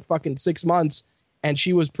TV in like fucking 6 months, and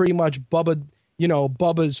she was pretty much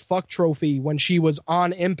Bubba's fuck trophy when she was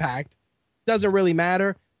on Impact. doesn't really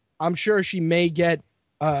matter. I'm sure she may get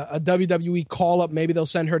a WWE call-up. Maybe they'll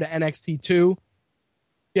send her to NXT too.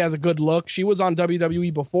 She has a good look. She was on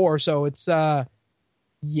WWE before, so it's,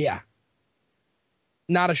 yeah.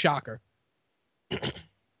 Not a shocker.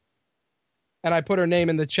 And I put her name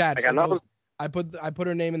in the chat. I put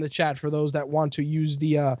her name in the chat for those that want to use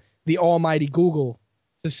the almighty Google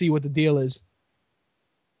to see what the deal is.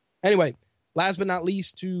 Anyway, last but not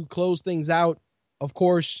least, to close things out, of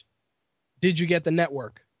course, did you get the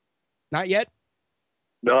network? Not yet?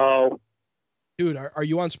 No. Dude, are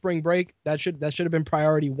you on spring break? That should have been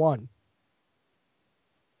priority one.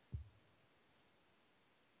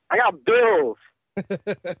 I got bills.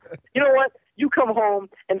 You know what? You come home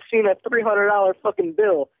and see that $300 fucking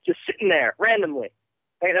bill just sitting there randomly.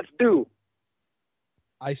 Hey, that's due.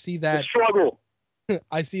 I see that. The struggle.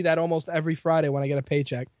 I see that almost every Friday when I get a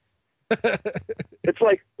paycheck. It's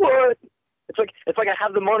like, what? It's like I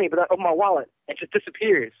have the money, but I open my wallet. It just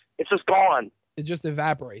disappears. It's just gone. It just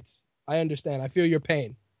evaporates. I understand. I feel your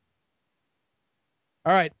pain.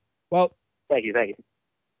 All right. Well, thank you.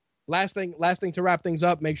 Last thing to wrap things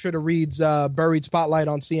up, make sure to read Buried Spotlight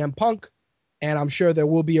on CM Punk, and I'm sure there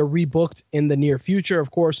will be a rebooked in the near future.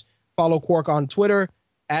 Of course, follow Quark on Twitter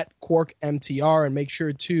at QuarkMTR, and make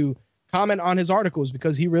sure to comment on his articles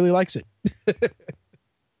because he really likes it.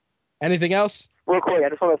 Anything else? Real quick, I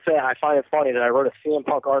just want to say I find it funny that I wrote a CM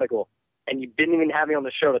Punk article, and you didn't even have me on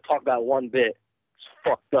the show to talk about one bit. It's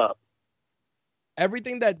fucked up.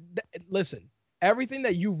 Everything that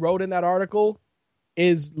you wrote in that article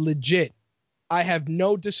is legit. I have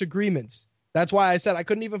no disagreements. That's why I said I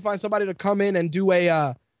couldn't even find somebody to come in and do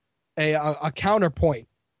a counterpoint.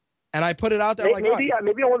 And I put it out there maybe I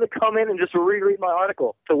want to come in and just reread my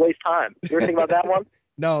article to waste time. You ever think about that one?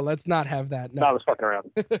 No, let's not have that. No, I was fucking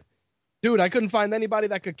around. Dude, I couldn't find anybody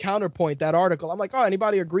that could counterpoint that article. I'm like, oh,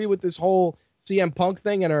 anybody agree with this whole CM Punk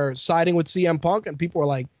thing and are siding with CM Punk? And people were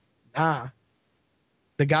like, nah.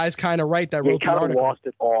 The guy's kind of right that wrote the article. Lost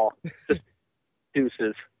it all. Just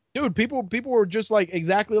deuces. Dude, people were just like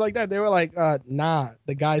exactly like that. They were like, nah,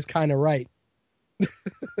 the guy's kind of right.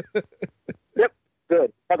 Yep,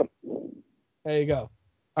 good. Welcome. There you go.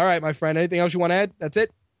 All right, my friend. Anything else you want to add? That's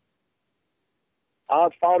it?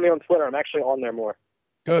 Follow me on Twitter. I'm actually on there more.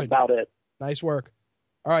 Good. That's about it. Nice work.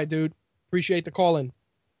 All right, dude. Appreciate the call-in.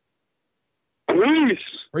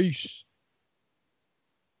 Peace.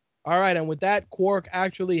 All right, and with that, Quark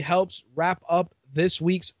actually helps wrap up this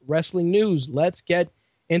week's wrestling news. Let's get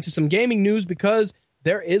into some gaming news because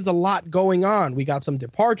there is a lot going on. We got some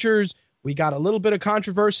departures. We got a little bit of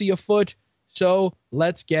controversy afoot. So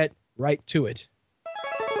let's get right to it.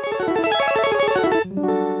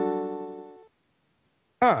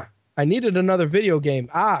 I needed another video game.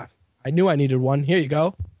 I knew I needed one. Here you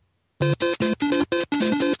go.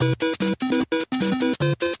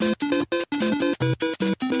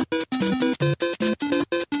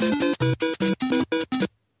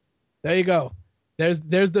 There you go. There's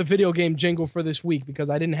the video game jingle for this week because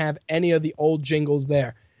I didn't have any of the old jingles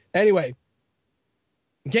there. Anyway,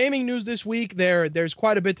 gaming news this week, there's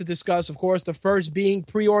quite a bit to discuss. Of course, the first being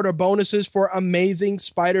pre-order bonuses for Amazing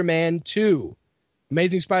Spider-Man 2.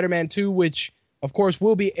 Amazing Spider-Man 2, which, of course,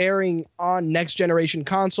 will be airing on next-generation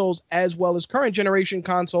consoles as well as current-generation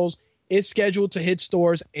consoles, is scheduled to hit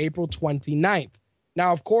stores April 29th.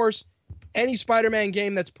 Now, of course, any Spider-Man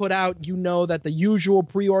game that's put out, you know that the usual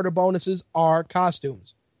pre-order bonuses are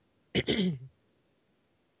costumes. In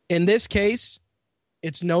this case,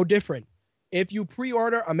 it's no different. If you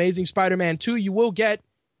pre-order Amazing Spider-Man 2, you will get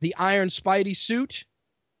the Iron Spidey suit,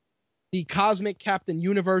 the Cosmic Captain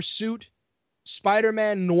Universe suit,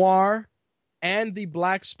 Spider-Man Noir, and the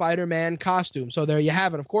Black Spider-Man costume. So there you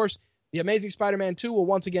have it. Of course, the Amazing Spider-Man 2 will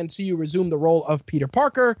once again see you resume the role of Peter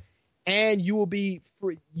Parker, and you will be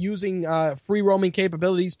using free roaming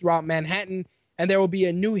capabilities throughout Manhattan, and there will be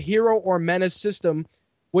a new hero or menace system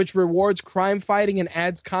which rewards crime fighting and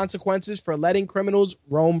adds consequences for letting criminals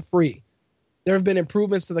roam free. There have been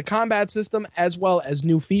improvements to the combat system as well as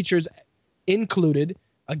new features included.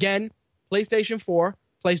 Again, PlayStation 4,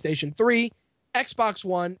 PlayStation 3, Xbox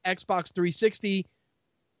One, Xbox 360,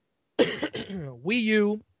 Wii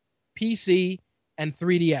U, PC, and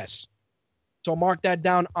 3DS. So mark that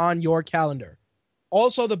down on your calendar.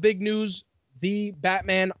 Also, the big news, the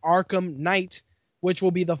Batman Arkham Knight, which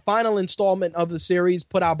will be the final installment of the series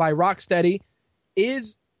put out by Rocksteady,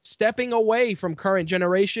 is stepping away from current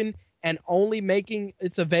generation and only making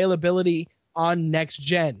its availability on next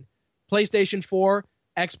gen. PlayStation 4,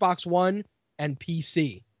 Xbox One, and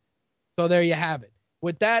PC. So there you have it.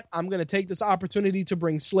 With that, I'm going to take this opportunity to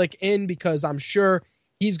bring Slick in because I'm sure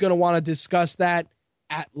he's going to want to discuss that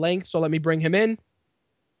at length. So let me bring him in.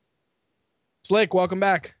 Slick, welcome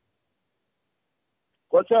back.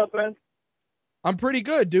 What's up, man? I'm pretty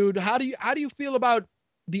good, dude. How do you feel about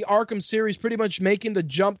the Arkham series pretty much making the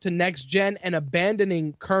jump to next gen and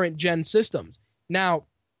abandoning current gen systems? Now,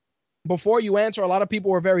 before you answer, a lot of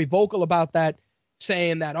people were very vocal about that,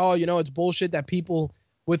 saying that, oh, it's bullshit that people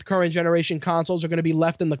with current generation consoles are going to be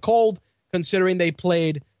left in the cold, considering they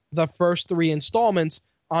played the first 3 installments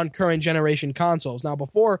on current generation consoles. Now,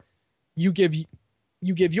 before you give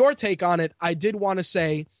your take on it, I did want to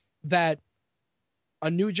say that a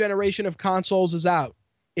new generation of consoles is out.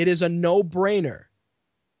 It is a no-brainer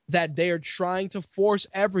that they are trying to force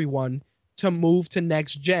everyone to move to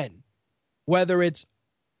next gen, whether it's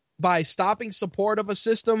by stopping support of a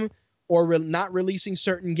system or not releasing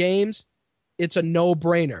certain games. It's a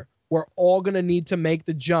no-brainer. We're all going to need to make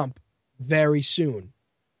the jump very soon.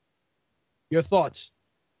 Your thoughts?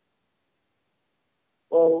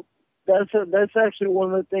 Well, that's actually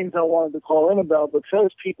one of the things I wanted to call in about,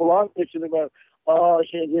 because people are bitching about, I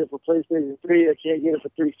can't get it for PlayStation 3, I can't get it for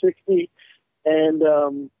 360, and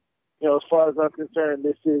as far as I'm concerned,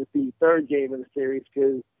 this is the 3rd game in the series,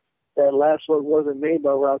 because that last one wasn't made by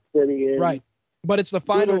Rocksteady. And right, but it's the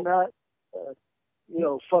final. Not,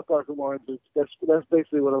 fuck Arkham Origins. That's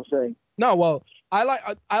basically what I'm saying. No, well, I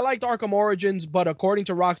liked Arkham Origins, but according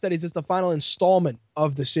to Rocksteady, it's the final installment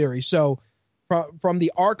of the series. So from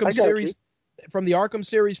the Arkham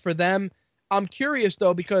series for them, I'm curious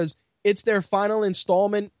though, because it's their final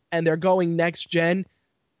installment and they're going next gen.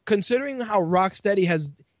 Considering how Rocksteady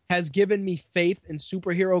has given me faith in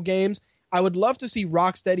superhero games, I would love to see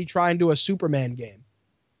Rocksteady try and do a Superman game.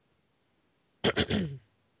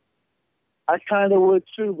 I kind of would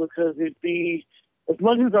too, because it'd be, as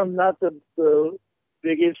much as I'm not the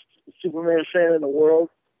biggest Superman fan in the world,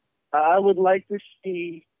 I would like to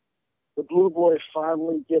see the Blue Boy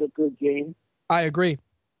finally get a good game. I agree.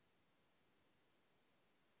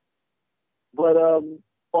 But on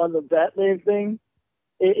the Batman thing,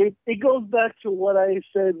 it goes back to what I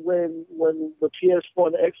said when the PS4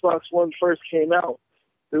 and the Xbox One first came out.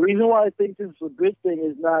 The reason why I think this is a good thing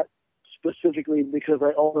is not specifically because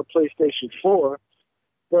I own a PlayStation 4,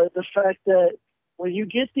 but the fact that when you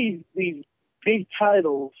get these big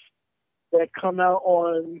titles that come out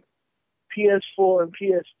on PS4 and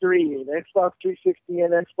PS3 and Xbox 360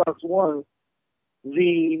 and Xbox One,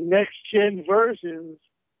 the next-gen versions,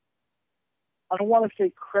 I don't want to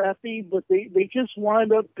say crappy, but they just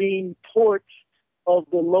wind up being ports of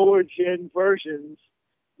the lower-gen versions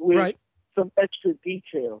with some extra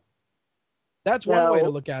detail. That's one way to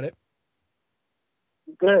look at it.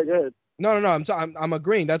 Good. No. I'm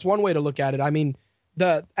agreeing. That's one way to look at it. I mean,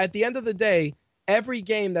 at the end of the day, every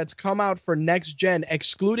game that's come out for next gen,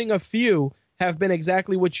 excluding a few, have been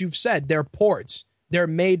exactly what you've said. They're ports. They're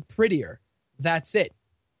made prettier. That's it.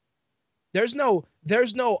 There's no,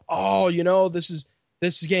 this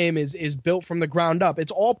game is built from the ground up.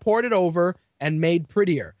 It's all ported over and made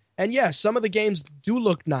prettier. And yes, some of the games do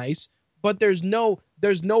look nice, but there's no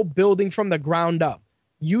building from the ground up.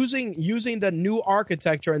 Using the new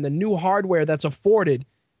architecture and the new hardware that's afforded,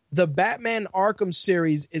 the Batman Arkham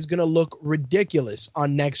series is going to look ridiculous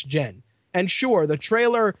on next gen. And sure, the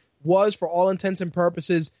trailer was, for all intents and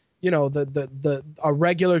purposes, a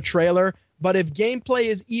regular trailer. But if gameplay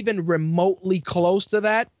is even remotely close to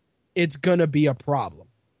that, it's going to be a problem.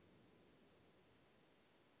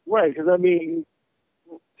 Right, because,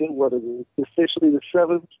 what is it? Officially the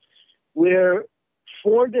 7th. We're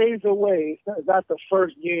 4 days away, not the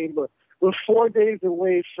first game, but we're 4 days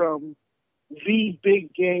away from the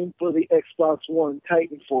big game for the Xbox One,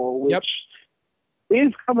 Titanfall, which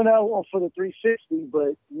is coming out for the 360,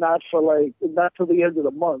 but not till the end of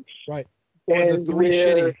the month. Right. And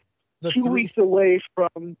we're 2 weeks away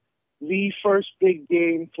from the first big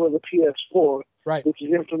game for the PS4, right, which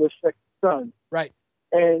is Infamous Second Son. Right.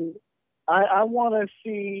 And I want to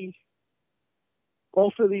see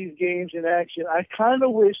both of these games in action. I kind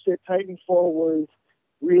of wish that Titanfall was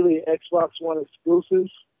really Xbox One exclusive,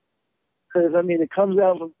 because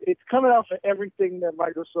it's coming out for everything that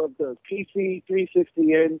Microsoft does: PC,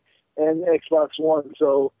 360, and Xbox One.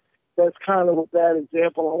 So that's kind of a bad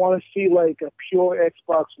example. I want to see like a pure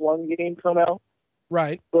Xbox One game come out.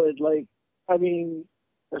 Right. But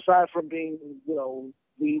aside from being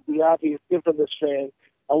the obvious Infamous fan,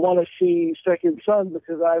 I want to see Second Son,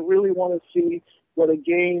 because I really want to see what a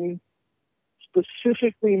game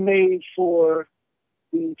specifically made for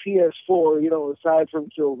the PS4, aside from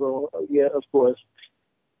Killzone, of course,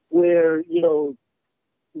 where,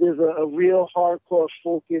 there's a real hardcore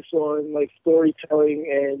focus on, storytelling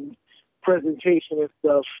and presentation and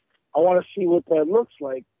stuff, I want to see what that looks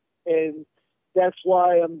like. And that's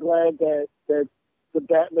why I'm glad that the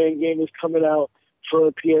Batman game is coming out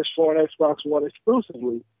for PS4 and Xbox One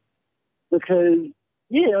exclusively. Because,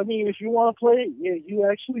 yeah, I mean, if you want to play it, yeah, you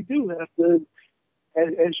actually do have to,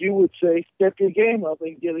 as you would say, step your game up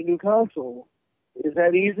and get a new console. Is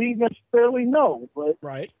that easy? Necessarily, no. But,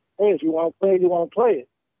 right. Hey, if you want to play it, you want to play it.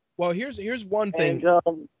 Well, here's one thing.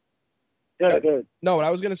 And, good. No, what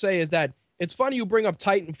I was going to say is that it's funny you bring up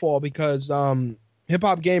Titanfall because Hip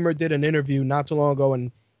Hop Gamer did an interview not too long ago,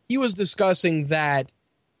 and he was discussing that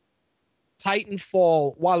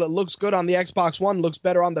Titanfall, while it looks good on the Xbox One, looks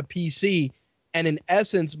better on the PC. And in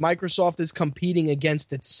essence, Microsoft is competing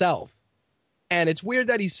against itself. And it's weird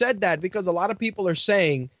that he said that because a lot of people are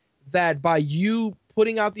saying that by you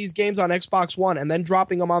putting out these games on Xbox One and then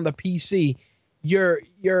dropping them on the PC, you're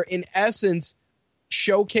in essence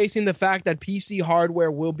showcasing the fact that PC hardware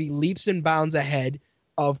will be leaps and bounds ahead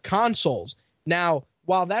of consoles. Now,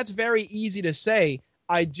 while that's very easy to say,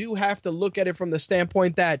 I do have to look at it from the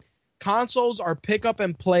standpoint that consoles are pick up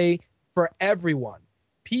and play for everyone.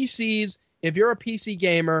 PCs, if you're a PC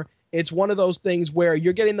gamer, it's one of those things where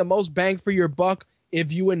you're getting the most bang for your buck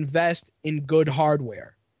if you invest in good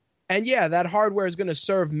hardware. And yeah, that hardware is going to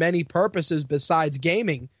serve many purposes besides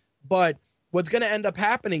gaming, but what's going to end up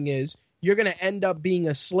happening is you're going to end up being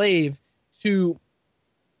a slave to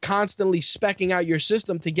constantly speccing out your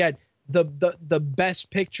system to get the best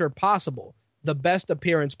picture possible, the best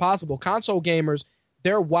appearance possible. Console gamers,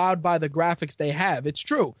 they're wowed by the graphics they have. It's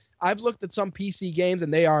true. I've looked at some PC games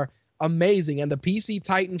and they are amazing, and the PC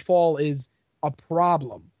Titanfall is a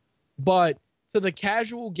problem. But to the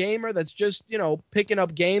casual gamer that's just, picking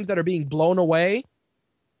up games that are being blown away,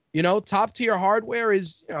 top tier hardware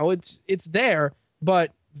is, it's there,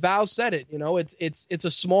 but Val said it, it's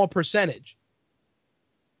a small percentage.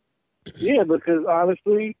 Yeah, because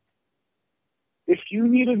honestly, if you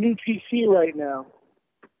need a new PC right now,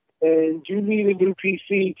 and you need a new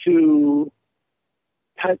PC to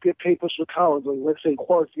type your papers for college, like let's say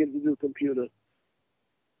Quark's getting a new computer,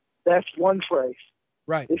 that's one price.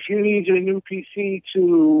 Right. If you need your new PC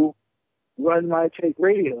to run My Take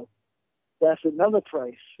Radio, that's another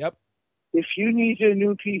price. Yep. If you need your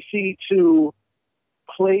new PC to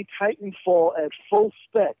play Titanfall at full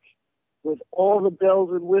spec with all the bells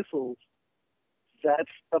and whistles, that's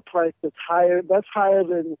a price that's higher. That's higher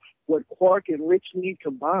than what Quark and Rich need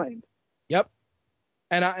combined. Yep.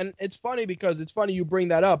 And it's funny because it's funny you bring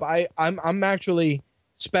that up. I'm actually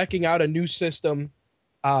speccing out a new system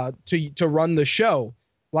to run the show.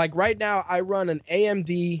 Like right now, I run an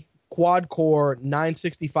AMD quad core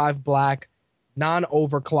 965 black,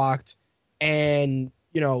 non-overclocked, and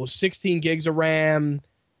 16 gigs of RAM,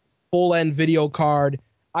 full end video card.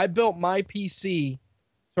 I built my PC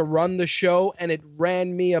to run the show, and it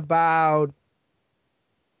ran me about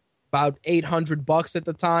 $800 at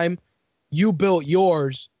the time. You built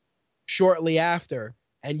yours shortly after,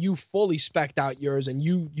 and you fully spec'd out yours, and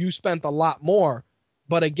you spent a lot more.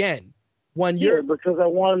 But again, when you're because I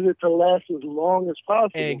wanted it to last as long as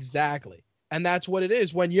possible. Exactly, and that's what it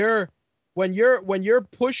is. When you're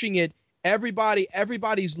pushing it,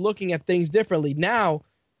 everybody's looking at things differently. Now,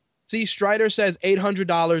 see, Strider says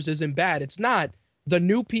 $800 isn't bad. It's not. The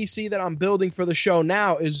new PC that I'm building for the show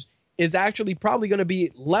now is actually probably going to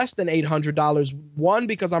be less than $800. One,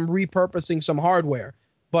 because I'm repurposing some hardware.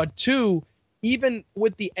 But two, even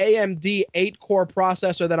with the AMD 8-core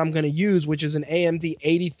processor that I'm going to use, which is an AMD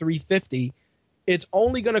 8350, it's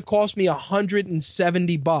only going to cost me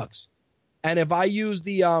 $170. And if I use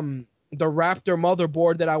the Raptor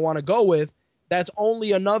motherboard that I want to go with, that's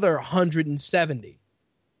only another $170.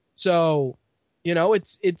 So,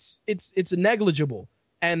 it's negligible.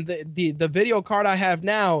 And the video card I have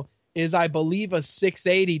now is, I believe, a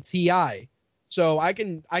 680 Ti. So I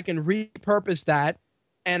can repurpose that,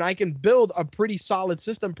 and I can build a pretty solid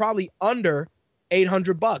system, probably under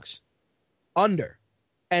 $800. Under.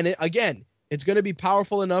 And again, it's going to be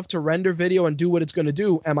powerful enough to render video and do what it's going to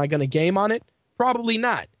do. Am I going to game on it? Probably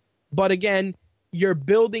not. But again, you're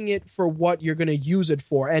building it for what you're going to use it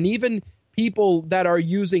for. And even people that are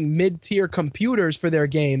using mid-tier computers for their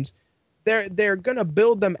games, they're going to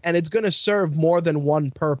build them, and it's going to serve more than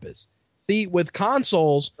one purpose. See, with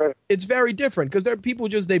consoles, it's very different because there are people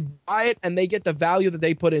they buy it and they get the value that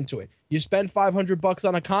they put into it. You spend $500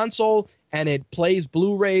 on a console and it plays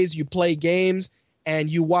Blu-rays, you play games, and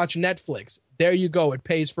you watch Netflix. There you go. It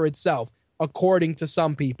pays for itself, according to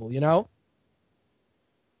some people,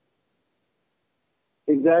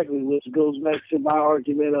 Exactly, which goes back to my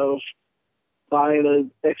argument of buying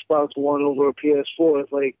an Xbox One over a PS4.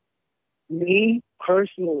 It's like, me,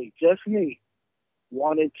 personally, just me,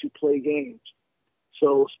 wanted to play games.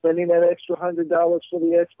 So spending that extra $100 for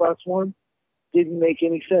the Xbox One didn't make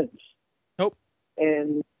any sense. Nope.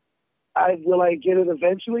 And will I get it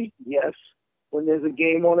eventually? Yes. When there's a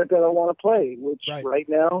game on it that I want to play, which right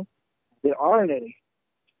now there aren't any.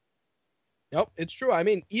 Nope, it's true. I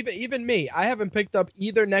mean, even me, I haven't picked up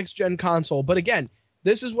either next-gen console. But again,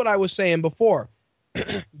 this is what I was saying before.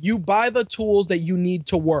 You buy the tools that you need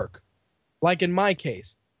to work. Like in my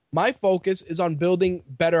case, my focus is on building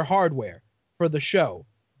better hardware for the show.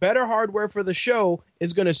 Better hardware for the show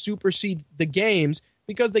is going to supersede the games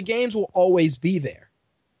because the games will always be there.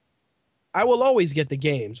 I will always get the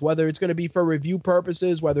games, whether it's going to be for review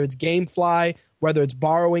purposes, whether it's GameFly, whether it's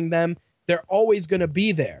borrowing them. They're always going to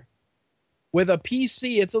be there. With a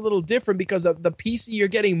PC, it's a little different because of the PC, you're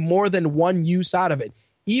getting more than one use out of it.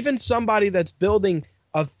 Even somebody that's building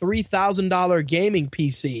a $3,000 gaming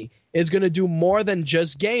PC is going to do more than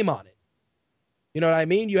just game on it. You know what I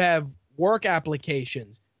mean? You have work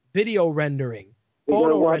applications, video rendering,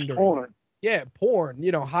 photo rendering. Porn. Yeah, porn,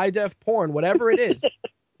 high-def porn, whatever it is.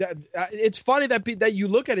 It's funny that you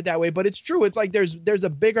look at it that way, but it's true. It's like there's a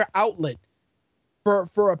bigger outlet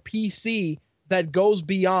for a PC that goes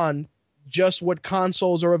beyond just what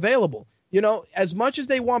consoles are available. As much as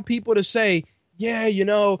they want people to say, yeah,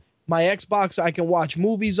 my Xbox, I can watch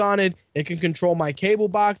movies on it. It can control my cable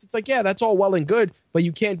box. It's like, yeah, that's all well and good, but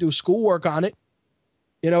you can't do schoolwork on it.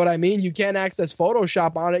 You know what I mean? You can't access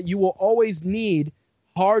Photoshop on it. You will always need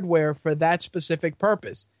hardware for that specific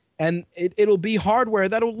purpose. And it'll be hardware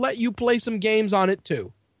that'll let you play some games on it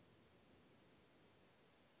too.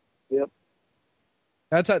 Yep.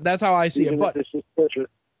 That's how I see it. But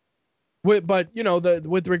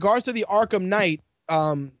with regards to the Arkham Knight,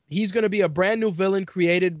 he's going to be a brand new villain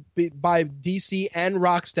created by DC and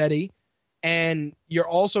Rocksteady, and you're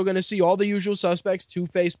also going to see all the usual suspects: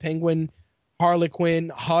 Two-Face, Penguin, Harley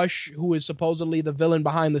Quinn, Hush, who is supposedly the villain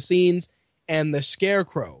behind the scenes, and the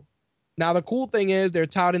Scarecrow. Now, the cool thing is they're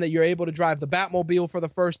touting that you're able to drive the Batmobile for the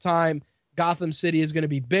first time. Gotham City is going to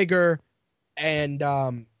be bigger, and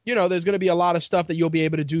there's going to be a lot of stuff that you'll be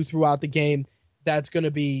able to do throughout the game. That's going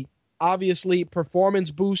to be obviously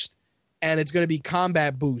performance boost, and it's going to be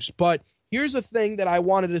combat boost. But here's a thing that I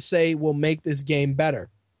wanted to say will make this game better.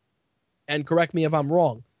 And correct me if I'm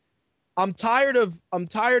wrong. I'm tired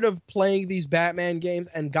of playing these Batman games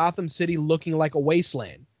and Gotham City looking like a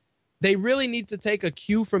wasteland. They really need to take a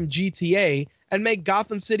cue from GTA and make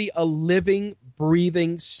Gotham City a living,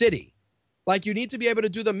 breathing city. Like, you need to be able to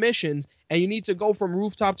do the missions, and you need to go from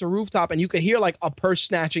rooftop to rooftop, and you can hear like a purse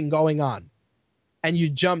snatching going on. And you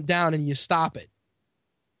jump down and you stop it.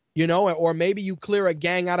 Or maybe you clear a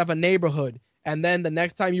gang out of a neighborhood, and then the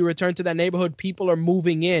next time you return to that neighborhood, people are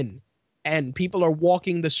moving in, and people are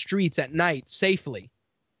walking the streets at night safely.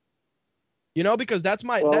 Because that's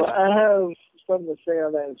my... I have something to say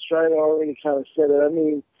on that, and Strider already kind of said it. I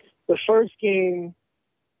mean, the first game,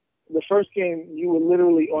 you were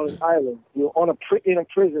literally on an island. You were in a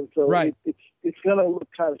prison, so right. It's going to look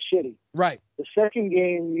kind of shitty. Right. The second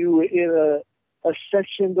game, you were in a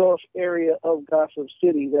sectioned off area of Gotham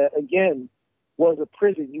City that, again, was a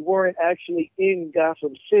prison. You weren't actually in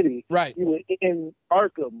Gotham City. Right. You were in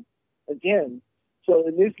Arkham again. So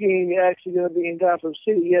in this game, you're actually going to be in Gotham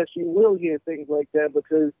City. Yes, you will hear things like that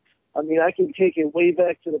because, I can take it way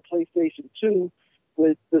back to the PlayStation 2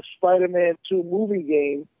 with the Spider-Man 2 movie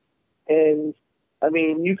game. And,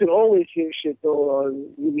 you can always hear shit though.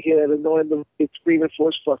 You hear that annoying it's screaming for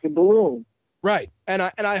his fucking balloon. Right. And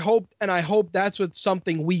I hope that's what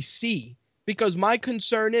something we see, because my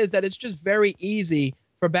concern is that it's just very easy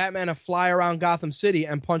for Batman to fly around Gotham City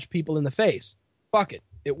and punch people in the face. Fuck it.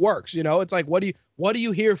 It works. It's like, what are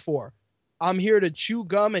you here for? I'm here to chew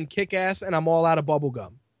gum and kick ass, and I'm all out of bubble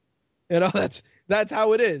gum. That's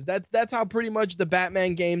how it is. That's how pretty much the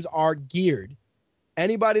Batman games are geared.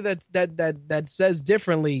 Anybody that says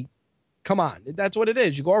differently, come on. That's what it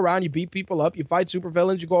is. You go around, you beat people up, you fight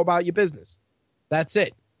supervillains, you go about your business. That's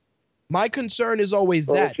it. My concern is always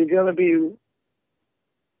that. If you're going to be...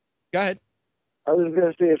 Go ahead. I was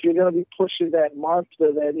going to say, if you're going to be pushing that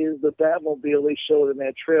monster that is the Batmobile they showed in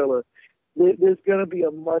that trailer, there's going to be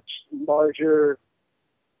a much larger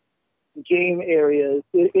game area.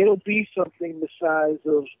 It'll be something the size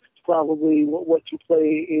of probably what you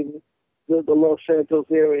play in the Los Santos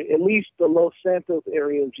area, at least the Los Santos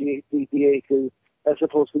area of GTA, because that's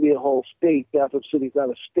supposed to be a whole state. Gotham City's not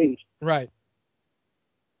a state. Right.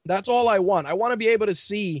 That's all I want. I want to be able to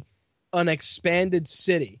see an expanded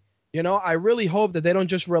city. I really hope that they don't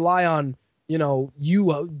just rely on,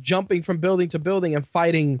 you jumping from building to building and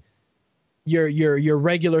fighting your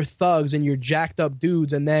regular thugs and your jacked up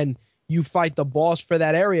dudes, and then you fight the boss for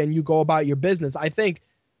that area and you go about your business. I think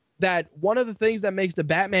that one of the things that makes the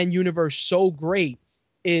Batman universe so great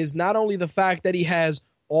is not only the fact that he has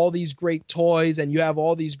all these great toys and you have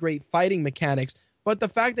all these great fighting mechanics, but the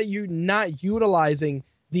fact that you're not utilizing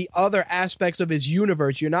the other aspects of his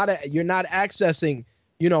universe. You're not accessing,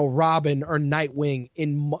 Robin or Nightwing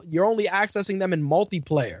you're only accessing them in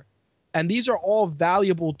multiplayer. And these are all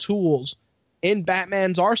valuable tools in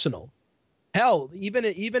Batman's arsenal. Hell, even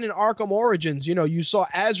in Arkham Origins, you saw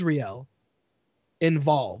Azrael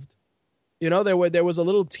involved. There was a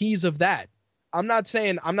little tease of that. I'm not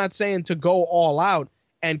saying to go all out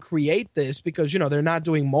and create this because they're not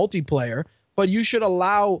doing multiplayer, but you should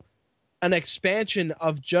allow an expansion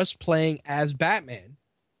of just playing as Batman,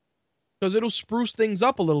 because it'll spruce things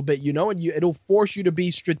up a little bit, and it'll force you to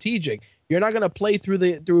be strategic. You're not going to play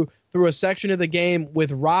through a section of the game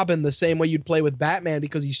with Robin the same way you'd play with Batman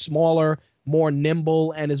because he's smaller, more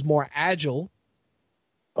nimble, and is more agile.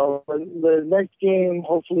 The next game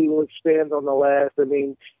hopefully will expand on the last. I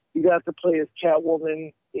mean, you got to play as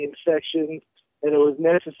Catwoman in sections, and it was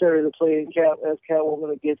necessary to play as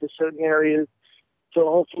Catwoman to get to certain areas. So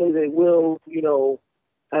hopefully they will,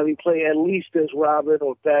 have you play at least as Robin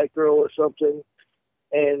or Batgirl or something.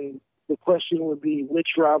 And the question would be which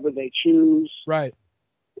Robin they choose. Right.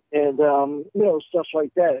 And, stuff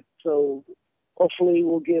like that. So hopefully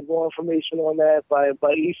we'll get more information on that by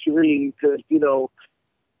E3 because,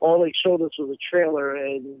 all they showed us was a trailer,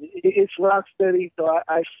 and it's Rocksteady, so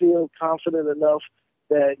I feel confident enough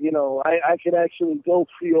that, I could actually go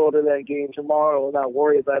pre-order that game tomorrow and not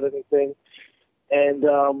worry about anything. And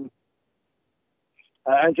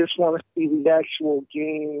I just want to see the actual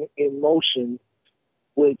game in motion,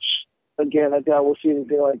 which, again, I doubt we'll see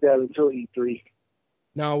anything like that until E3.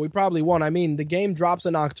 No, we probably won't. I mean, the game drops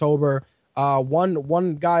in October.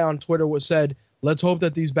 One guy on Twitter said, let's hope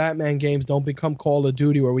that these Batman games don't become Call of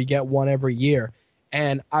Duty where we get one every year.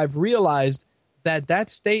 And I've realized that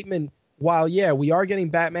statement, while, yeah, we are getting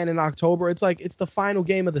Batman in October, it's like it's the final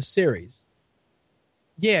game of the series.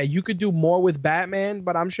 Yeah, you could do more with Batman,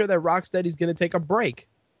 but I'm sure that Rocksteady's going to take a break.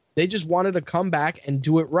 They just wanted to come back and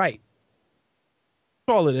do it right.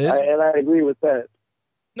 That's all it is. And I agree with that.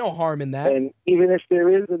 No harm in that. And even if there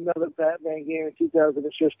is another Batman game in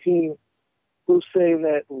 2015, who's saying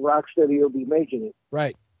that Rocksteady will be making it?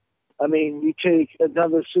 Right. I mean, you take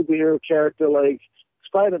another superhero character like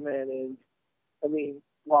Spider-Man, and I mean,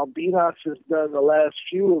 while Beanox has done the last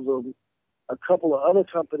few of them, a couple of other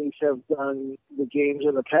companies have done the games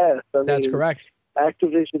in the past. That's correct.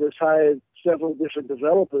 Activision has hired several different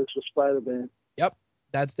developers for Spider-Man. Yep,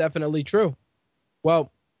 that's definitely true.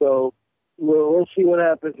 Well, so we'll see what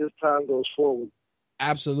happens as time goes forward.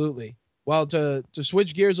 Absolutely. Well, to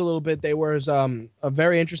switch gears a little bit, there was a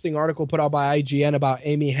very interesting article put out by IGN about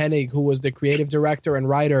Amy Hennig, who was the creative director and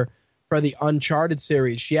writer for the Uncharted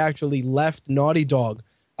series. She actually left Naughty Dog.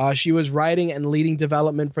 She was writing and leading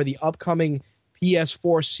development for the upcoming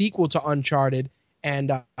PS4 sequel to Uncharted,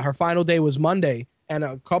 and her final day was Monday. And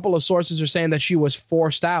a couple of sources are saying that she was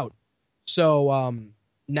forced out. So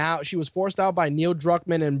now she was forced out by Neil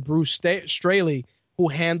Druckmann and Bruce Straley, who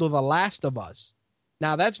handle The Last of Us.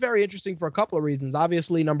 Now, that's very interesting for a couple of reasons.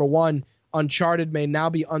 Obviously, number one, Uncharted may now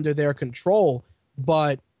be under their control.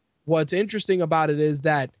 But what's interesting about it is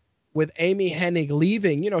that with Amy Hennig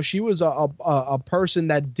leaving, she was a person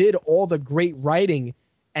that did all the great writing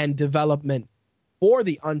and development for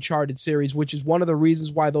the Uncharted series, which is one of the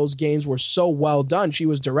reasons why those games were so well done. She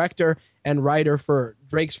was director and writer for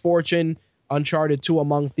Drake's Fortune, Uncharted 2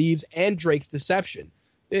 Among Thieves, and Drake's Deception.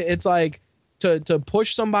 It's like to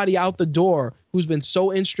push somebody out the door who's been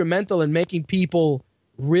so instrumental in making people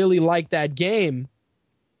really like that game.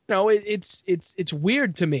 It's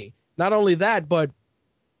weird to me. Not only that, but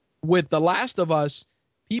with The Last of Us,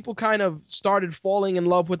 people kind of started falling in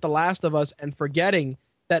love with The Last of Us and forgetting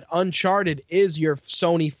that Uncharted is your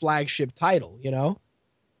Sony flagship title,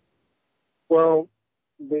 Well,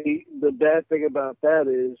 the bad thing about that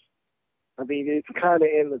is, I mean, it's kind of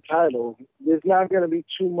in the title. There's not going to be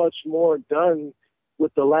too much more done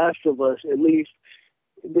with The Last of Us. At least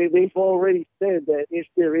they've already said that if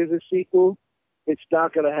there is a sequel, it's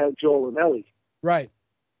not going to have Joel and Ellie. Right.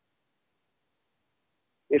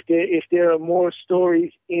 If there are more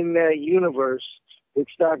stories in that universe,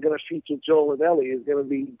 it's not going to feature Joel and Ellie. It's going to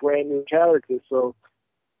be brand new characters. So,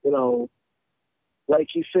 like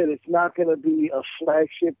you said, it's not going to be a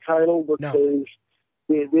flagship title because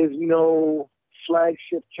there's no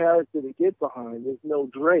flagship character to get behind. There's no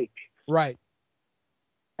Drake. Right.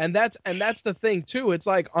 And that's the thing too. It's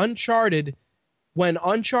like Uncharted, when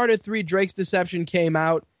Uncharted 3 Drake's Deception came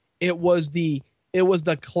out, it was the It was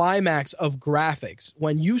the climax of graphics.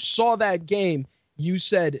 When you saw that game, you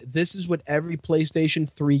said, this is what every PlayStation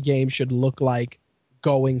 3 game should look like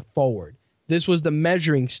going forward. This was the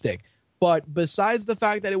measuring stick. But besides the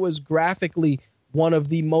fact that it was graphically one of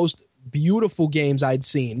the most beautiful games I'd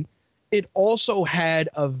seen, it also had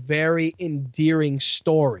a very endearing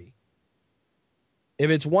story. If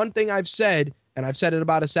it's one thing I've said, and I've said it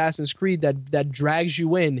about Assassin's Creed that drags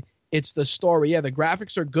you in, it's the story. Yeah, the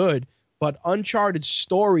graphics are good, but Uncharted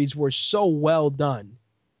stories were so well done.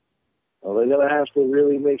 Well, they're going to have to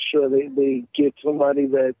really make sure they get somebody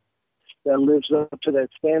that lives up to that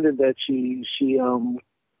standard that she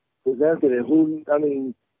presented it.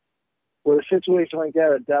 With a situation like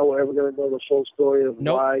that, I doubt we're ever going to know the full story of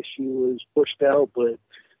why she was pushed out. But,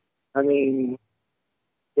 if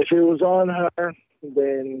it was on her,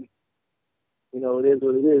 then, it is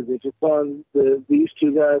what it is. If it's on these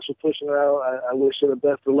two guys for pushing her out, I wish her the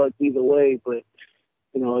best of luck either way. But,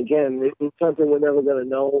 again, it's something we're never going to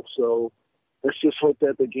know. So let's just hope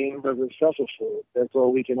that the game doesn't suffer for it. That's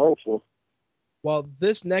all we can hope for. Well,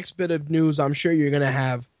 this next bit of news, I'm sure you're going to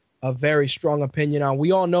have a very strong opinion on.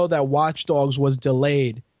 We all know that Watch Dogs was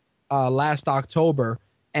delayed last October,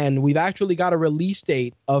 and we've actually got a release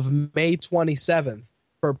date of May 27th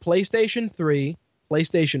for PlayStation 3,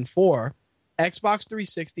 PlayStation 4, Xbox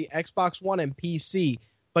 360, Xbox One, and PC.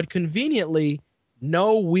 But conveniently,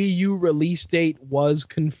 no Wii U release date was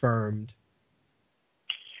confirmed.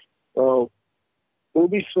 Well,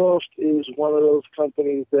 Ubisoft is one of those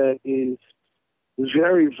companies that is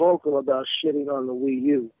very vocal about shitting on the Wii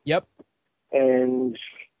U. Yep. And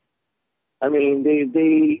I think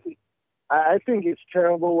it's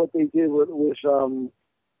terrible what they did with that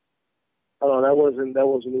wasn't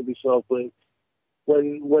Ubisoft, but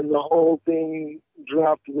when the whole thing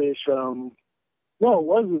dropped with it was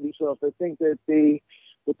Ubisoft. I think that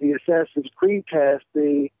with the Assassin's Creed pass,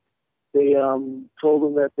 they told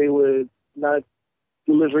them that they were not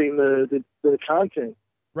delivering the content.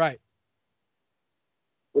 Right.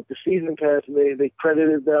 With the season pass, and they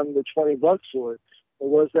credited them the $20 for it. Or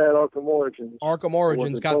was that Arkham Origins? Arkham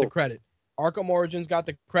Origins got the credit. Arkham Origins got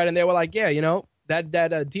the credit, and they were like, yeah, that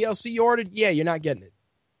DLC you ordered, yeah, you're not getting it.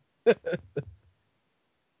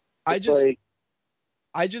 I just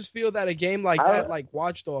feel that a game like that, like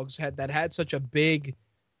Watch Dogs, had such a big,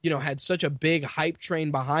 had such a big hype train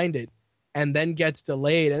behind it, and then gets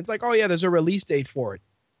delayed, and it's like, oh yeah, there's a release date for it.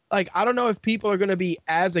 Like, I don't know if people are going to be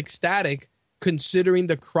as ecstatic considering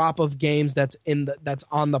the crop of games that's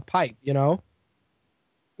on the pipe, Yeah,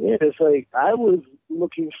 it's like I was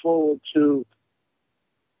looking forward to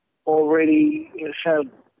already have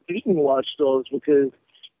beaten Watch Dogs because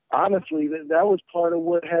honestly, that was part of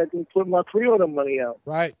what had me put my pre-order money out.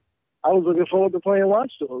 Right. I was looking forward to playing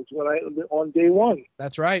Watch Dogs on day one.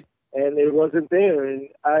 That's right. And it wasn't there. And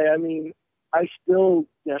I still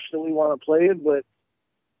definitely want to play it, but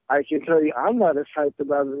I can tell you I'm not as hyped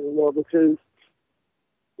about it anymore because,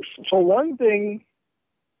 for one thing,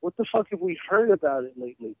 what the fuck have we heard about it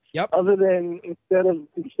lately? Yep. Other than instead of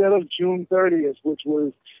June 30th, which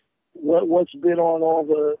was what's been on all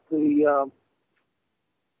the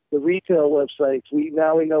retail websites, we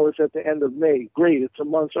know it's at the end of May. Great, it's a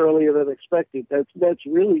month earlier than expected. That's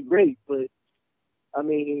really great, but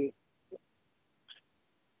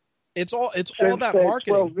it's all that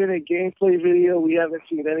marketing. 12-minute gameplay video, we haven't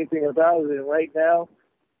seen anything about it. And right now,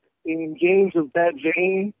 in games of that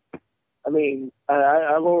vein,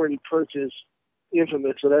 I've already purchased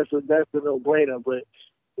Infamous, so that's a no-brainer. But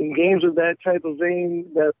in games of that type of vein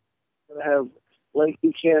that have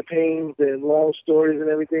lengthy campaigns and long stories and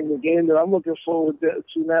everything, the game that I'm looking forward to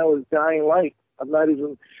now is Dying Light. I'm not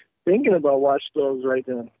even thinking about Watch Dogs right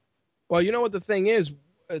now. Well, you know what the thing is?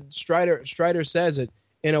 Strider says it.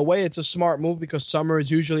 In a way, it's a smart move because summer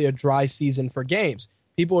is usually a dry season for games.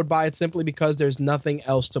 People would buy it simply because there's nothing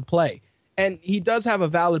else to play. And he does have a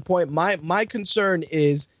valid point. My concern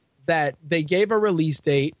is that they gave a release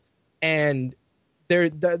date and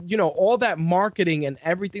all that marketing and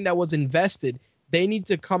everything that was invested, they need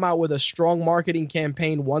to come out with a strong marketing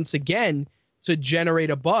campaign once again to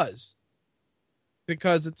generate a buzz.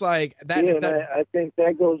 Because it's like that. Yeah, I think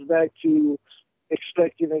that goes back to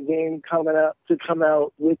expecting a game to come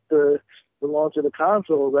out with the launch of the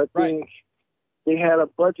consoles. I think they had a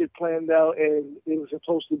budget planned out and it was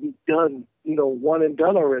supposed to be done, one and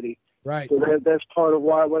done already. Right. So that's part of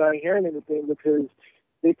why we're not hearing anything, because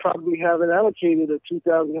they probably haven't allocated a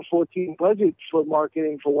 2014 budget for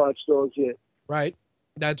marketing for Watch Dogs yet. Right.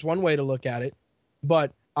 That's one way to look at it.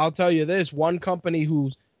 But I'll tell you this, one company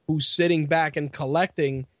who's sitting back and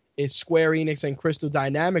collecting is Square Enix and Crystal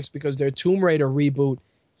Dynamics, because their Tomb Raider reboot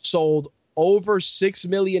sold over 6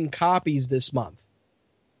 million copies this month.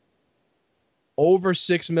 Over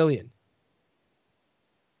 6 million.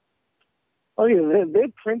 Oh yeah, they're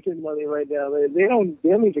printing money right now. They don't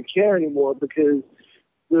even care anymore because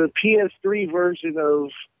the PS3 version of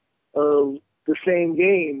the same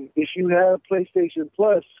game, if you have PlayStation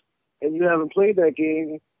Plus and you haven't played that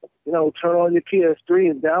game, turn on your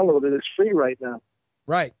PS3 and download it. It's free right now.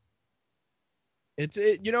 Right.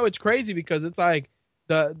 It's crazy because it's like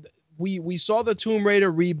we saw the Tomb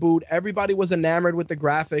Raider reboot. Everybody was enamored with the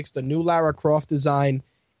graphics, the new Lara Croft design,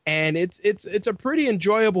 and it's a pretty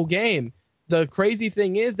enjoyable game. The crazy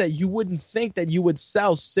thing is that you wouldn't think that you would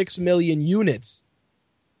sell 6 million units,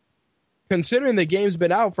 considering the game's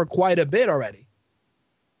been out for quite a bit already.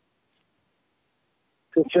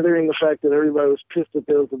 Considering the fact that everybody was pissed that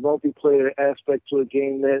there was a multiplayer aspect to a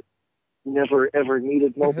game that never, ever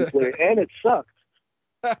needed multiplayer, and it sucked.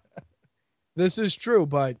 This is true,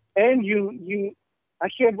 but... And I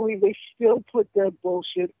can't believe they still put that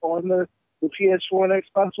bullshit on the PS4 and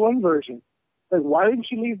Xbox One version. Like, why didn't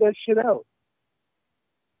you leave that shit out?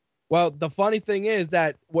 Well, the funny thing is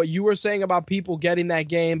that what you were saying about people getting that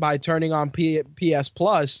game by turning on PS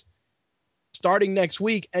Plus, starting next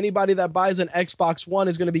week, anybody that buys an Xbox One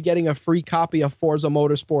is going to be getting a free copy of Forza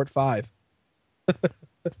Motorsport 5. At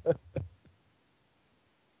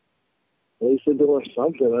least they're doing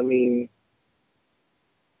something. I mean,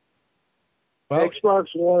 Xbox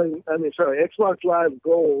Live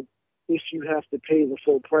Gold, if you have to pay the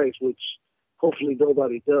full price, which hopefully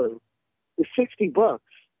nobody does, is $60.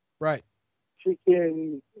 Right.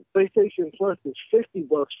 Freaking PlayStation Plus is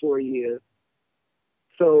 $50 for a year.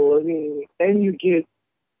 So, I mean, and you get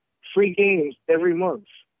free games every month.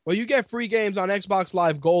 Well, you get free games on Xbox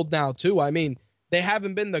Live Gold now, too. I mean, they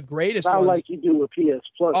haven't been the greatest Not ones. like you do with PS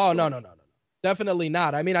Plus. Oh, no. Definitely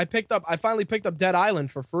not. I mean, I finally picked up Dead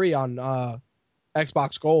Island for free on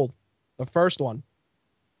Xbox Gold, the first one.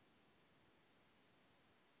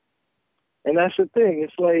 And that's the thing.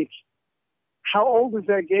 It's like, how old is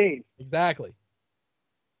that game? Exactly.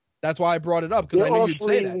 That's why I brought it up, because I knew you'd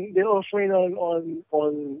say that. They're offering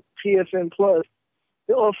on PSN Plus,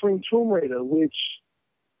 they're offering Tomb Raider, which,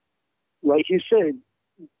 like you said,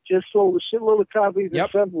 just sold a shitload of copies in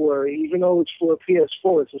February, even though it's for a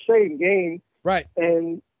PS4. It's the same game. Right.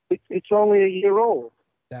 And it's only a year old.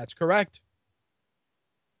 That's correct.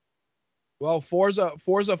 Well, Forza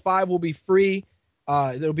 5 will be free.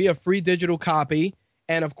 It'll be a free digital copy.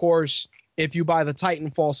 And, of course, if you buy the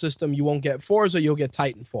Titanfall system, you won't get Forza, you'll get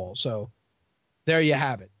Titanfall. So there you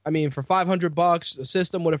have it. I mean, for $500, a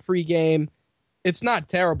system with a free game, it's not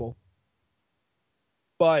terrible.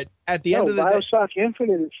 But at the end of the day, BioShock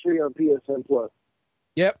Infinite is free on PSN Plus.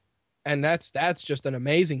 Yep. And that's just an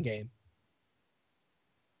amazing game.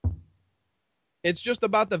 It's just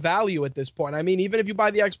about the value at this point. I mean, even if you buy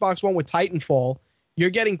the Xbox One with Titanfall, you're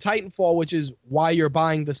getting Titanfall, which is why you're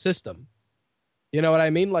buying the system. You know what I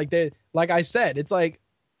mean? Like I said, it's like,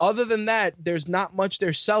 other than that, there's not much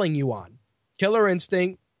they're selling you on. Killer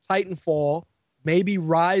Instinct, Titanfall, maybe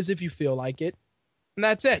Rise if you feel like it, and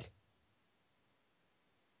that's it.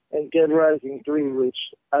 And Dead Rising 3, which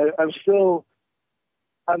I'm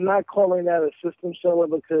not calling that a system seller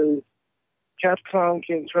because Capcom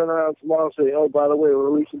can turn around tomorrow and say, oh, by the way, we're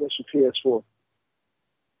releasing this for PS4.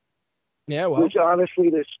 Yeah, well. Which, honestly,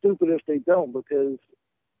 they're stupid if they don't, because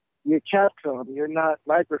you're Capcom. You're not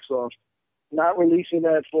Microsoft. Not releasing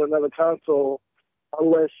that for another console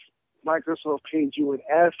unless Microsoft paid you an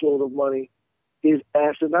assload of money is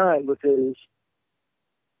asinine, because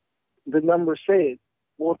the numbers say it.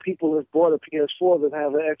 More people have bought a PS4 than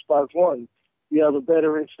have an Xbox One. You have a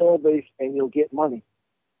better install base, and you'll get money.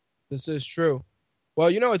 This is true.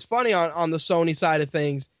 Well, you know, it's funny on the Sony side of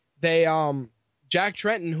things. They Jack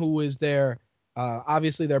Tretton, who is their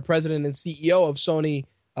obviously their president and CEO of Sony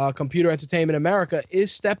Computer Entertainment America,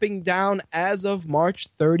 is stepping down as of March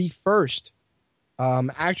 31st.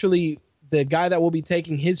 Actually, the guy that will be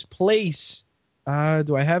taking his place,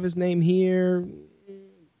 do I have his name here?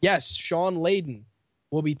 Yes, Sean Layden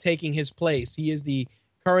will be taking his place. He is the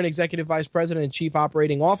current executive vice president and chief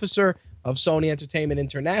operating officer of Sony Entertainment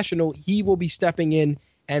International. He will be stepping in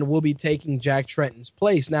and will be taking Jack Tretton's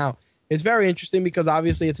place. Now, it's very interesting because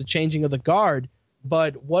obviously it's a changing of the guard,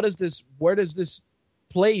 but where does this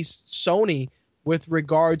place Sony with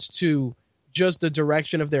regards to just the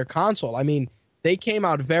direction of their console? I mean, they came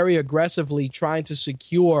out very aggressively trying to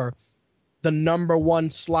secure the number one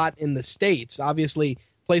slot in the States. Obviously,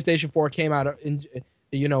 PlayStation 4 came out in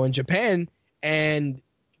Japan, and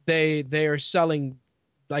they are selling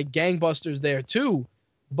like gangbusters there too.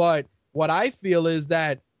 But what I feel is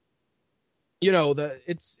that you know,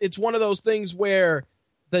 it's one of those things where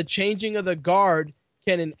the changing of the guard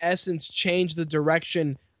can, in essence, change the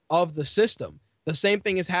direction of the system. The same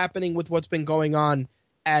thing is happening with what's been going on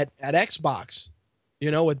at Xbox, you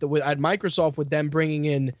know, at Microsoft, with them bringing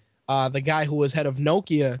in the guy who was head of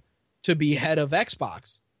Nokia to be head of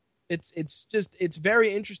Xbox. It's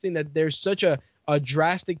very interesting that there's such a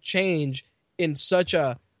drastic change in such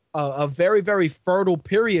a very, very fertile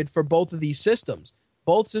period for both of these systems.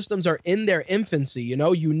 Both systems are in their infancy. You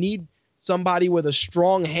know, you need somebody with a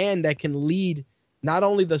strong hand that can lead not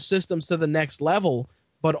only the systems to the next level,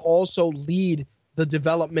 but also lead the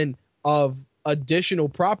development of additional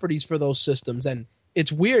properties for those systems. And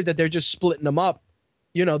it's weird that they're just splitting them up.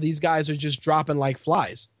 You know, these guys are just dropping like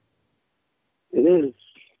flies. It is.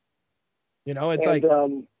 You know, it's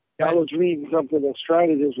and, I was reading something that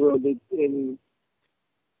Strider just wrote, and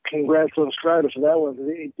congrats on Strider for that one, because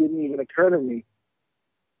it didn't even occur to me.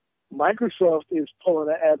 Microsoft is pulling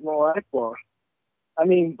an Admiral Akbar. I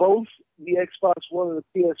mean, both the Xbox One and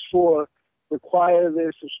the PS4 require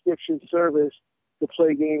their subscription service to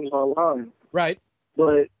play games online. Right.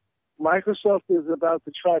 But Microsoft is about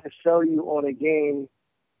to try to sell you on a game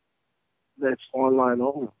that's online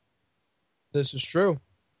only. This is true.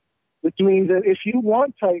 Which means that if you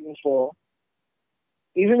want Titanfall,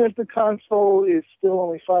 even if the console is still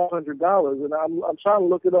only $500, and I'm trying to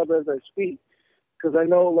look it up as I speak, because I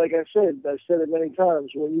know, like I said it many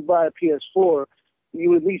times, when you buy a PS4,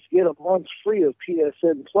 you at least get a month free of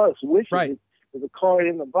PSN Plus with it, with a card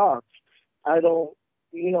in the box. I don't,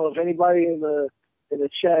 you know, if anybody in the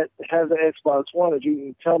chat has an Xbox One, if you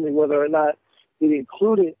can tell me whether or not it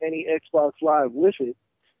included any Xbox Live with it.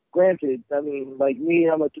 Granted, I mean, like me,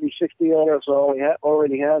 I'm a 360 owner, so I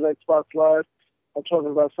already have Xbox Live. I'm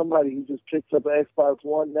talking about somebody who just picks up an Xbox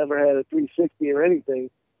One, never had a 360 or anything.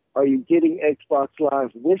 Are you getting Xbox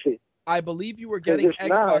Live with it? I believe you were getting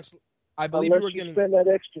Xbox. I believe unless you spend that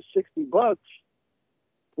extra $60,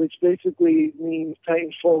 which basically means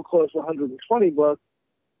Titanfall costs $120.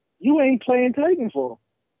 You ain't playing Titanfall.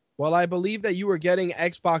 Well, I believe that you were getting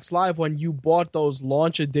Xbox Live when you bought those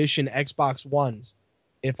launch edition Xbox Ones,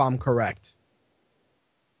 if I'm correct.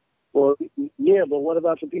 Well, yeah, but what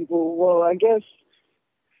about the people? Well, I guess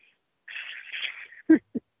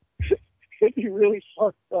it'd be really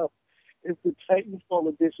fucked up if the Titanfall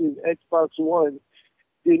edition Xbox One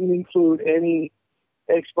didn't include any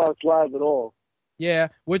Xbox Live at all. Yeah,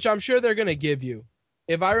 which I'm sure they're going to give you.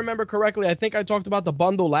 If I remember correctly, I think I talked about the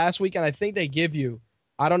bundle last week, and I think they give you,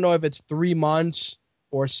 I don't know if it's 3 months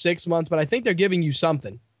or 6 months, but I think they're giving you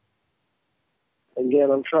something.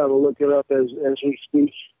 Again, I'm trying to look it up as we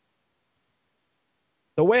speak.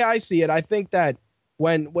 The way I see it, I think that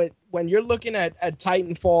when you're looking at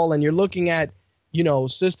Titanfall and you're looking at, you know,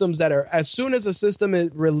 systems that are, as soon as a system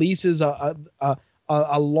releases a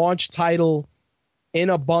launch title in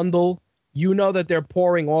a bundle, you know that they're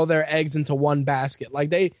pouring all their eggs into one basket. Like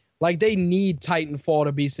they need Titanfall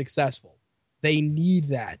to be successful. They need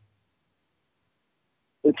that.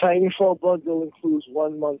 The Titanfall bundle includes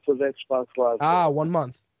 1 month of Xbox Live. 1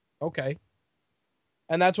 month. Okay.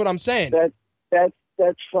 And that's what I'm saying.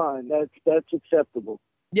 That's fine. That's acceptable.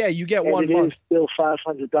 Yeah, you get and 1 month. It is still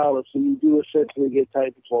 $500, so you do essentially get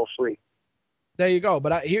Titanfall free. There you go.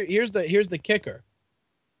 But here's the kicker.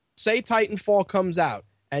 Say Titanfall comes out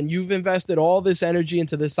and you've invested all this energy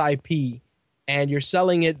into this IP and you're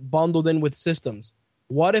selling it bundled in with systems.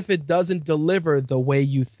 What if it doesn't deliver the way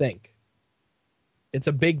you think? It's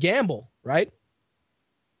a big gamble, right?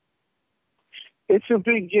 It's a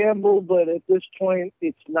big gamble, but at this point,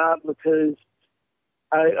 it's not, because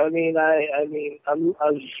I've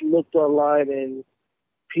looked online and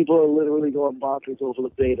people are literally going bonkers over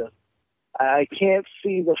the beta. I can't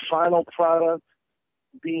see the final product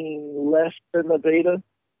being less than the beta.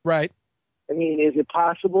 Right. I mean, is it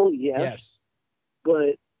possible? Yes.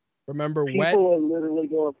 But remember, people are literally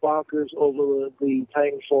going bonkers over the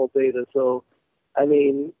Titanfall beta. So, I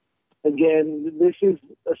mean, again, this is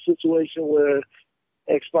a situation where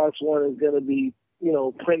Xbox One is going to be, you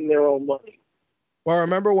know, printing their own money. Well,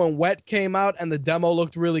 remember when Wet came out and the demo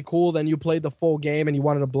looked really cool, then you played the full game and you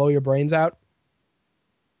wanted to blow your brains out?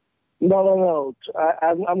 No.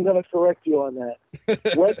 I'm going to correct you on that.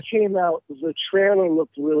 Wet came out, the trailer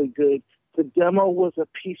looked really good. The demo was a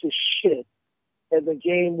piece of shit, and the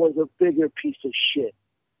game was a bigger piece of shit.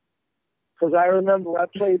 Because I remember I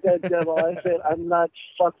played that demo, I said, I'm not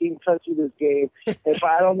fucking touching this game. If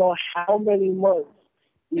I don't know how many months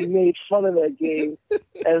we made fun of that game,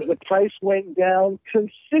 as the price went down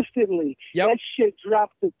consistently. Yep. That shit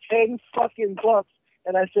dropped to $10 fucking bucks,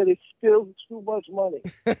 and I said, it's still too much money.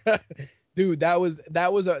 Dude, that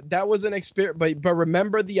was an experience. But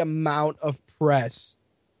remember the amount of press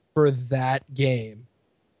for that game.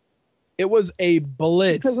 It was a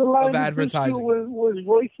blitz Because a lot of advertising. was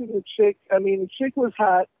voicing the chick. I mean, the chick was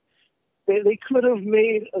hot. They could have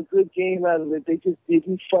made a good game out of it. They just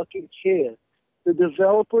didn't fucking care. The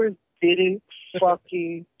developers didn't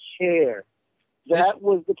fucking care. That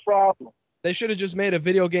was the problem. They should have just made a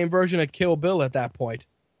video game version of Kill Bill at that point.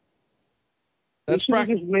 They should have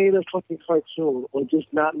just made a fucking cartoon or just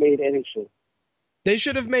not made anything. They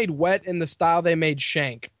should have made Wet in the style they made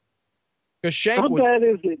Shank. Because Shank How bad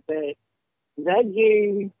is it that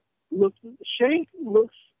game looks... Shank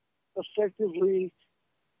looks effectively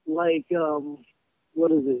like,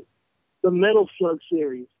 what is it? The Metal Slug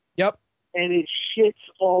series. Yep. And it shits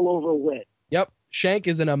all over Wet. Yep. Shank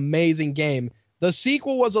is an amazing game. The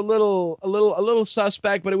sequel was a little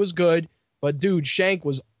suspect, but it was good. But dude, Shank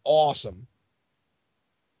was awesome.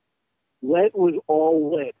 Wet was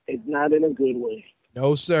all wet, and not in a good way.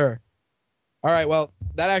 No, sir. All right, well,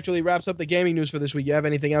 that actually wraps up the gaming news for this week. You have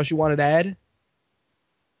anything else you wanted to add?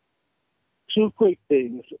 Two quick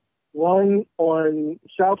things. One on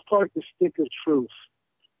South Park, The Stick of Truth.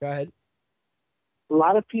 Go ahead. A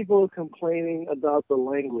lot of people are complaining about the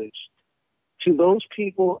language. To those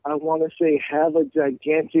people, I want to say have a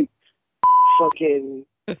gigantic fucking...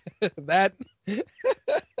 that...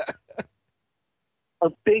 A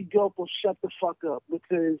big gulp will shut the fuck up,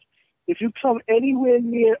 because if you come anywhere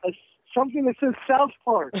near something that says South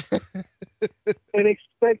Park and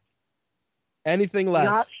expect anything less,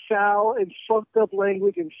 not foul and fucked up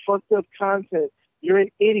language and fucked up content, you're an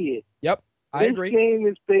idiot. Yep, I agree. This game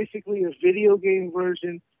is basically a video game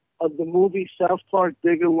version of the movie South Park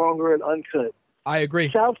Bigger, Longer, and Uncut. I agree.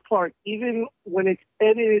 South Park, even when it's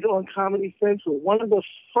edited on Comedy Central, one of the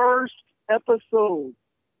first episodes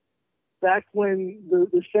back when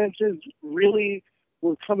the censors really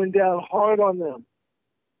were coming down hard on them,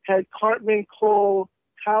 had Cartman call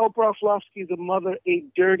Kyle Broflovsky, the mother, a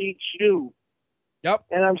dirty Jew. Yep.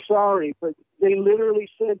 And I'm sorry, but they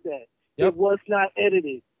literally said that. Yep. It was not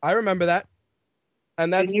edited. I remember that.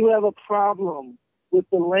 And you have a problem with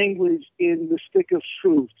the language in The Stick of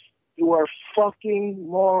Truth. You are fucking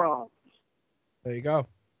morons. There you go.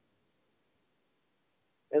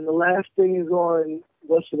 And the last thing is on,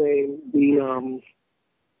 what's the name? The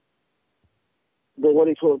what do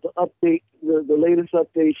you call it? The update, the latest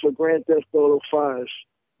update for Grand Theft Auto 5.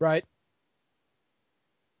 Right.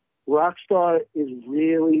 Rockstar is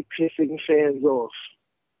really pissing fans off.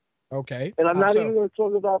 Okay. And I'm not even going to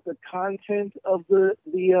talk about the content of the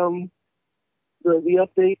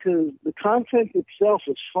update, because the content itself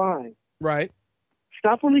is fine. Right.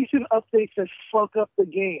 Stop releasing updates that fuck up the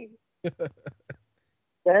game.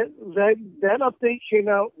 That update came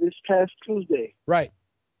out this past Tuesday. Right.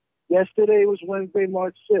 Yesterday was Wednesday,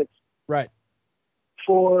 March 6th. Right.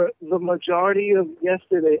 For the majority of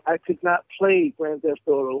yesterday, I could not play Grand Theft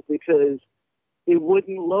Auto because it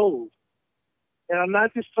wouldn't load. And I'm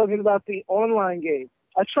not just talking about the online game.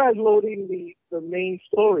 I tried loading the main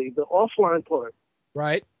story, the offline part.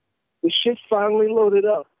 Right. The shit finally loaded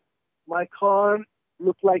up. My car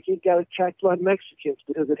looked like it got attacked by Mexicans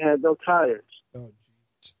because it had no tires. Oh,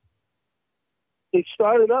 jeez. It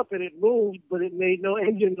started up and it moved, but it made no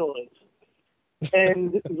engine noise.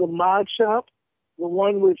 And the mod shop, the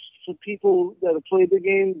one with for people that have played the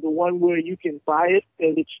game, the one where you can buy it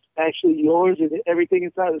and it's actually yours and everything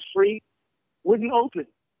inside is free, wouldn't open.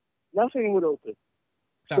 Nothing would open.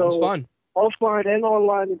 Sounds fun. Offline and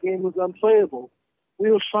online, the game was unplayable.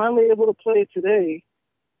 We were finally able to play it today,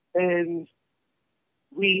 and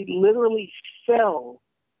we literally fell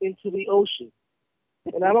into the ocean.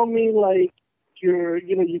 And I don't mean like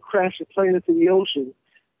you crash a plane into the ocean.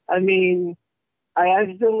 I mean, I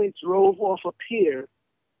accidentally drove off a pier,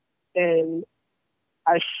 and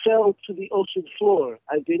I fell to the ocean floor.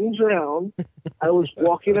 I didn't drown. I was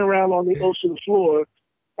walking around on the ocean floor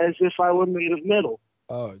as if I were made of metal.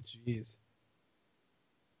 Oh, jeez.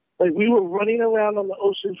 Like, we were running around on the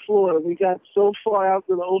ocean floor, and we got so far out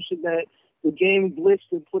to the ocean that the game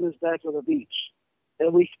glitched and put us back on the beach.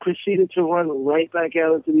 And we proceeded to run right back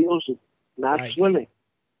out into the ocean, not swimming.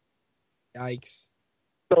 Yikes.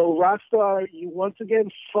 So, Rockstar, you once again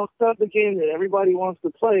fucked up the game that everybody wants to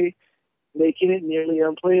play, making it nearly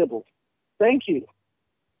unplayable. Thank you.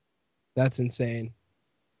 That's insane.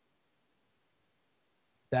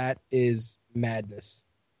 That is madness.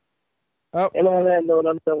 Oh. And on that note,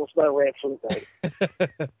 I'm done with my rant for the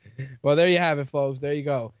day. Well, there you have it, folks. There you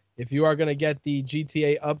go. If you are going to get the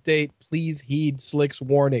GTA update, please heed Slick's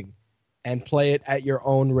warning and play it at your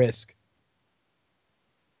own risk.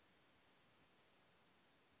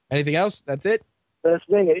 Anything else? That's it? That's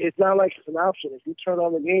the thing. It's not like it's an option. If you turn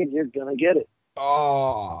on the game, you're going to get it.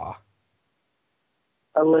 Oh.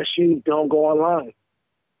 Unless you don't go online.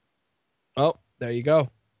 Oh, there you go.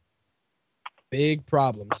 Big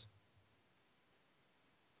problems.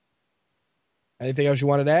 Anything else you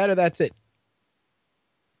wanted to add, or that's it?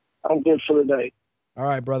 I'm good for the day. All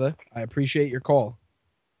right, brother. I appreciate your call.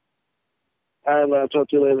 All right, man. I'll talk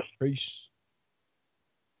to you later. Peace.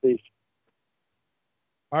 Peace.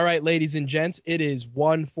 All right, ladies and gents, it is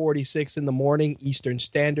 1:46 in the morning, Eastern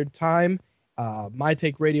Standard Time. My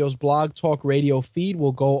Take Radio's Blog Talk Radio feed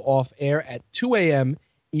will go off air at 2 a.m.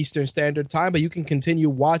 Eastern Standard Time, but you can continue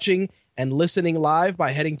watching and listening live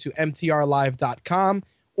by heading to mtrlive.com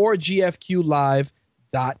or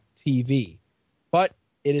gfqlive.tv. But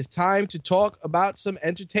it is time to talk about some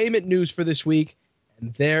entertainment news for this week,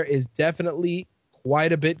 and there is definitely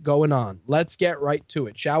quite a bit going on. Let's get right to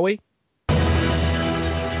it, shall we?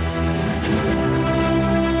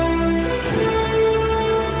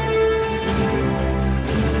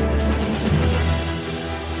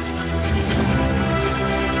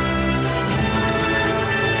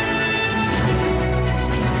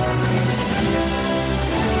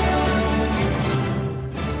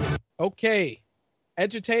 Okay,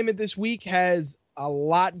 entertainment this week has a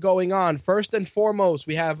lot going on. First and foremost,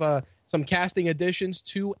 we have some casting additions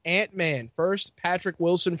to Ant-Man. First, Patrick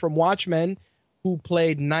Wilson from Watchmen, who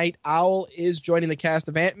played Night Owl, is joining the cast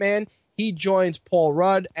of Ant-Man. He joins Paul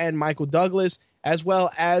Rudd and Michael Douglas, as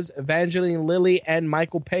well as Evangeline Lilly and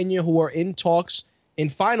Michael Pena, who are in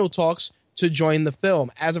final talks to join the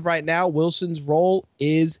film. As of right now, Wilson's role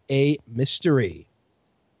is a mystery.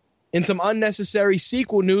 In some unnecessary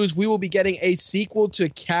sequel news, we will be getting a sequel to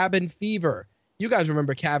Cabin Fever. You guys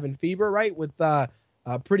remember Cabin Fever, right? With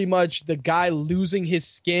pretty much the guy losing his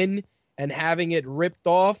skin and having it ripped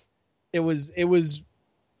off. It was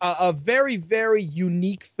a very, very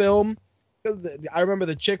unique film. I remember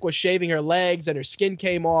the chick was shaving her legs and her skin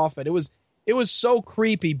came off, and it was so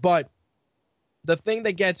creepy. But the thing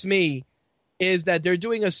that gets me is that they're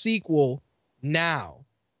doing a sequel now.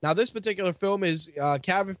 Now, this particular film is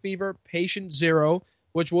Cabin Fever Patient Zero,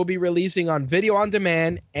 which will be releasing on video on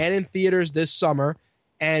demand and in theaters this summer.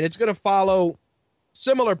 And it's going to follow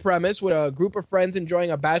similar premise with a group of friends enjoying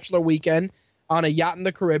a bachelor weekend on a yacht in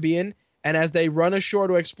the Caribbean. And as they run ashore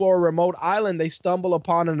to explore a remote island, they stumble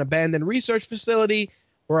upon an abandoned research facility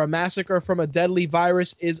where a massacre from a deadly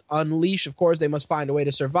virus is unleashed. Of course, they must find a way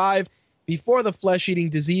to survive before the flesh-eating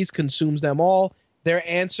disease consumes them all. Their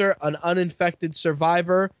answer, an uninfected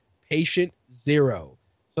survivor, Patient Zero.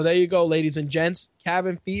 So there you go, ladies and gents.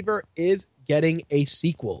 Cabin Fever is getting a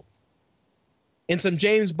sequel. In some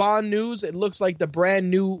James Bond news, it looks like the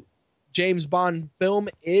brand new James Bond film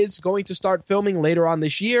is going to start filming later on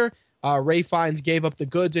this year. Ralph Fiennes gave up the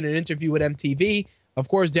goods in an interview with MTV. Of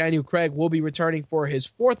course, Daniel Craig will be returning for his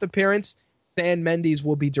fourth appearance. Sam Mendes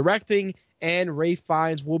will be directing, and Ralph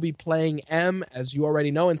Fiennes will be playing M. As you already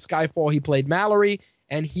know, in Skyfall, he played Mallory,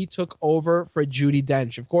 and he took over for Judi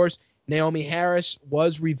Dench. Of course, Naomi Harris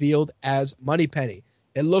was revealed as Moneypenny.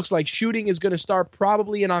 It looks like shooting is going to start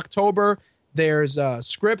probably in October. There's a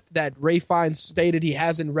script that Ralph Fiennes stated he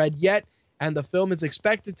hasn't read yet, and the film is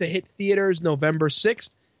expected to hit theaters November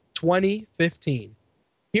 6th, 2015.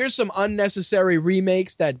 Here's some unnecessary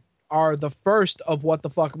remakes that are the first of What the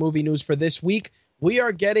Fuck movie news for this week. We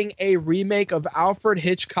are getting a remake of Alfred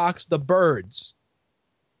Hitchcock's The Birds.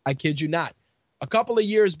 I kid you not. A couple of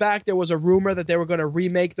years back, there was a rumor that they were going to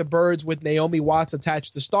remake The Birds with Naomi Watts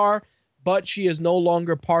attached to star, but she is no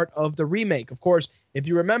longer part of the remake. Of course, if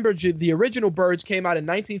you remember, the original Birds came out in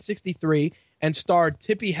 1963 and starred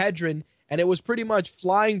Tippi Hedren, and it was pretty much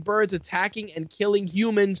flying birds attacking and killing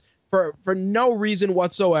humans for no reason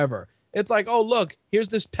whatsoever. It's like, oh, look, here's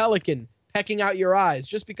this pelican pecking out your eyes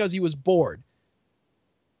just because he was bored.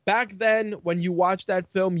 Back then, when you watched that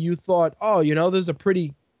film, you thought, oh, there's a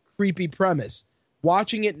pretty creepy premise.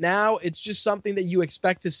 Watching it now, it's just something that you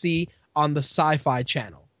expect to see on the Sci-Fi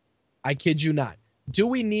Channel. I kid you not. Do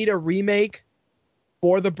we need a remake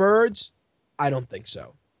for The Birds? I don't think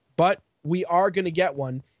so. But we are going to get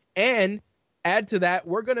one. And add to that,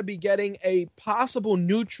 we're going to be getting a possible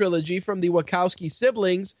new trilogy from the Wachowski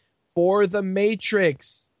siblings for The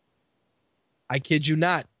Matrix. I kid you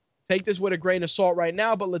not. Take this with a grain of salt right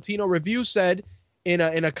now, but Latino Review said in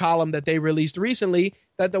a column that they released recently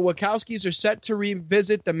that the Wachowskis are set to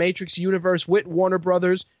revisit the Matrix universe with Warner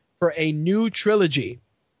Brothers for a new trilogy.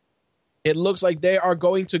 It looks like they are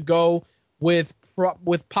going to go with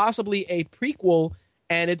possibly a prequel,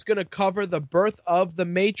 and it's going to cover the birth of the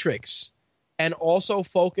Matrix and also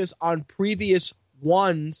focus on previous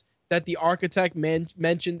ones that the architect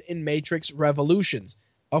mentioned in Matrix Revolutions.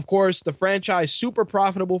 Of course, the franchise, super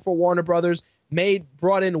profitable for Warner Brothers,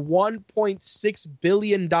 brought in $1.6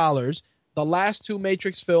 billion. The last two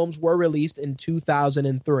Matrix films were released in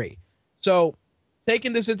 2003. So,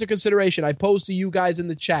 taking this into consideration, I pose to you guys in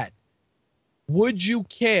the chat, would you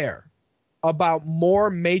care about more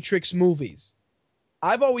Matrix movies?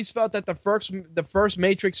 I've always felt that the first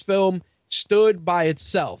Matrix film stood by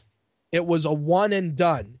itself. It was a one and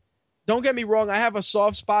done. Don't get me wrong, I have a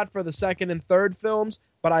soft spot for the second and third films,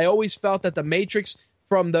 but I always felt that the Matrix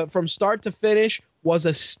from start to finish was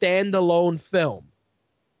a standalone film.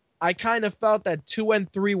 I kind of felt that 2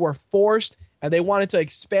 and 3 were forced and they wanted to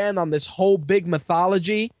expand on this whole big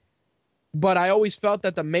mythology, but I always felt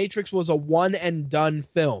that the Matrix was a one and done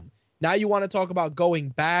film. Now you want to talk about going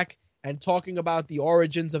back and talking about the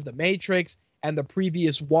origins of the Matrix and the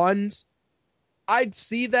previous ones. I'd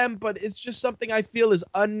see them, but it's just something I feel is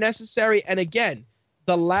unnecessary. And again,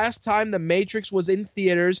 the last time the Matrix was in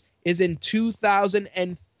theaters is in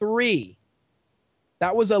 2003.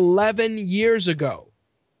 That was 11 years ago.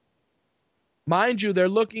 Mind you, they're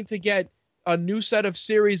looking to get a new set of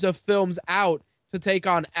series of films out to take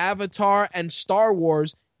on Avatar and Star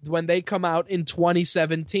Wars when they come out in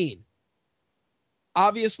 2017.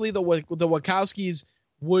 Obviously, the Wachowskis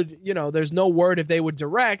would, there's no word if they would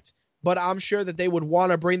direct, but I'm sure that they would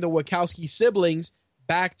want to bring the Wachowski siblings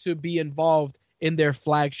back to be involved in their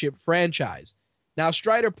flagship franchise. Now,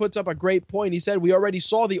 Strider puts up a great point. He said, we already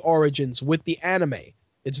saw the origins with the anime.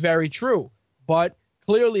 It's very true, but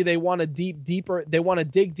clearly they want to dig deeper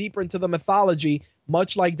into the mythology,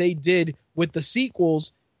 much like they did with the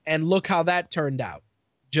sequels, and look how that turned out.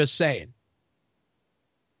 Just saying.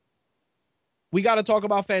 We got to talk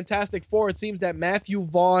about Fantastic Four. It seems that Matthew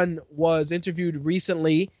Vaughn was interviewed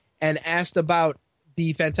recently and asked about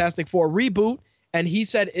the Fantastic Four reboot, and he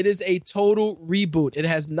said it is a total reboot. It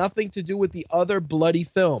has nothing to do with the other bloody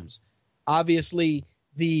films. Obviously,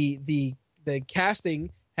 the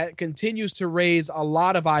casting continues to raise a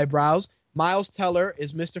lot of eyebrows. Miles Teller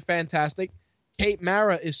is Mr. Fantastic, Kate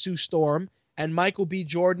Mara is Sue Storm, and Michael B.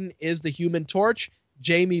 Jordan is the Human Torch.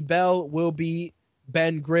 Jamie Bell will be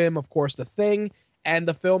Ben Grimm, of course, the Thing, and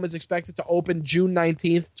the film is expected to open June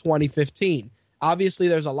 19th, 2015. Obviously,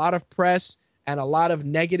 there's a lot of press and a lot of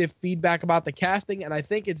negative feedback about the casting, and I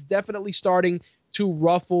think it's definitely starting to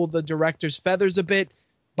ruffle the director's feathers a bit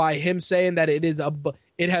by him saying that it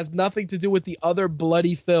has nothing to do with the other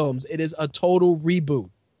bloody films. It is a total reboot.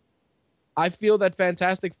 I feel that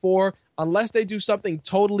Fantastic Four, unless they do something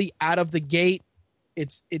totally out of the gate,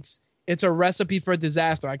 it's a recipe for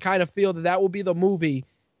disaster. I kind of feel that will be the movie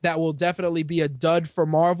that will definitely be a dud for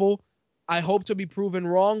Marvel. I hope to be proven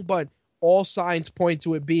wrong, but all signs point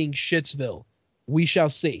to it being Shitsville. We shall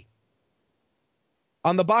see.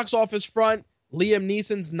 On the box office front, Liam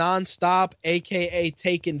Neeson's Nonstop, a.k.a.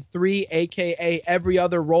 Taken 3, a.k.a. every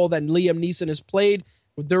other role that Liam Neeson has played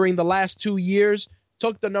during the last 2 years,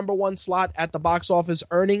 took the number one slot at the box office,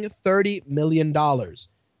 earning $30 million.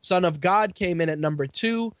 Son of God came in at number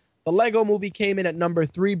 2. The Lego Movie came in at number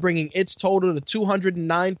 3, bringing its total to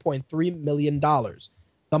 $209.3 million.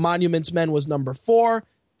 The Monuments Men was number 4.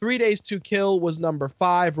 3 Days to Kill was number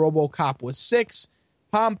 5. RoboCop was 6.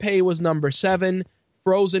 Pompeii was number 7.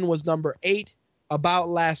 Frozen was number 8. About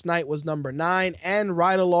Last Night was number 9. And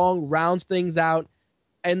Ride Along rounds things out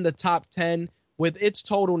in the top 10, with its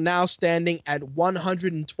total now standing at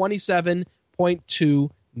 $127.2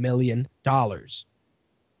 million.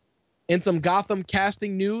 In some Gotham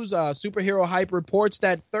casting news, Superhero Hype reports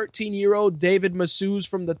that 13-year-old David Mazouz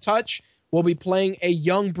from The Touch will be playing a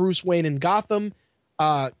young Bruce Wayne in Gotham.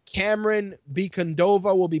 Cameron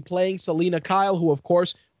Bicondova will be playing Selina Kyle, who, of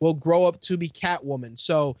course, will grow up to be Catwoman.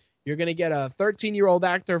 So you're going to get a 13-year-old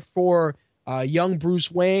actor for young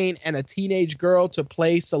Bruce Wayne and a teenage girl to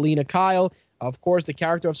play Selina Kyle. Of course, the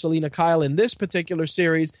character of Selina Kyle in this particular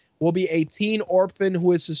series will be a teen orphan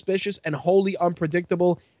who is suspicious and wholly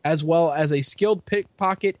unpredictable, as well as a skilled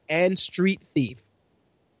pickpocket and street thief.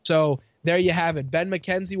 So there you have it. Ben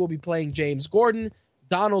McKenzie will be playing James Gordon.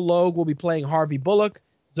 Donald Logue will be playing Harvey Bullock.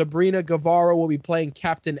 Sabrina Guevara will be playing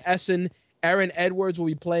Captain Essen. Aaron Edwards will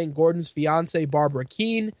be playing Gordon's fiancée, Barbara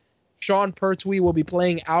Keene. Sean Pertwee will be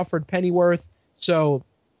playing Alfred Pennyworth. So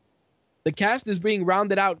the cast is being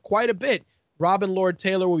rounded out quite a bit. Robin Lord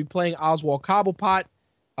Taylor will be playing Oswald Cobblepot.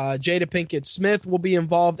 Jada Pinkett Smith will be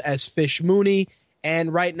involved as Fish Mooney.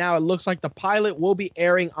 And right now it looks like the pilot will be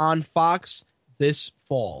airing on Fox this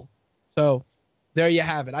fall. So there you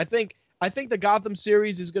have it. I think the Gotham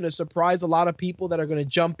series is going to surprise a lot of people that are going to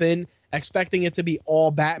jump in expecting it to be all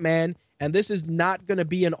Batman And this is not going to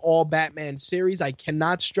be an all Batman series. I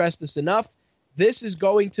cannot stress this enough. This is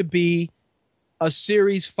going to be a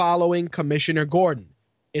series following Commissioner Gordon.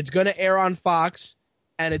 It's going to air on Fox,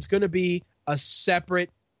 and it's going to be a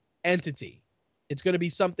separate entity. It's going to be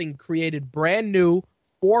something created brand new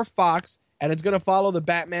for Fox, and it's going to follow the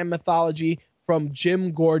Batman mythology from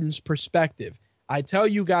Jim Gordon's perspective. I tell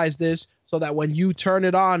you guys this so that when you turn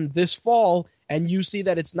it on this fall and you see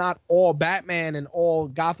that it's not all Batman and all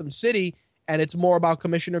Gotham City and it's more about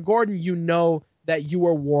Commissioner Gordon, you know that you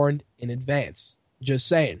were warned in advance. Just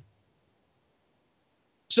saying.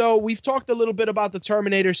 So we've talked a little bit about the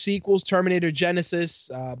Terminator sequels, Terminator Genesis.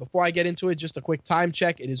 Before I get into it, just a quick time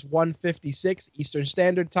check. It is 1:56 Eastern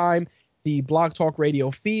Standard Time. The Blog Talk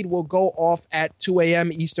Radio feed will go off at 2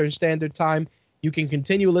 a.m. Eastern Standard Time. You can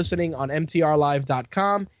continue listening on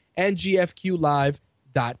mtrlive.com and gfqlive.tv.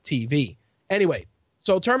 Anyway,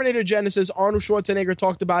 so Terminator Genesis, Arnold Schwarzenegger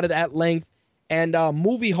talked about it at length, and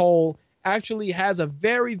Movie Hole actually has a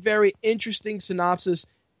very, very interesting synopsis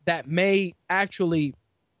that may actually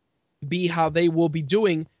be how they will be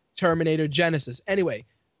doing Terminator Genesis. Anyway,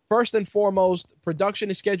 first and foremost, production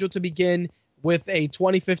is scheduled to begin with a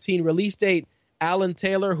 2015 release date. Alan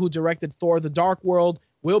Taylor, who directed Thor: The Dark World,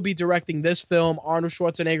 will be directing this film. Arnold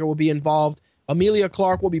Schwarzenegger will be involved. Emilia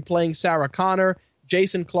Clarke will be playing Sarah Connor.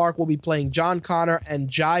 Jason Clarke will be playing John Connor, and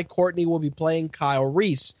Jai Courtney will be playing Kyle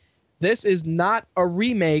Reese. This is not a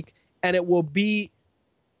remake, and it will be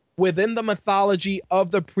within the mythology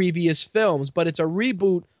of the previous films, but it's a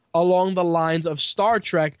reboot along the lines of Star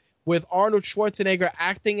Trek, with Arnold Schwarzenegger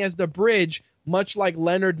acting as the bridge, much like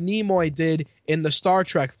Leonard Nimoy did in the Star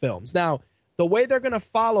Trek films. Now, the way they're going to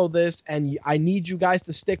follow this, and I need you guys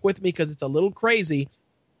to stick with me because it's a little crazy,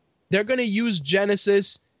 they're going to use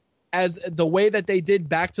Genesis as the way that they did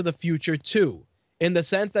Back to the Future 2, in the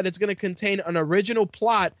sense that it's going to contain an original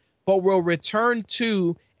plot, but will return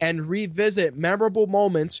to and revisit memorable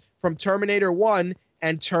moments from Terminator 1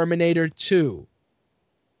 and Terminator 2.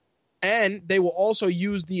 And they will also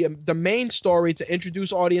use the main story to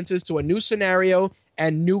introduce audiences to a new scenario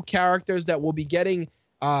and new characters that will be getting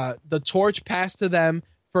the torch passed to them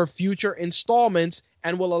for future installments,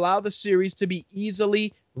 and will allow the series to be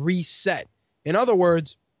easily reset. In other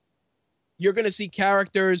words, you're going to see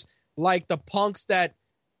characters like the punks that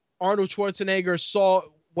Arnold Schwarzenegger saw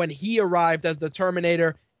when he arrived as the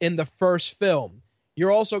Terminator in the first film.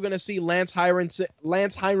 You're also going to see Lance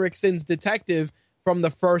Henriksen's detective from the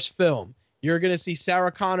first film. You're going to see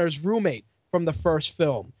Sarah Connor's roommate from the first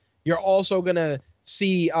film. You're also going to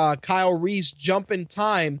see Kyle Reese jump in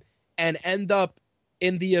time and end up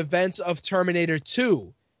in the events of Terminator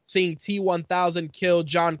 2, seeing T-1000 kill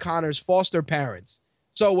John Connor's foster parents.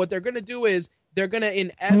 So what they're going to do is they're going to,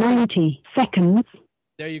 in essence... 90 seconds.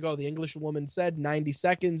 There you go. The English woman said 90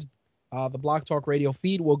 seconds. The Blog Talk Radio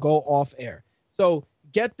feed will go off air. So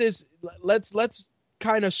get this. Let's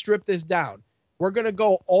kind of strip this down. We're going to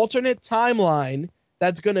go alternate timeline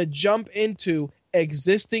that's going to jump into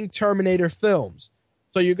existing Terminator films.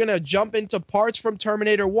 So you're going to jump into parts from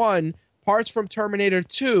Terminator 1, parts from Terminator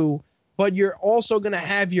 2, but you're also going to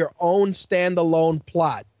have your own standalone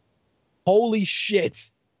plot. Holy shit.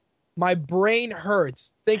 My brain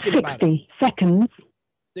hurts thinking about it. 60 seconds.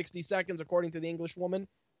 60 seconds, according to the English woman.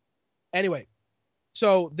 Anyway,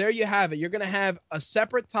 so there you have it. You're going to have a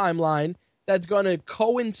separate timeline that's going to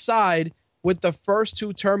coincide with the first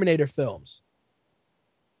two Terminator films.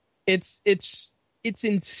 It's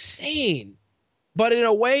insane. But in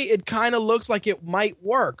a way, it kind of looks like it might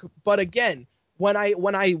work. But again, when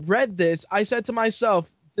I read this, I said to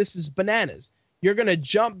myself, this is bananas. You're going to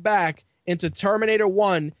jump back into Terminator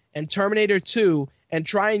 1 and Terminator 2 and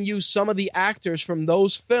try and use some of the actors from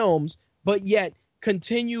those films, but yet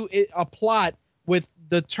continue a plot with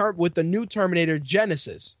the new Terminator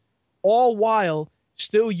Genesis, all while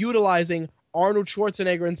still utilizing Arnold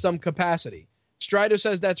Schwarzenegger in some capacity. Strider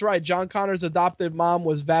says that's right. John Connor's adopted mom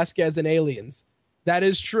was Vasquez in Aliens. That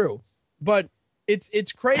is true. But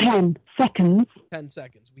it's crazy. 10 seconds. 10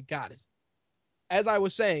 seconds. We got it. As I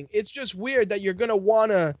was saying, it's just weird that you're going to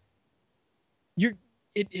want to...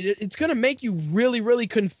 It's going to make you really, really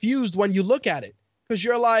confused when you look at it. Because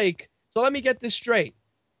you're like, so let me get this straight.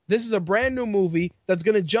 This is a brand new movie that's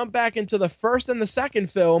going to jump back into the first and the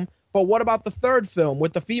second film, but what about the third film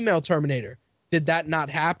with the female Terminator? Did that not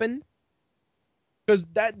happen? Because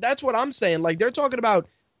that's what I'm saying. Like, they're talking about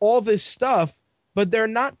all this stuff, but they're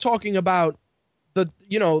not talking about the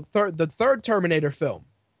third Terminator film.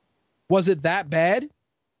 Was it that bad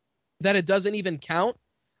that it doesn't even count?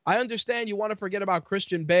 I understand you want to forget about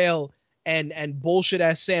Christian Bale and bullshit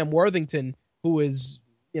ass Sam Worthington, who is,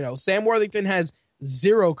 Sam Worthington has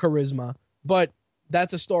zero charisma, but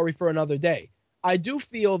that's a story for another day. I do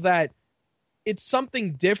feel that it's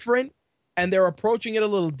something different and they're approaching it a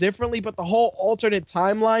little differently, but the whole alternate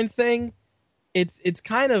timeline thing, it's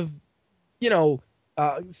kind of,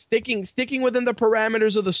 sticking within the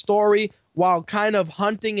parameters of the story while kind of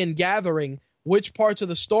hunting and gathering which parts of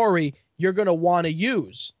the story you're going to want to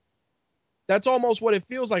use. That's almost what it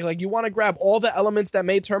feels like. Like you want to grab all the elements that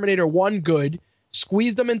made Terminator 1 good,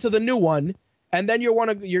 squeeze them into the new one, and then you're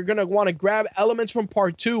going to want to grab elements from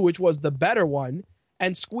part 2, which was the better one,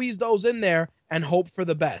 and squeeze those in there and hope for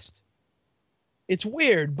the best. It's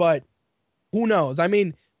weird, but who knows? I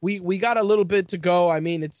mean, we got a little bit to go. I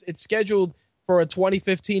mean, it's scheduled for a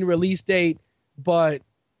 2015 release date, but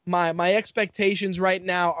my expectations right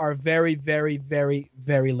now are very, very, very,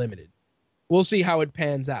 very limited. We'll see how it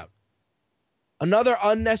pans out. Another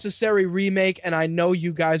unnecessary remake, and I know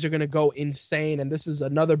you guys are going to go insane, and this is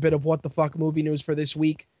another bit of what the fuck movie news for this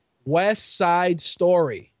week. West Side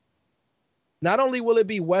Story. Not only will it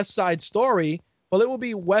be West Side Story, but it will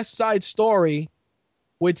be West Side Story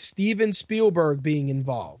with Steven Spielberg being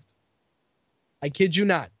involved. I kid you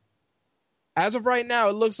not. As of right now,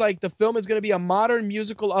 it looks like the film is going to be a modern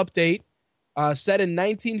musical update set in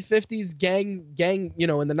 1950s gang,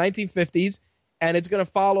 in the 1950s. And it's going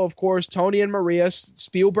to follow, of course, Tony and Maria.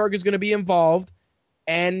 Spielberg is going to be involved.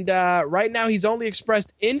 And right now, he's only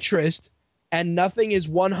expressed interest, and nothing is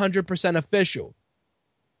 100% official.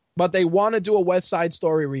 But they want to do a West Side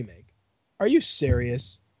Story remake. Are you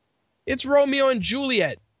serious? It's Romeo and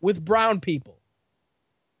Juliet with brown people.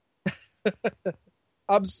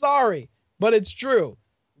 I'm sorry, but it's true.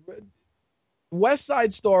 West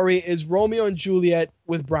Side Story is Romeo and Juliet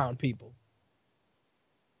with brown people.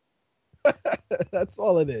 That's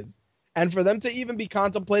all it is. And for them to even be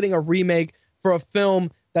contemplating a remake for a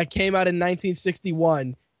film that came out in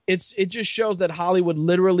 1961, it just shows that Hollywood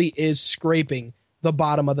literally is scraping the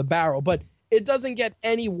bottom of the barrel. But it doesn't get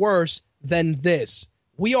any worse than this.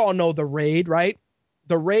 We all know The Raid, right?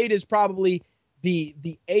 The Raid is probably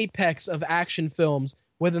the apex of action films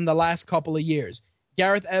within the last couple of years.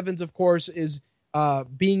 Gareth Evans, of course, is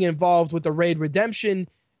being involved with The Raid Redemption.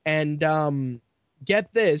 And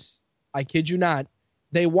get this, I kid you not,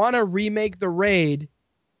 they want to remake The Raid,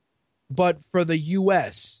 but for the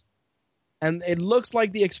U.S. And it looks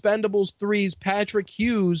like the Expendables 3's Patrick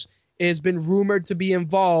Hughes has been rumored to be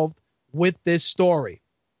involved with this story.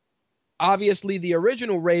 Obviously, the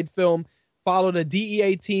original Raid film followed a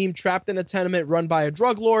DEA team trapped in a tenement run by a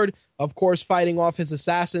drug lord, of course, fighting off his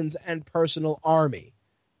assassins and personal army.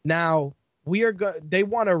 Now, they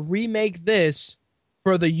want to remake this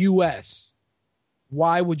for the U.S.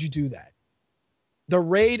 Why would you do that? The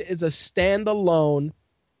Raid is a standalone,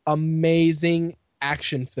 amazing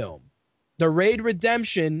action film. The Raid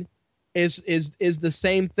Redemption is the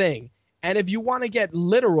same thing. And if you want to get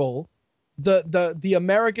literal, the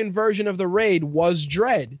American version of The Raid was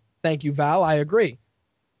Dredd. Thank you, Val. I agree.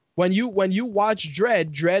 When you watch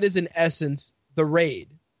Dredd is in essence The Raid.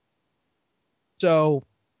 So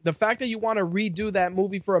the fact that you want to redo that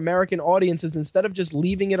movie for American audiences instead of just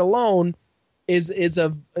leaving it alone is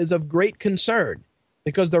of great concern,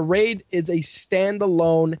 because The Raid is a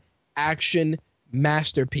standalone action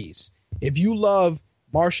masterpiece. If you love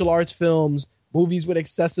martial arts films, movies with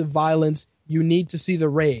excessive violence, you need to see The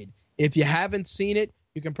Raid. If you haven't seen it,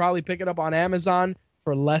 you can probably pick it up on Amazon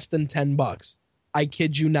for less than $10. I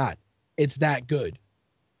kid you not. It's that good.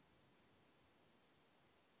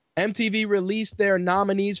 MTV released their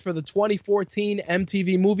nominees for the 2014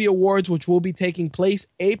 MTV Movie Awards, which will be taking place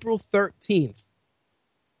April 13th.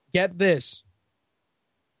 Get this.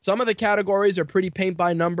 Some of the categories are pretty paint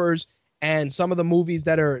by numbers, and some of the movies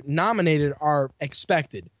that are nominated are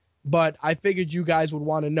expected. But I figured you guys would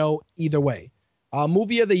want to know either way.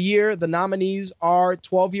 Movie of the Year, the nominees are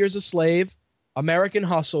 12 Years a Slave, American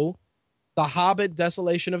Hustle, The Hobbit,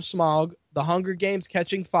 Desolation of Smaug, The Hunger Games,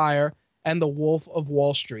 Catching Fire, and The Wolf of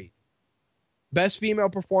Wall Street. Best Female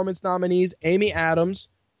Performance nominees, Amy Adams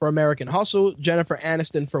for American Hustle, Jennifer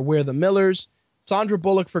Aniston for We're the Millers, Sandra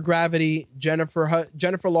Bullock for Gravity, Jennifer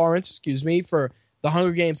Lawrence, for The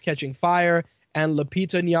Hunger Games, Catching Fire, and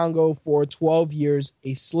Lupita Nyong'o for 12 Years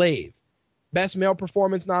a Slave. Best Male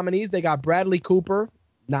Performance nominees, they got Bradley Cooper,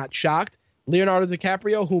 not shocked, Leonardo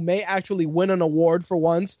DiCaprio, who may actually win an award for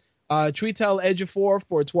once, Chiwetel Ejiofor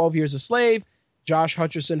for 12 Years a Slave, Josh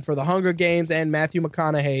Hutcherson for The Hunger Games, and Matthew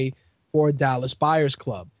McConaughey for Dallas Buyers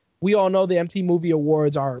Club. We all know the MTV Movie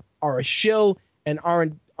Awards are a shill and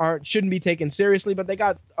shouldn't be taken seriously, but they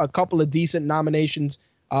got a couple of decent nominations.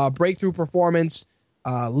 Breakthrough Performance,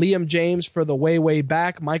 Liam James for The Way, Way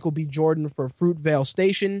Back, Michael B. Jordan for Fruitvale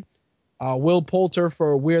Station, Will Poulter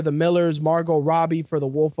for We're the Millers, Margot Robbie for The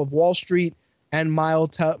Wolf of Wall Street, and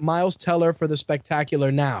Miles Teller for The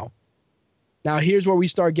Spectacular Now. Now, here's where we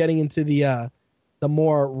start getting into the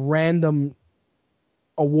more random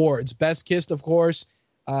awards. Best Kissed, of course,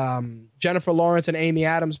 Jennifer Lawrence and Amy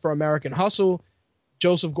Adams for American Hustle,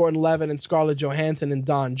 Joseph Gordon-Levitt and Scarlett Johansson and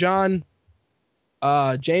Don John,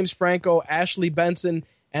 James Franco, Ashley Benson,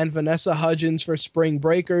 and Vanessa Hudgens for Spring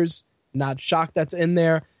Breakers. Not shocked that's in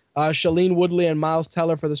there. Shailene Woodley and Miles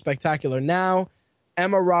Teller for The Spectacular Now.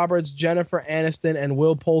 Emma Roberts, Jennifer Aniston, and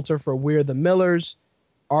Will Poulter for We're the Millers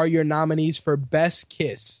are your nominees for Best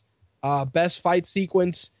Kiss. Best Fight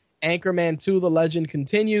Sequence, Anchorman 2, The Legend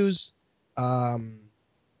Continues.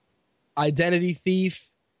 Identity Thief,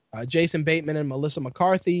 Jason Bateman and Melissa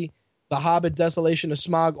McCarthy. The Hobbit, Desolation of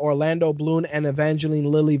Smaug, Orlando Bloom and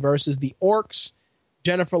Evangeline Lilly versus the Orcs.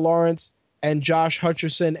 Jennifer Lawrence and Josh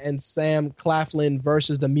Hutcherson and Sam Claflin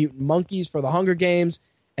versus the Mutant Monkeys for The Hunger Games.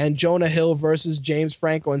 And Jonah Hill versus James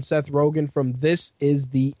Franco and Seth Rogen from This Is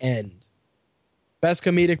the End. Best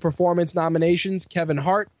Comedic Performance nominations, Kevin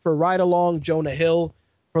Hart for Ride Along, Jonah Hill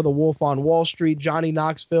for The Wolf on Wall Street, Johnny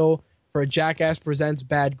Knoxville for Jackass Presents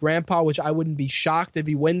Bad Grandpa, which I wouldn't be shocked if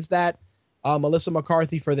he wins that, Melissa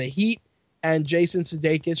McCarthy for The Heat, and Jason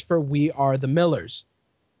Sudeikis for We Are the Millers.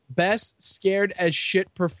 Best Scared as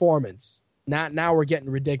Shit Performance. Now we're getting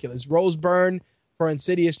ridiculous. Rose Byrne for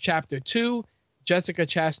Insidious Chapter 2, Jessica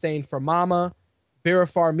Chastain for Mama, Vera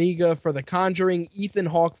Farmiga for The Conjuring, Ethan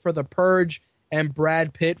Hawke for The Purge, and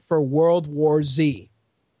Brad Pitt for World War Z.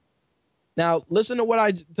 Now, listen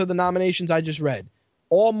to the nominations I just read.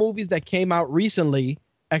 All movies that came out recently,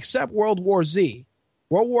 except World War Z.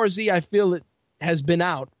 World War Z, I feel it has been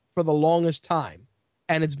out for the longest time,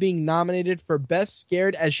 and it's being nominated for Best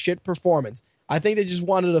Scared as Shit Performance. I think they just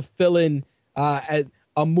wanted to fill in a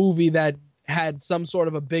movie that had some sort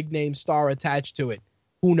of a big name star attached to it.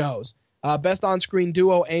 Who knows? Best on-screen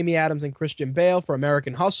duo, Amy Adams and Christian Bale for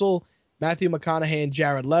American Hustle, Matthew McConaughey and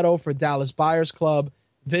Jared Leto for Dallas Buyers Club,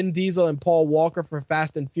 Vin Diesel and Paul Walker for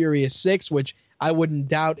Fast and Furious 6, which I wouldn't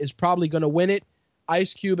doubt is probably going to win it,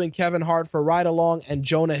 Ice Cube and Kevin Hart for Ride Along, and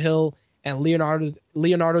Jonah Hill and Leonardo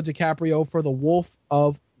DiCaprio for The Wolf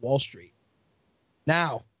of Wall Street.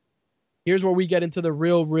 Now, here's where we get into the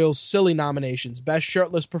real silly nominations. Best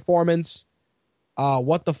Shirtless Performance,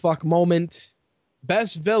 What the Fuck Moment.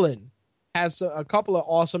 Best Villain has a couple of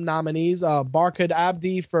awesome nominees. Barkhad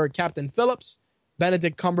Abdi for Captain Phillips,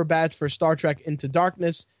 Benedict Cumberbatch for Star Trek Into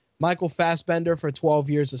Darkness, Michael Fassbender for 12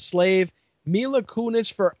 Years a Slave, Mila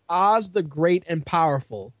Kunis for Oz the Great and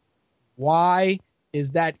Powerful. Why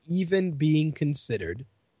is that even being considered?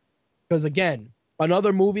 Because again,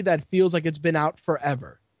 another movie that feels like it's been out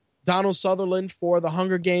forever. Donald Sutherland for The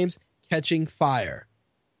Hunger Games, Catching Fire.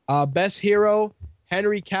 Best Hero,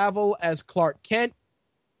 Henry Cavill as Clark Kent,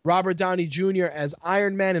 Robert Downey Jr. as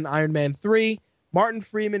Iron Man in Iron Man 3, Martin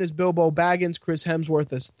Freeman as Bilbo Baggins, Chris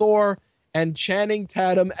Hemsworth as Thor, and Channing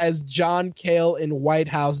Tatum as John Cale in White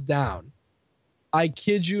House Down. I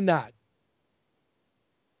kid you not.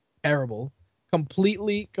 Terrible.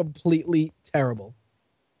 Completely terrible.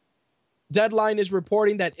 Deadline is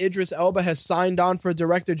reporting that Idris Elba has signed on for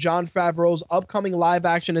director Jon Favreau's upcoming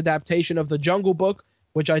live-action adaptation of The Jungle Book,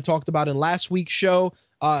 which I talked about in last week's show.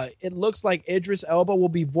 It looks like Idris Elba will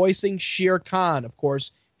be voicing Shere Khan. Of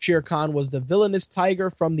course, Shere Khan was the villainous tiger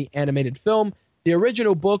from the animated film. The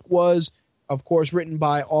original book was, of course, written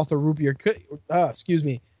by author Rudyard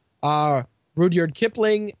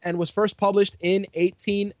Kipling and was first published in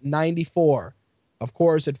 1894. Of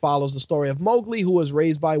course, it follows the story of Mowgli, who was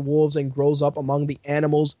raised by wolves and grows up among the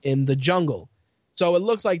animals in the jungle. So it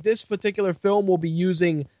looks like this particular film will be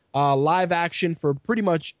using live action for pretty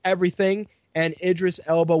much everything, and Idris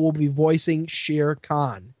Elba will be voicing Shere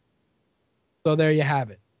Khan. So there you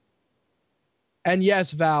have it. And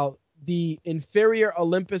yes, Val, the inferior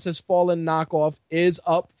Olympus Has Fallen knockoff is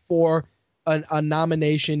up for a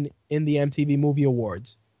nomination in the MTV Movie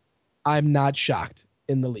Awards. I'm not shocked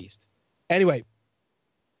in the least. Anyway,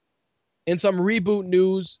 in some reboot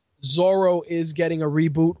news, Zorro is getting a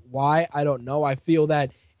reboot. Why? I don't know. I feel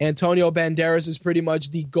that Antonio Banderas is pretty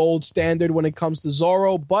much the gold standard when it comes to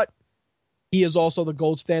Zorro, but he is also the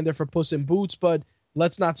gold standard for Puss in Boots, but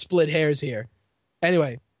let's not split hairs here.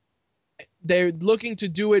 Anyway, they're looking to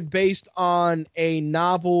do it based on a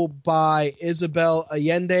novel by Isabel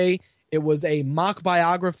Allende. It was a mock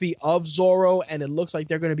biography of Zorro, and it looks like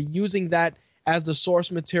they're going to be using that as the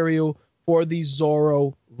source material for the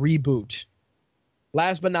Zorro reboot.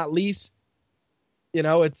 Last but not least,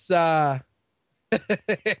 it's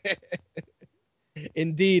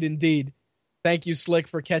indeed. Thank you, Slick,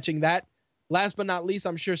 for catching that. Last but not least,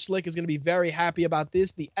 I'm sure Slick is going to be very happy about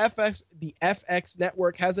this. The FX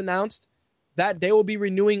network has announced that they will be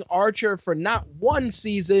renewing Archer for not 1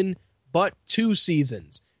 season, but 2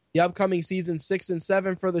 seasons. The upcoming seasons 6 and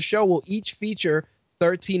 7 for the show will each feature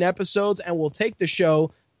 13 episodes and will take the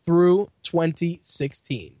show through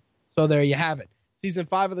 2016. So there you have it. Season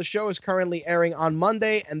 5 of the show is currently airing on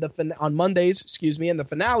Monday, and on Mondays, and the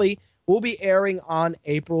finale will be airing on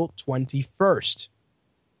April 21st.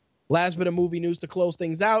 Last bit of movie news to close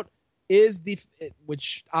things out is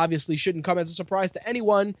which obviously shouldn't come as a surprise to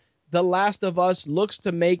anyone, The Last of Us looks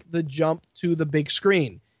to make the jump to the big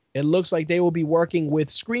screen. It looks like they will be working with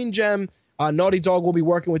Screen Gem. Naughty Dog will be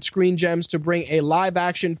working with Screen Gems to bring a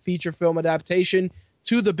live-action feature film adaptation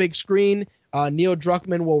to the big screen. Neil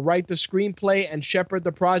Druckmann will write the screenplay and shepherd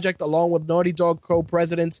the project along with Naughty Dog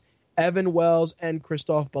co-presidents Evan Wells and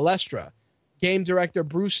Christoph Balestra. Game director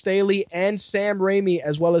Bruce Staley and Sam Raimi,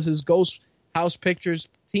 as well as his Ghost House Pictures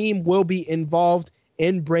team, will be involved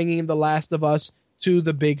in bringing The Last of Us to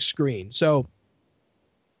the big screen. So,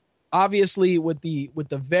 obviously, with the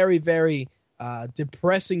very, very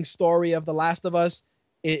depressing story of The Last of Us,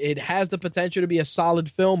 it has the potential to be a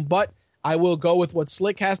solid film, but I will go with what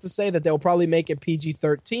Slick has to say, that they'll probably make it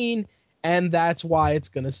PG-13, and that's why it's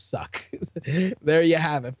going to suck. There you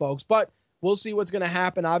have it, folks. But we'll see what's going to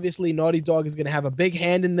happen. Obviously, Naughty Dog is going to have a big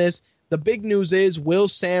hand in this. The big news is, will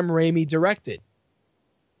Sam Raimi direct it?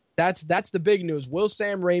 That's the big news. Will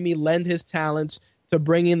Sam Raimi lend his talents to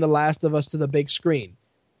bringing The Last of Us to the big screen?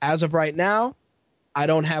 As of right now, I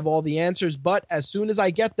don't have all the answers, but as soon as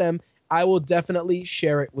I get them, I will definitely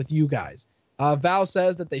share it with you guys. Val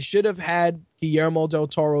says that they should have had Guillermo del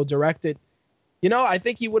Toro direct it. You know, I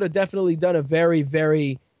think he would have definitely done a very,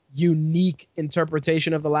 very unique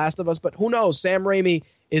interpretation of The Last of Us, but who knows? Sam Raimi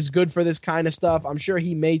is good for this kind of stuff. I'm sure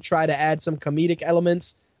he may try to add some comedic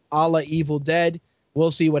elements a la Evil Dead.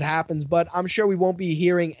 We'll see what happens, but I'm sure we won't be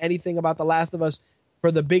hearing anything about The Last of Us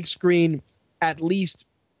for the big screen, at least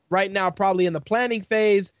right now, probably in the planning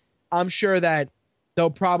phase. I'm sure that they'll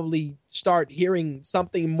probably start hearing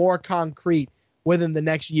something more concrete within the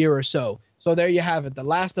next year or so. So there you have it. The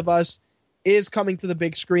Last of Us is coming to the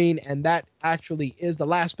big screen, and that actually is the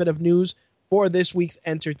last bit of news for this week's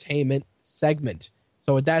entertainment segment.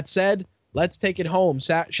 So with that said, let's take it home,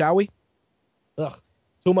 shall we?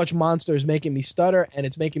 Too much Monster is making me stutter, and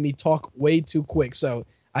it's making me talk way too quick. So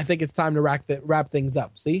I think it's time to wrap things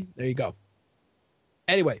up. See? There you go.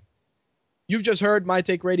 Anyway, you've just heard My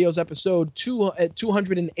Take Radio's episode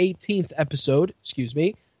 218th episode,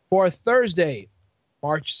 for Thursday,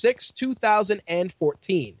 March 6,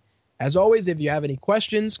 2014. As always, if you have any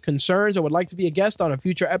questions, concerns, or would like to be a guest on a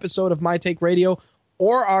future episode of My Take Radio,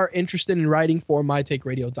 or are interested in writing for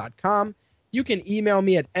mytakeradio.com, you can email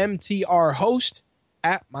me at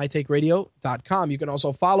mtrhost@mytakeradio.com. You can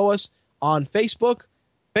also follow us on Facebook,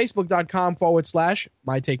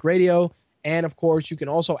 facebook.com/mytakeradio. And, of course, you can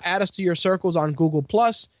also add us to your circles on Google+,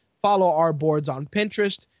 follow our boards on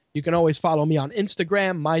Pinterest. You can always follow me on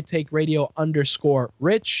Instagram,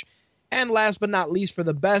 mytakeradio_Rich. And last but not least, for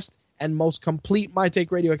the best and most complete My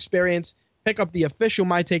Take Radio experience, pick up the official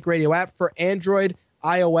My Take Radio app for Android,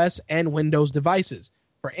 iOS, and Windows devices.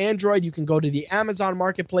 For Android, you can go to the Amazon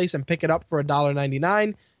Marketplace and pick it up for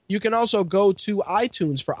 $1.99. You can also go to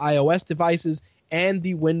iTunes for iOS devices and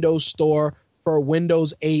the Windows Store for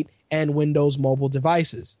Windows 8 and Windows mobile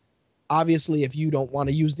devices. Obviously, if you don't want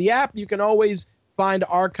to use the app, you can always find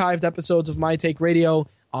archived episodes of My Take Radio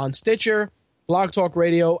on Stitcher, Blog Talk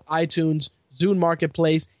Radio, iTunes, Zune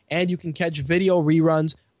Marketplace, and you can catch video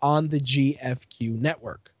reruns on the GFQ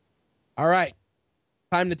network. All right,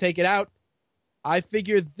 time to take it out. I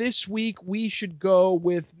figure this week we should go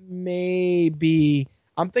with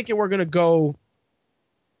I'm thinking we're going to go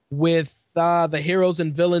with the Heroes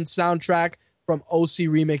and Villains soundtrack from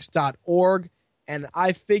ocremix.org, and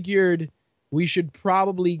I figured we should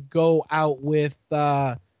probably go out with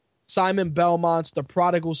Simon Belmont's The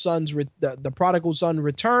Prodigal Son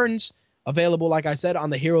Returns, available, like I said,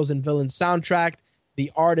 on the Heroes and Villains soundtrack.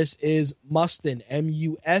 The artist is Mustin,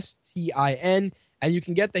 Mustin, and you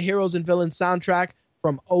can get the Heroes and Villains soundtrack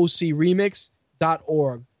from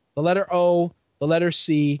ocremix.org. The letter O, the letter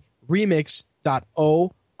C,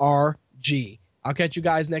 remix.org. I'll catch you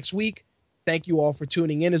guys next week. Thank you all for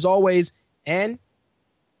tuning in as always, and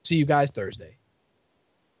see you guys Thursday.